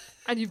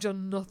 and you've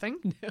done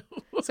nothing. No.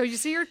 So you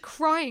see her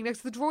crying next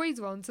to the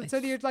droids once, and so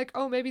you're like,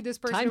 oh, maybe this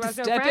person Time who to has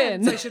no step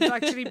friends, in. I should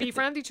actually be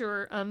friendly to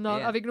her and not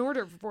Yeah. have ignored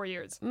her for 4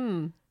 years.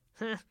 Mm.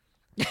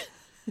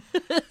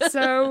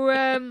 So,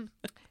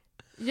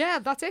 yeah,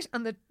 that's it.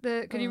 And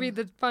can you read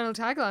the final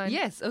tagline?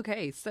 Yes,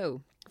 okay.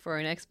 So, for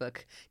our next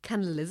book,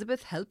 can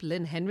Elizabeth help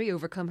Lynn Henry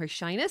overcome her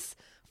shyness?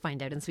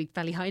 Find out in Sweet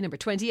Valley High number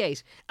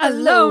 28.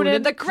 Alone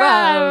in the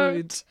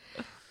crowd.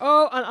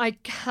 Oh, and I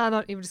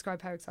cannot even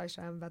describe how excited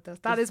I am about this.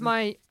 That is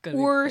my gonna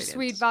be Ur brilliant.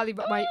 Sweet Valley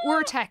book, my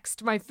Ur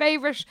text, my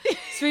favourite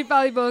Sweet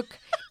Valley book.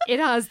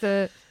 It has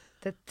the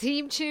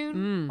theme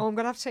tune. Oh, I'm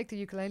going to have to take the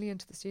ukulele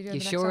into the studio. You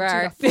the next sure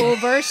time to do are. the full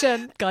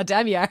version. God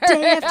damn you are.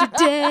 Day after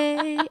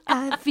day,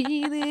 I'm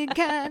feeling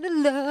kind of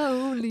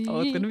lonely.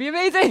 Oh, it's going to be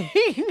amazing.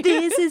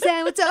 This is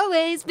how it's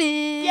always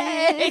been.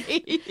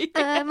 Yay.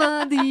 I'm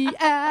on the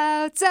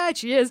outside.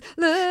 She is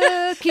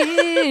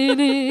looking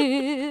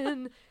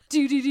in.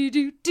 Do do do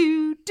do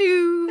do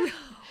do.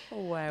 Oh,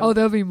 wow. Oh,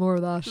 there'll be more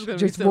of that. gonna be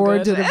Just so more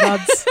good. into the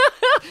buds.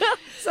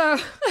 So,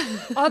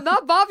 on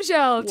that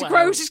bombshell, to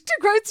Wow.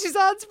 quote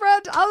Suzanne's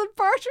friend Alan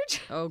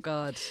Partridge, Oh,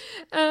 God.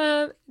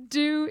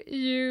 do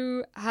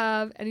you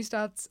have any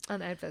stats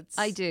and outfits?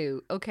 I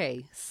do.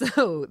 Okay.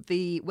 So,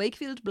 the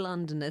Wakefield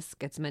blondness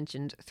gets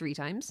mentioned 3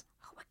 times.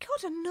 Oh my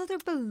god, another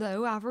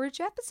below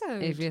average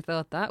episode. If you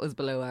thought that was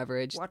below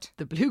average, What?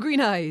 the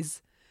blue-green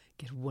eyes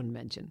get 1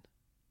 mention.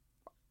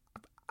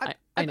 I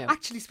I'm know.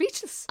 actually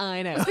speechless.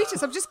 I know. I'm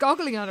speechless. I'm just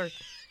goggling at her.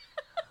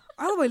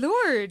 Oh my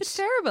lord. It's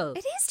terrible. It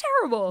is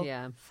terrible.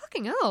 Yeah,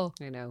 Fucking hell.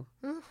 I know.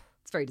 Ugh.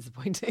 It's very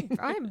disappointing.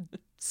 I'm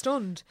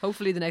stunned.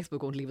 Hopefully the next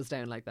book won't leave us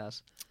down like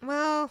that.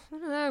 Well, I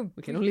don't know.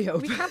 We can only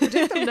hope. We can't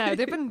predict them now.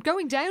 They've been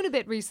going down a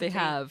bit recently.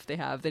 They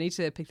have. They need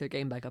to pick their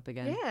game back up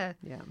again. Yeah.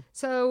 Yeah.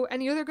 So,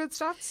 any other good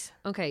stats?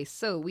 Okay,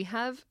 so we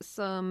have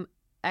some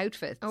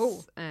outfits.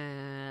 Oh.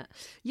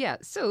 Yeah,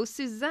 so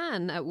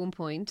Suzanne at one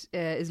point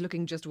is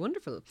looking just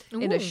wonderful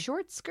in a Ooh.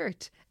 short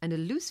skirt and a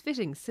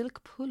loose-fitting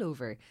silk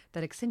pullover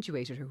that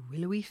accentuated her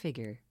willowy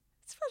figure.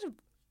 It's what an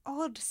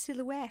odd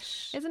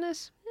silhouette. Isn't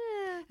it?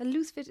 Yeah. A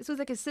loose fit. So it's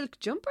like a silk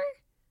jumper?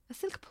 A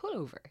silk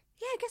pullover.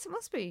 Yeah, I guess it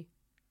must be.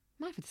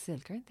 Mad for the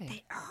silk, aren't they?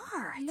 They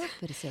are. I love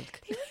a bit of silk.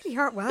 They really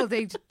are. Well,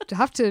 they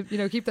have to,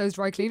 keep those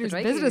dry cleaners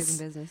in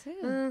business.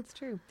 Yeah, it's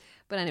true.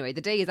 But anyway,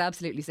 the day is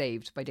absolutely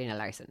saved by Dana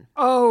Larson.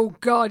 Oh,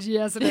 God,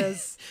 yes, it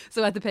is.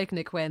 So at the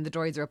picnic, when the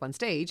droids are up on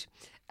stage,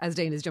 as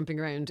Dana's jumping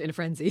around in a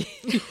frenzy,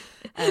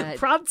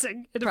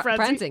 Prancing in a frenzy.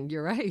 prancing,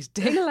 you're right.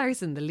 Dana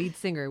Larson, the lead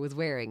singer, was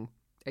wearing.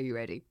 Are you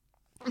ready?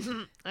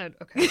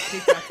 Okay,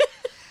 keep that.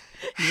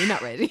 You're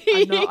not ready.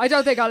 I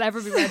don't think I'll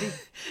ever be ready.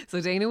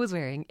 So Dana was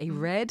wearing a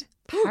red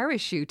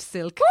parachute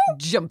silk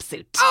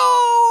jumpsuit.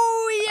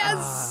 Oh,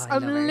 yes. Oh, I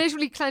I'm love her.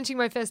 literally clenching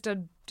my fist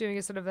and doing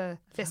a sort of a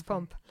fist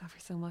pump. Love her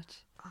so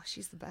much. Oh,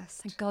 she's the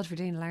best. Thank God for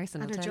Dana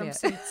Larson. And I'll her tell you.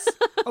 jumpsuits.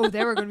 Oh,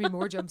 there are going to be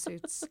more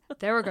jumpsuits.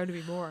 There are going to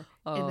be more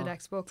in the Oh,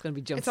 next book. It's going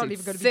to be jumpsuit It's not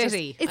even going to be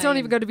city. It's not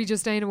even going to be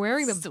just Dana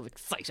wearing them. So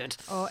excited.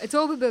 Oh, it's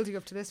all been building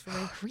up to this for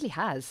me. It really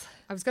has.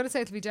 I was going to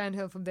say it'll be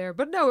downhill from there,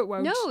 but no, it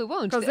won't. No, it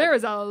won't. Because there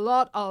is a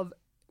lot of.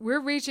 We're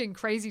reaching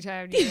crazy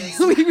town. Years.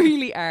 We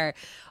really are.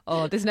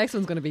 Oh, this next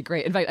one's going to be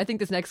great. In fact, I think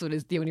this next one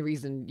is the only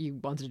reason you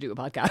wanted to do a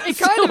podcast. It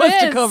kind of was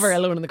to is. cover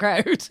Alone in the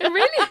Crowd. It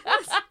really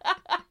is.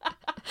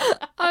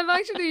 I'm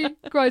actually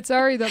quite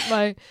sorry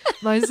that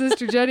my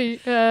sister Jenny,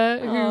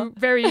 who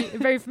very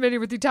very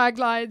familiar with the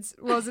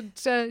taglines, wasn't.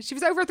 She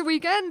was over at the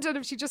weekend, and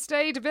if she just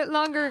stayed a bit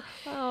longer,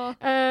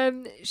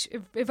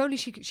 if only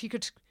she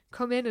could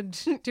come in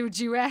and do a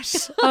duet.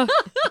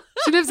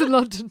 She lives in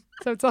London,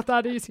 so it's not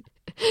that easy.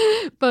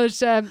 But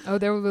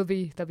there'll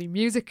be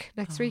music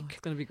next week. It's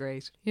going to be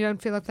great. You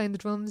don't feel like playing the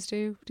drums, do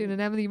you? Doing an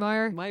Emily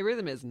Meyer? My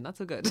rhythm isn't. Not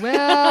so good.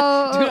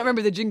 Well, Do not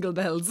remember the jingle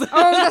bells.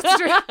 oh, that's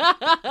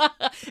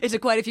true. It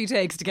took quite a few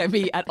takes to get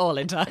me at all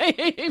in time.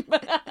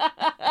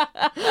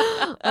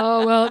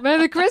 Oh, well,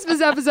 maybe the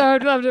Christmas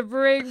episode we'll have to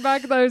bring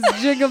back those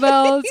jingle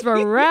bells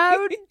for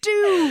round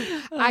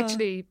 2.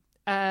 Actually,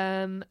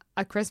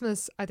 at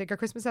Christmas, I think our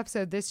Christmas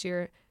episode this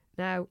year,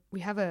 now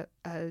we have an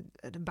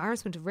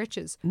embarrassment of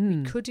riches.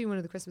 We could do one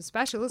of the Christmas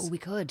specials. We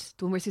could.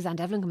 The one where Suzanne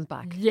Devlin comes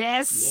back.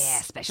 Yes.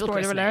 Yeah, special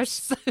Spoiler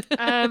Christmas.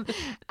 alert.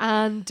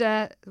 And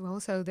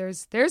also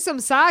there's some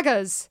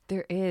sagas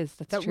There is.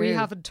 That's that true. we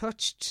haven't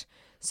touched.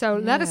 So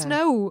let us Yeah.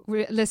 know,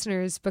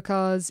 listeners,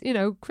 because,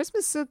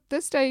 Christmas at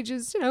this stage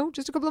is,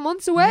 just a couple of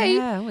months away.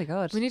 Yeah, oh my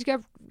God. We need to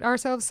get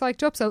ourselves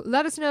psyched up. So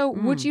let us know,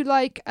 would you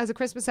like, as a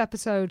Christmas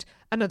episode,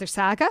 another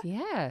saga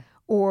Yeah.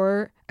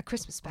 or a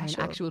Christmas Or an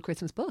special? actual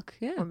Christmas book.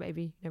 Yeah. Or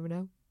maybe, never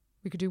know,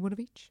 we could do one of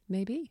each.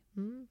 Maybe.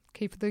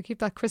 Keep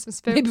that Christmas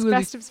spirit. Maybe we'll be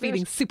festive spirit.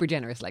 feeling super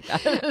generous like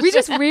that. We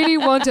just really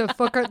want to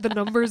fuck out the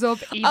numbers up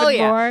even Oh,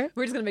 yeah. more.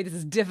 We're just going to make this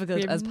as difficult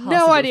We have as possible.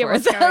 no idea for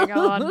what's going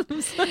on.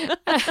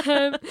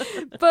 ourselves.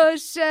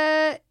 But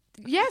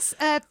yes,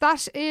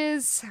 that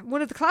is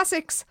one of the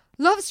classics,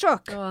 Love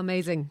Struck. Oh,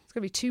 amazing. It's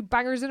going to be 2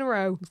 bangers in a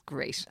row.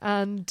 Great.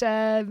 And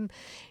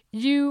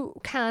You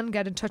can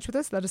get in touch with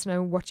us. Let us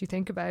know what you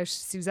think about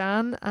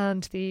Suzanne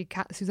and the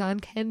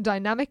Suzanne Ken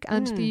dynamic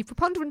and the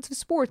preponderance of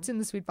sports in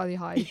the Sweet Valley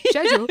High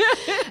schedule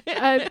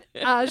at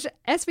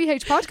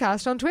SVH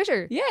Podcast on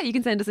Twitter. Yeah, you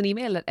can send us an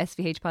email at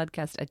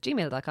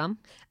svhpodcast@gmail.com.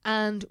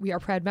 And we are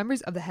proud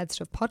members of the Head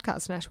Stuff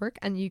Podcast Network,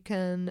 and you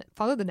can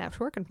follow the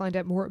network and find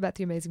out more about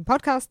the amazing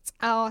podcasts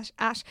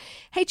at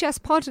HS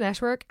Pod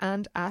Network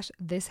and at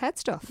This Head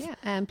Stuff. Yeah,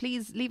 and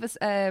please leave us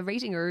a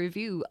rating or a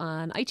review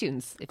on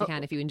iTunes if you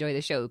can, if you enjoy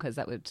the show, because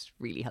that would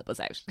really help us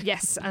out.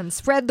 Yes, and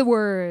spread the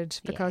word,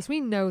 because we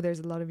know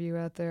there's a lot of you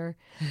out there.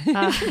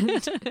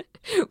 And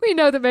we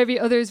know that maybe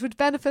others would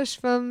benefit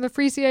from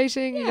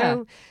appreciating, you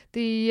know,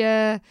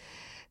 the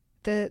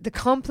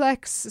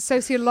complex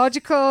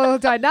sociological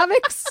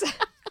dynamics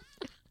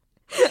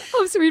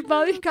of Sweet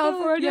Valley,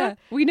 California. Yeah.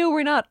 We know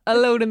we're not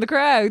alone in the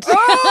crowd.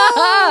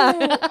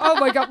 Oh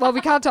my God. Well,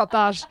 we can't top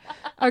that.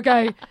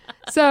 Okay.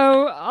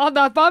 So on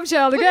that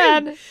bombshell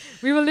again,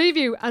 we will leave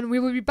you, and we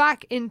will be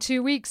back in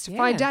 2 weeks to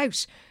find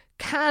out,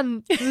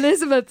 can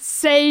Elizabeth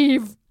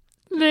save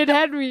Lynn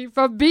Henry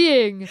from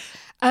being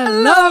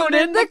alone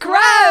in the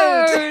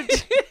crowd?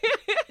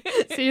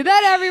 See you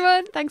then,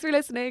 everyone. Thanks for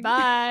listening.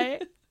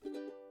 Bye.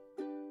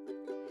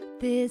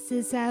 This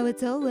is how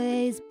it's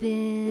always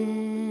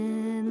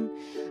been.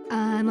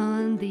 I'm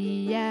on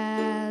the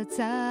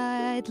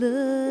outside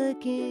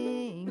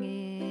looking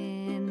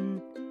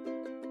in.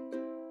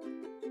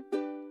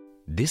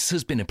 This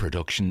has been a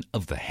production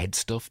of the Head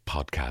Stuff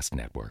Podcast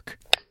Network.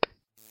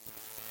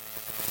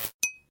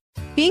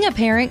 Being a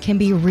parent can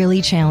be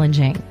really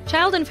challenging.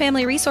 Child and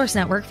Family Resource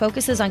Network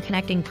focuses on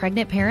connecting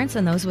pregnant parents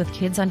and those with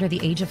kids under the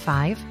age of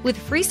 5 with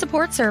free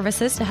support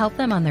services to help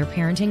them on their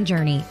parenting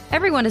journey.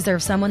 Everyone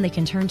deserves someone they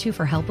can turn to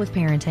for help with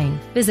parenting.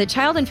 Visit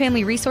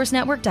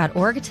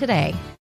childandfamilyresourcenetwork.org today.